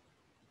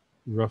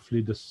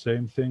roughly the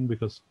same thing,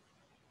 because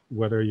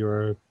whether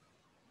you're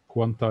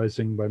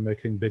quantizing by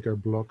making bigger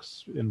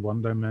blocks in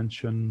one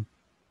dimension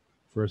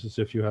versus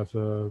if you have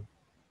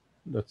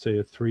let's say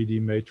a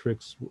 3D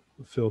matrix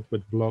filled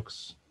with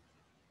blocks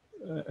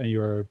and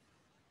you're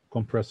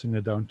compressing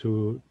it down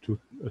to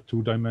a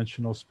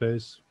two-dimensional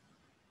space,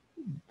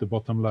 the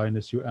bottom line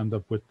is you end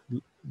up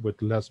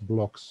with less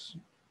blocks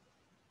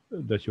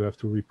that you have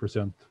to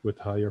represent with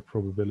higher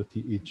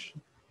probability each.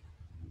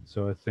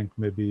 So I think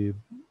maybe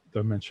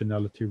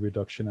dimensionality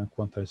reduction and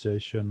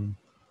quantization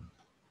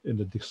in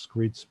the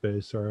discrete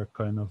space are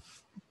kind of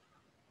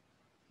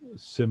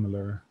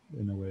similar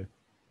in a way.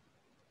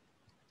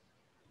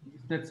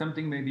 That's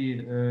something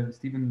maybe,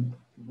 Stephen,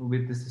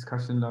 with this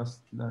discussion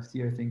last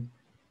year, I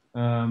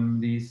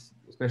think, these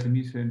especially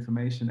mutual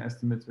information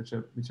estimates, which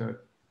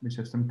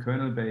have some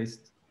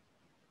kernel-based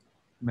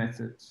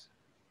methods,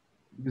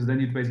 because then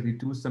you basically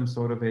do some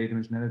sort of a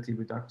dimensionality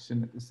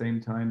reduction at the same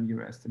time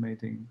you're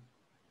estimating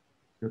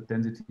your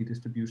density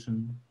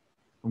distribution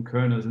from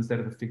kernels instead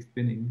of a fixed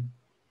binning.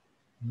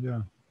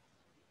 Yeah.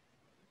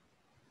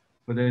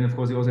 But then, of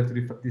course, you also have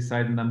to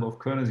decide the number of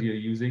kernels you're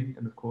using,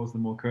 and of course, the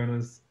more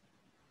kernels,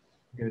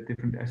 you get a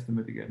different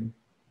estimate again.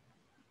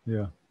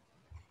 Yeah.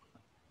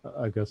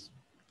 I guess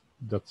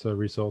that's a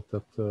result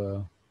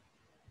that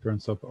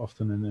turns up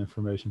often in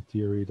information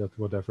theory, that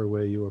whatever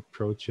way you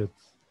approach it,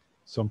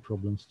 some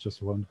problems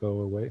just won't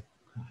go away.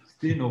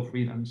 Still no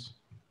free lunch.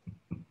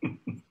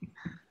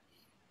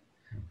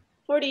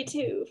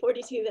 42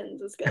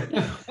 bins is good.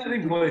 I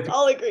think 42.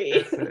 All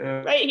agree.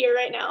 Right here,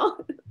 right now.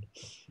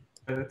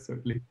 That's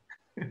certainly.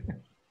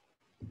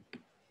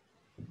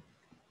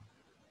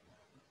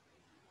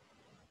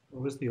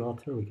 What was the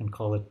author? We can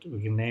call it,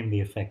 we can name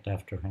the effect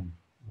after him.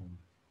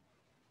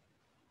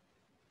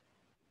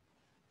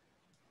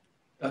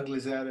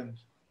 Douglas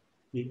Adams.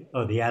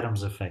 The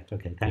Adams effect.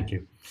 Okay, thank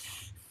you.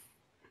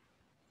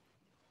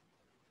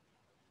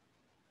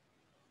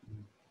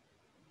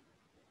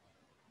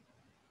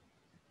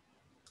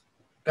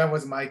 that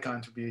was my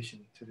contribution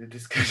to the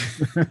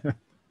discussion.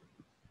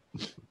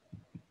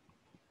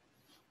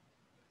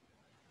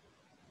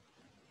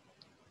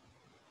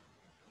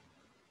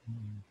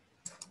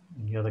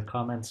 Any other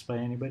comments by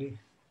anybody?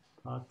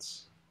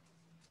 Thoughts?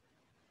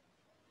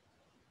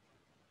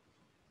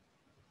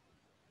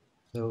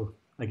 So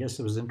I guess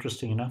it was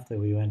interesting enough that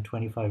we went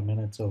 25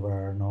 minutes over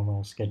our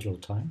normal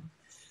scheduled time.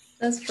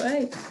 That's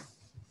right.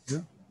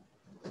 Yeah.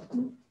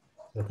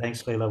 So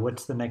thanks, Leila.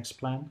 What's the next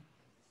plan?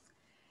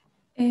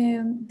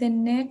 The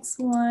next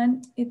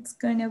one, it's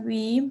gonna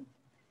be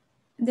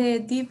the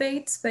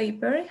debates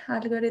paper,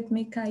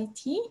 Algorithmic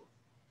IT.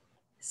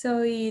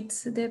 So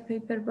it's the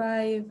paper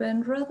by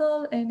Ben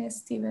Rodel and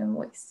Stephen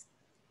Weijs.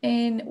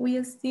 And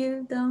we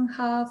still don't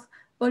have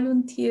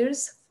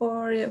volunteers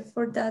for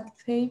that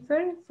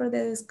paper, for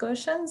the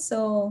discussion.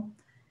 So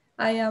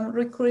I am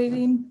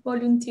recruiting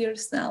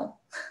volunteers now.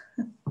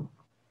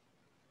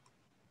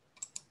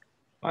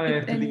 I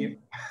have to leave.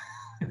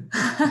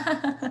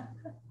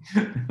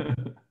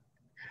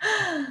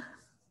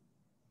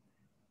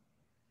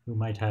 Who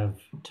might have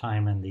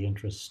time and the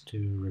interest to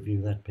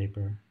review that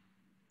paper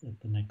at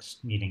the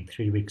next meeting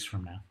 3 weeks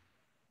from now?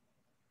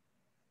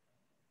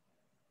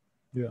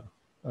 Yeah,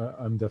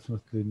 I'm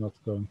definitely not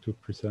going to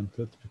present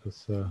it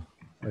because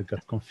I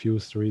got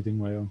confused reading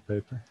my own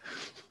paper.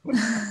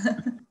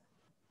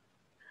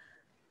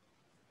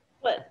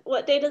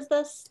 What date is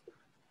this?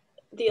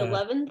 The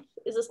 11th?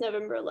 Is this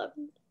November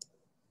 11th?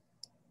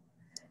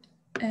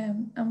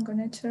 I'm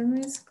gonna turn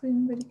my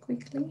screen very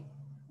quickly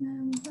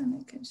and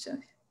I can show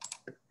you.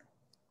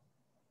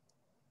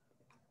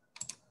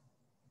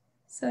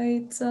 So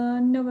it's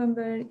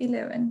November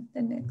 11th,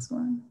 the next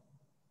one.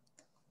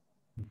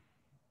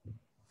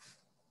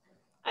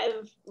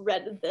 I've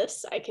read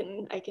this. I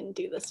can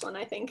do this one,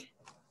 I think,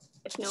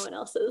 if no one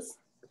else is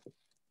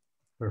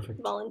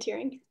Perfect.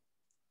 volunteering.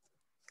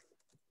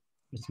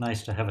 It's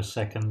nice to have a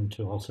second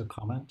to also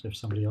comment if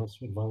somebody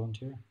else would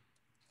volunteer.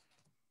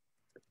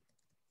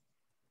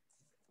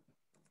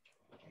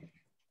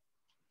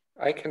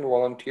 I can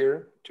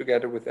volunteer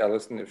together with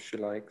Alison if she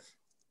likes.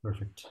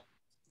 Perfect.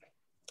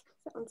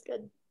 Sounds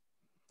good.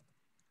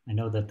 I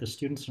know that the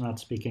students are not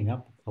speaking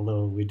up,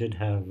 although we did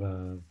have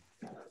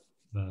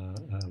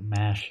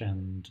Mash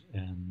and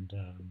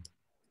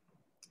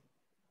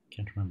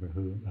can't remember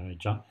who,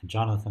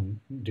 Jonathan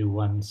do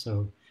one.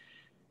 So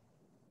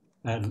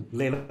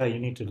Leila, you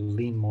need to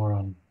lean more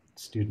on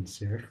students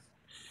here.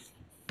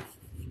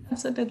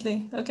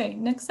 Absolutely. Okay,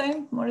 next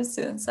time, more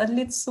students, at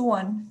least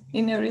one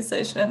in every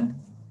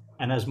session.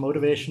 And as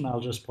motivation, I'll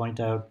just point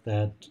out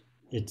that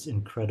it's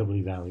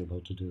incredibly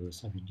valuable to do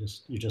this. I mean,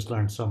 you just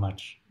learn so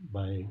much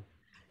by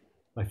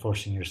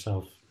forcing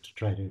yourself to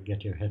try to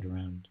get your head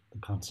around the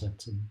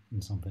concepts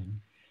in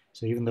something.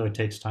 So even though it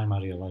takes time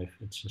out of your life,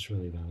 it's just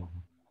really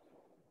valuable.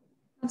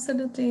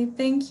 Absolutely.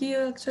 Thank you,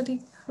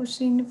 actually,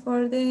 Hoshin,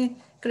 for the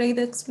great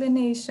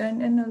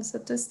explanation, and also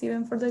to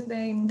Stephen for the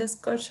great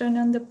discussion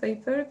on the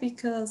paper,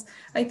 because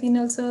I think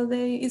also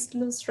the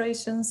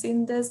illustrations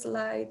in the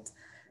slide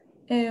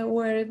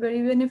were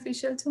very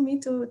beneficial to me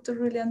to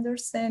really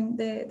understand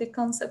the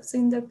concepts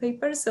in the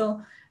paper.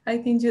 So I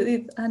think you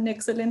did an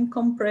excellent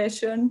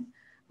compression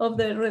of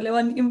the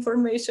relevant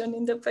information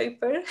in the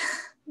paper.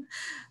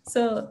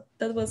 So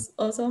that was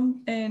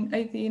awesome. And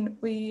I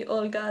think we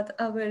all got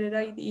a better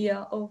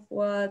idea of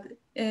what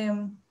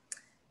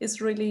is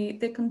really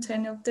the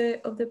content of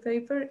the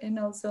paper, and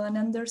also an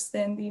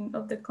understanding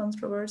of the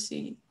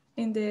controversy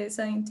in the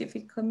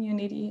scientific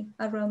community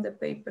around the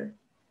paper.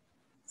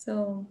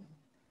 So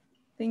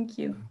thank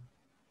you.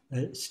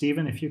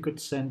 Stephen, if you could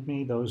send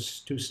me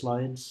those 2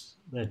 slides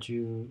that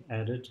you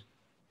added.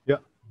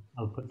 Yeah.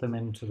 I'll put them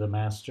into the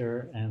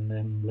master, and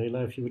then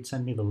Leila, if you would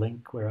send me the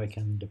link where I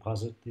can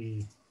deposit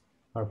the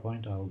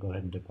PowerPoint, I'll go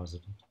ahead and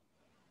deposit it.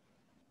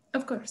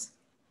 Of course.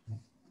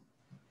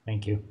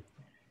 Thank you.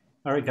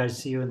 All right, guys,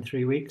 see you in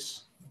 3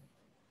 weeks.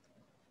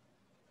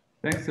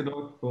 Thanks a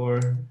lot for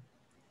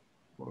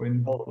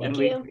and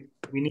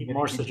we need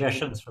more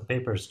suggestions for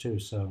papers too,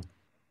 so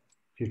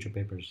future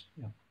papers.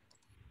 Yeah.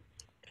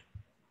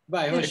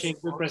 Bye, Hoshin.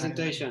 Good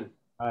presentation.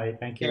 All right,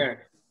 thank you.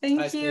 Care.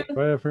 Thank you.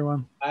 Bye,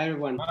 everyone. Bye,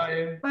 everyone.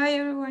 Bye. Bye,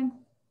 everyone.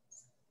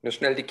 Nur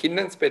schnell die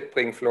Kinder ins Bett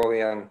bringen,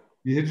 Florian.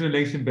 Die sind schon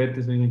längst im Bett,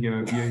 deswegen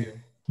gehen wir hier.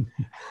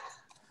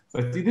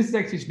 But see, this is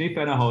actually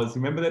Schneeferner house.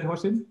 Remember that,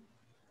 Hoshin?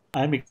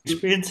 I'm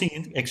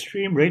experiencing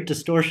extreme rate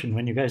distortion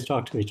when you guys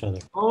talk to each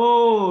other.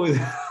 Oh!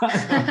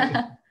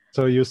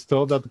 So you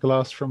stole that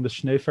glass from the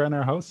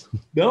Schneeferner house?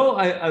 No,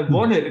 I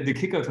won it in the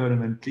kicker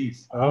tournament,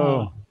 please.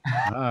 Oh,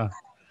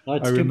 Oh,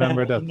 it's I too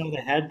remember bad. I that. didn't know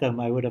they had them.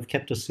 I would have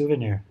kept a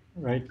souvenir,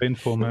 right?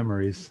 Painful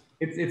memories.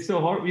 It's so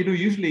hard. You know,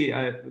 usually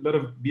a lot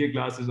of beer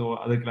glasses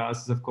or other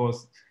glasses, of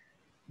course,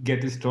 get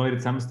destroyed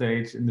at some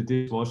stage in the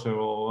dishwasher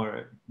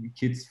or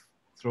kids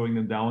throwing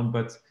them down.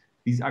 But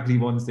these ugly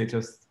ones, they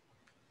just...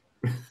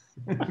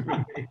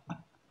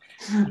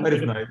 But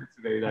it's nice. It's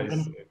very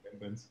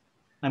nice.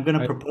 I'm going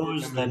to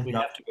propose that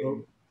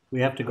we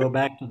have to go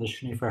back to the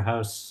Schneefer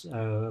house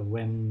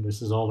when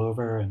this is all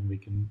over and we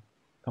can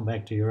come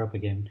back to Europe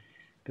again.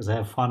 because I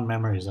have fond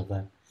memories of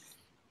that.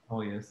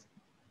 Oh yes,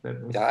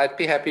 that was. Yeah, I'd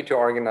be happy to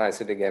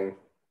organize it again.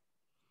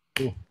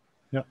 Cool.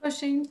 Yeah.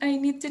 Hoshin, I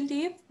need to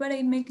leave, but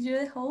I make you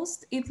the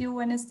host if you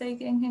want to stay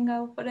and hang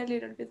out for a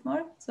little bit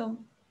more. So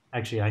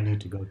Actually, I need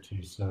to go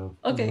too. So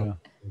okay. Yeah.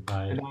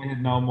 bye. And I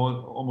had now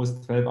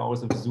almost 12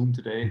 hours of Zoom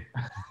today.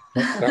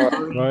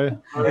 Bye.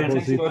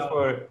 Thanks a lot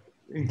for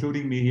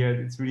including me here.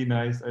 It's really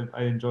nice.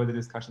 I enjoy the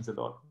discussions a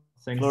lot.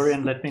 Thanks.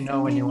 Florian, let me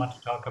know when you want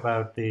to talk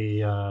about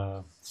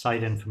the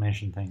site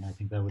information thing. I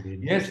think that would be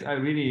interesting.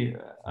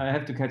 Yes, I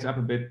have to catch up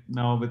a bit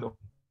now with all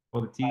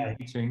the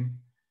teaching,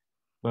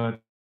 but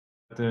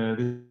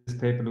this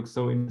paper looks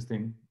so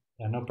interesting.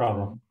 Yeah, no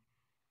problem.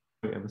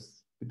 I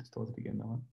was a bit distorted again now.